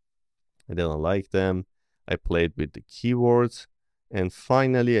 I didn't like them. I played with the keywords. And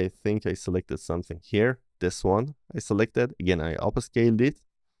finally, I think I selected something here. This one I selected. Again, I upscaled it.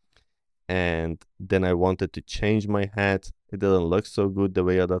 And then I wanted to change my hat. it didn't look so good the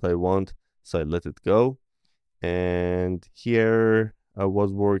way that I want, so I let it go. And here I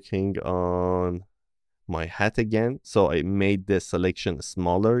was working on my hat again, so I made the selection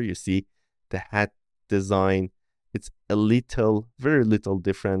smaller. You see the hat design, it's a little, very little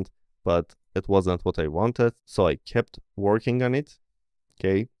different, but it wasn't what I wanted, so I kept working on it.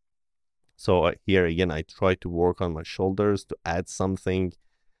 Okay, so here again I tried to work on my shoulders to add something,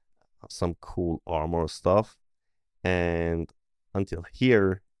 some cool armor stuff, and until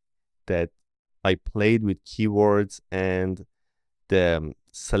here that I played with keywords and the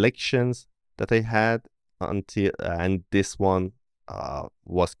selections that I had until, and this one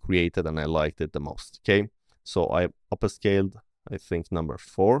was created and I liked it the most. Okay, so I upscaled, I think, number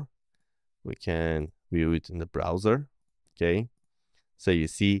 4. We can view it in the browser. Okay, so you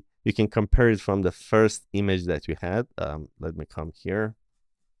see, you can compare it from the first image that we had. Let me come here.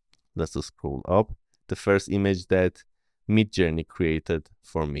 Let's just scroll up. The first image that Midjourney created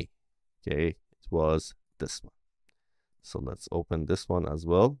for me. Okay, it was this one. So let's open this one as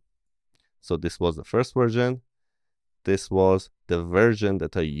well. So this was the first version. This was the version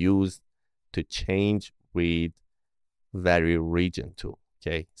that I used to change with vary region tool.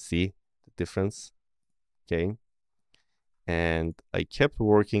 Okay, see the difference? Okay, and I kept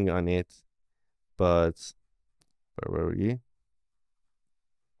working on it, but where were we?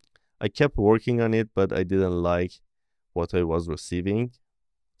 I kept working on it, but I didn't like what I was receiving.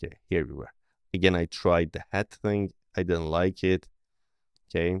 Okay, here we were. Again, I tried the hat thing. I didn't like it.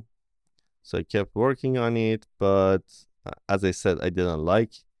 Okay, so I kept working on it, but as I said, I didn't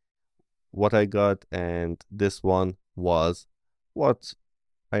like what I got, and this one was what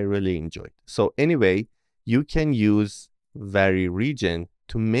I really enjoyed. So anyway, you can use vary region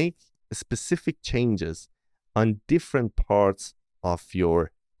to make specific changes on different parts of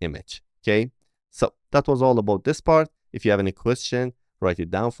your image. Okay, so that was all about this part. If you have any question, write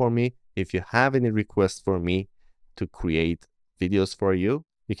it down for me. If you have any requests for me to create videos for you,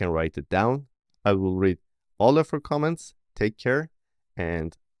 you can write it down. I will read all of your comments. Take care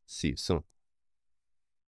and see you soon.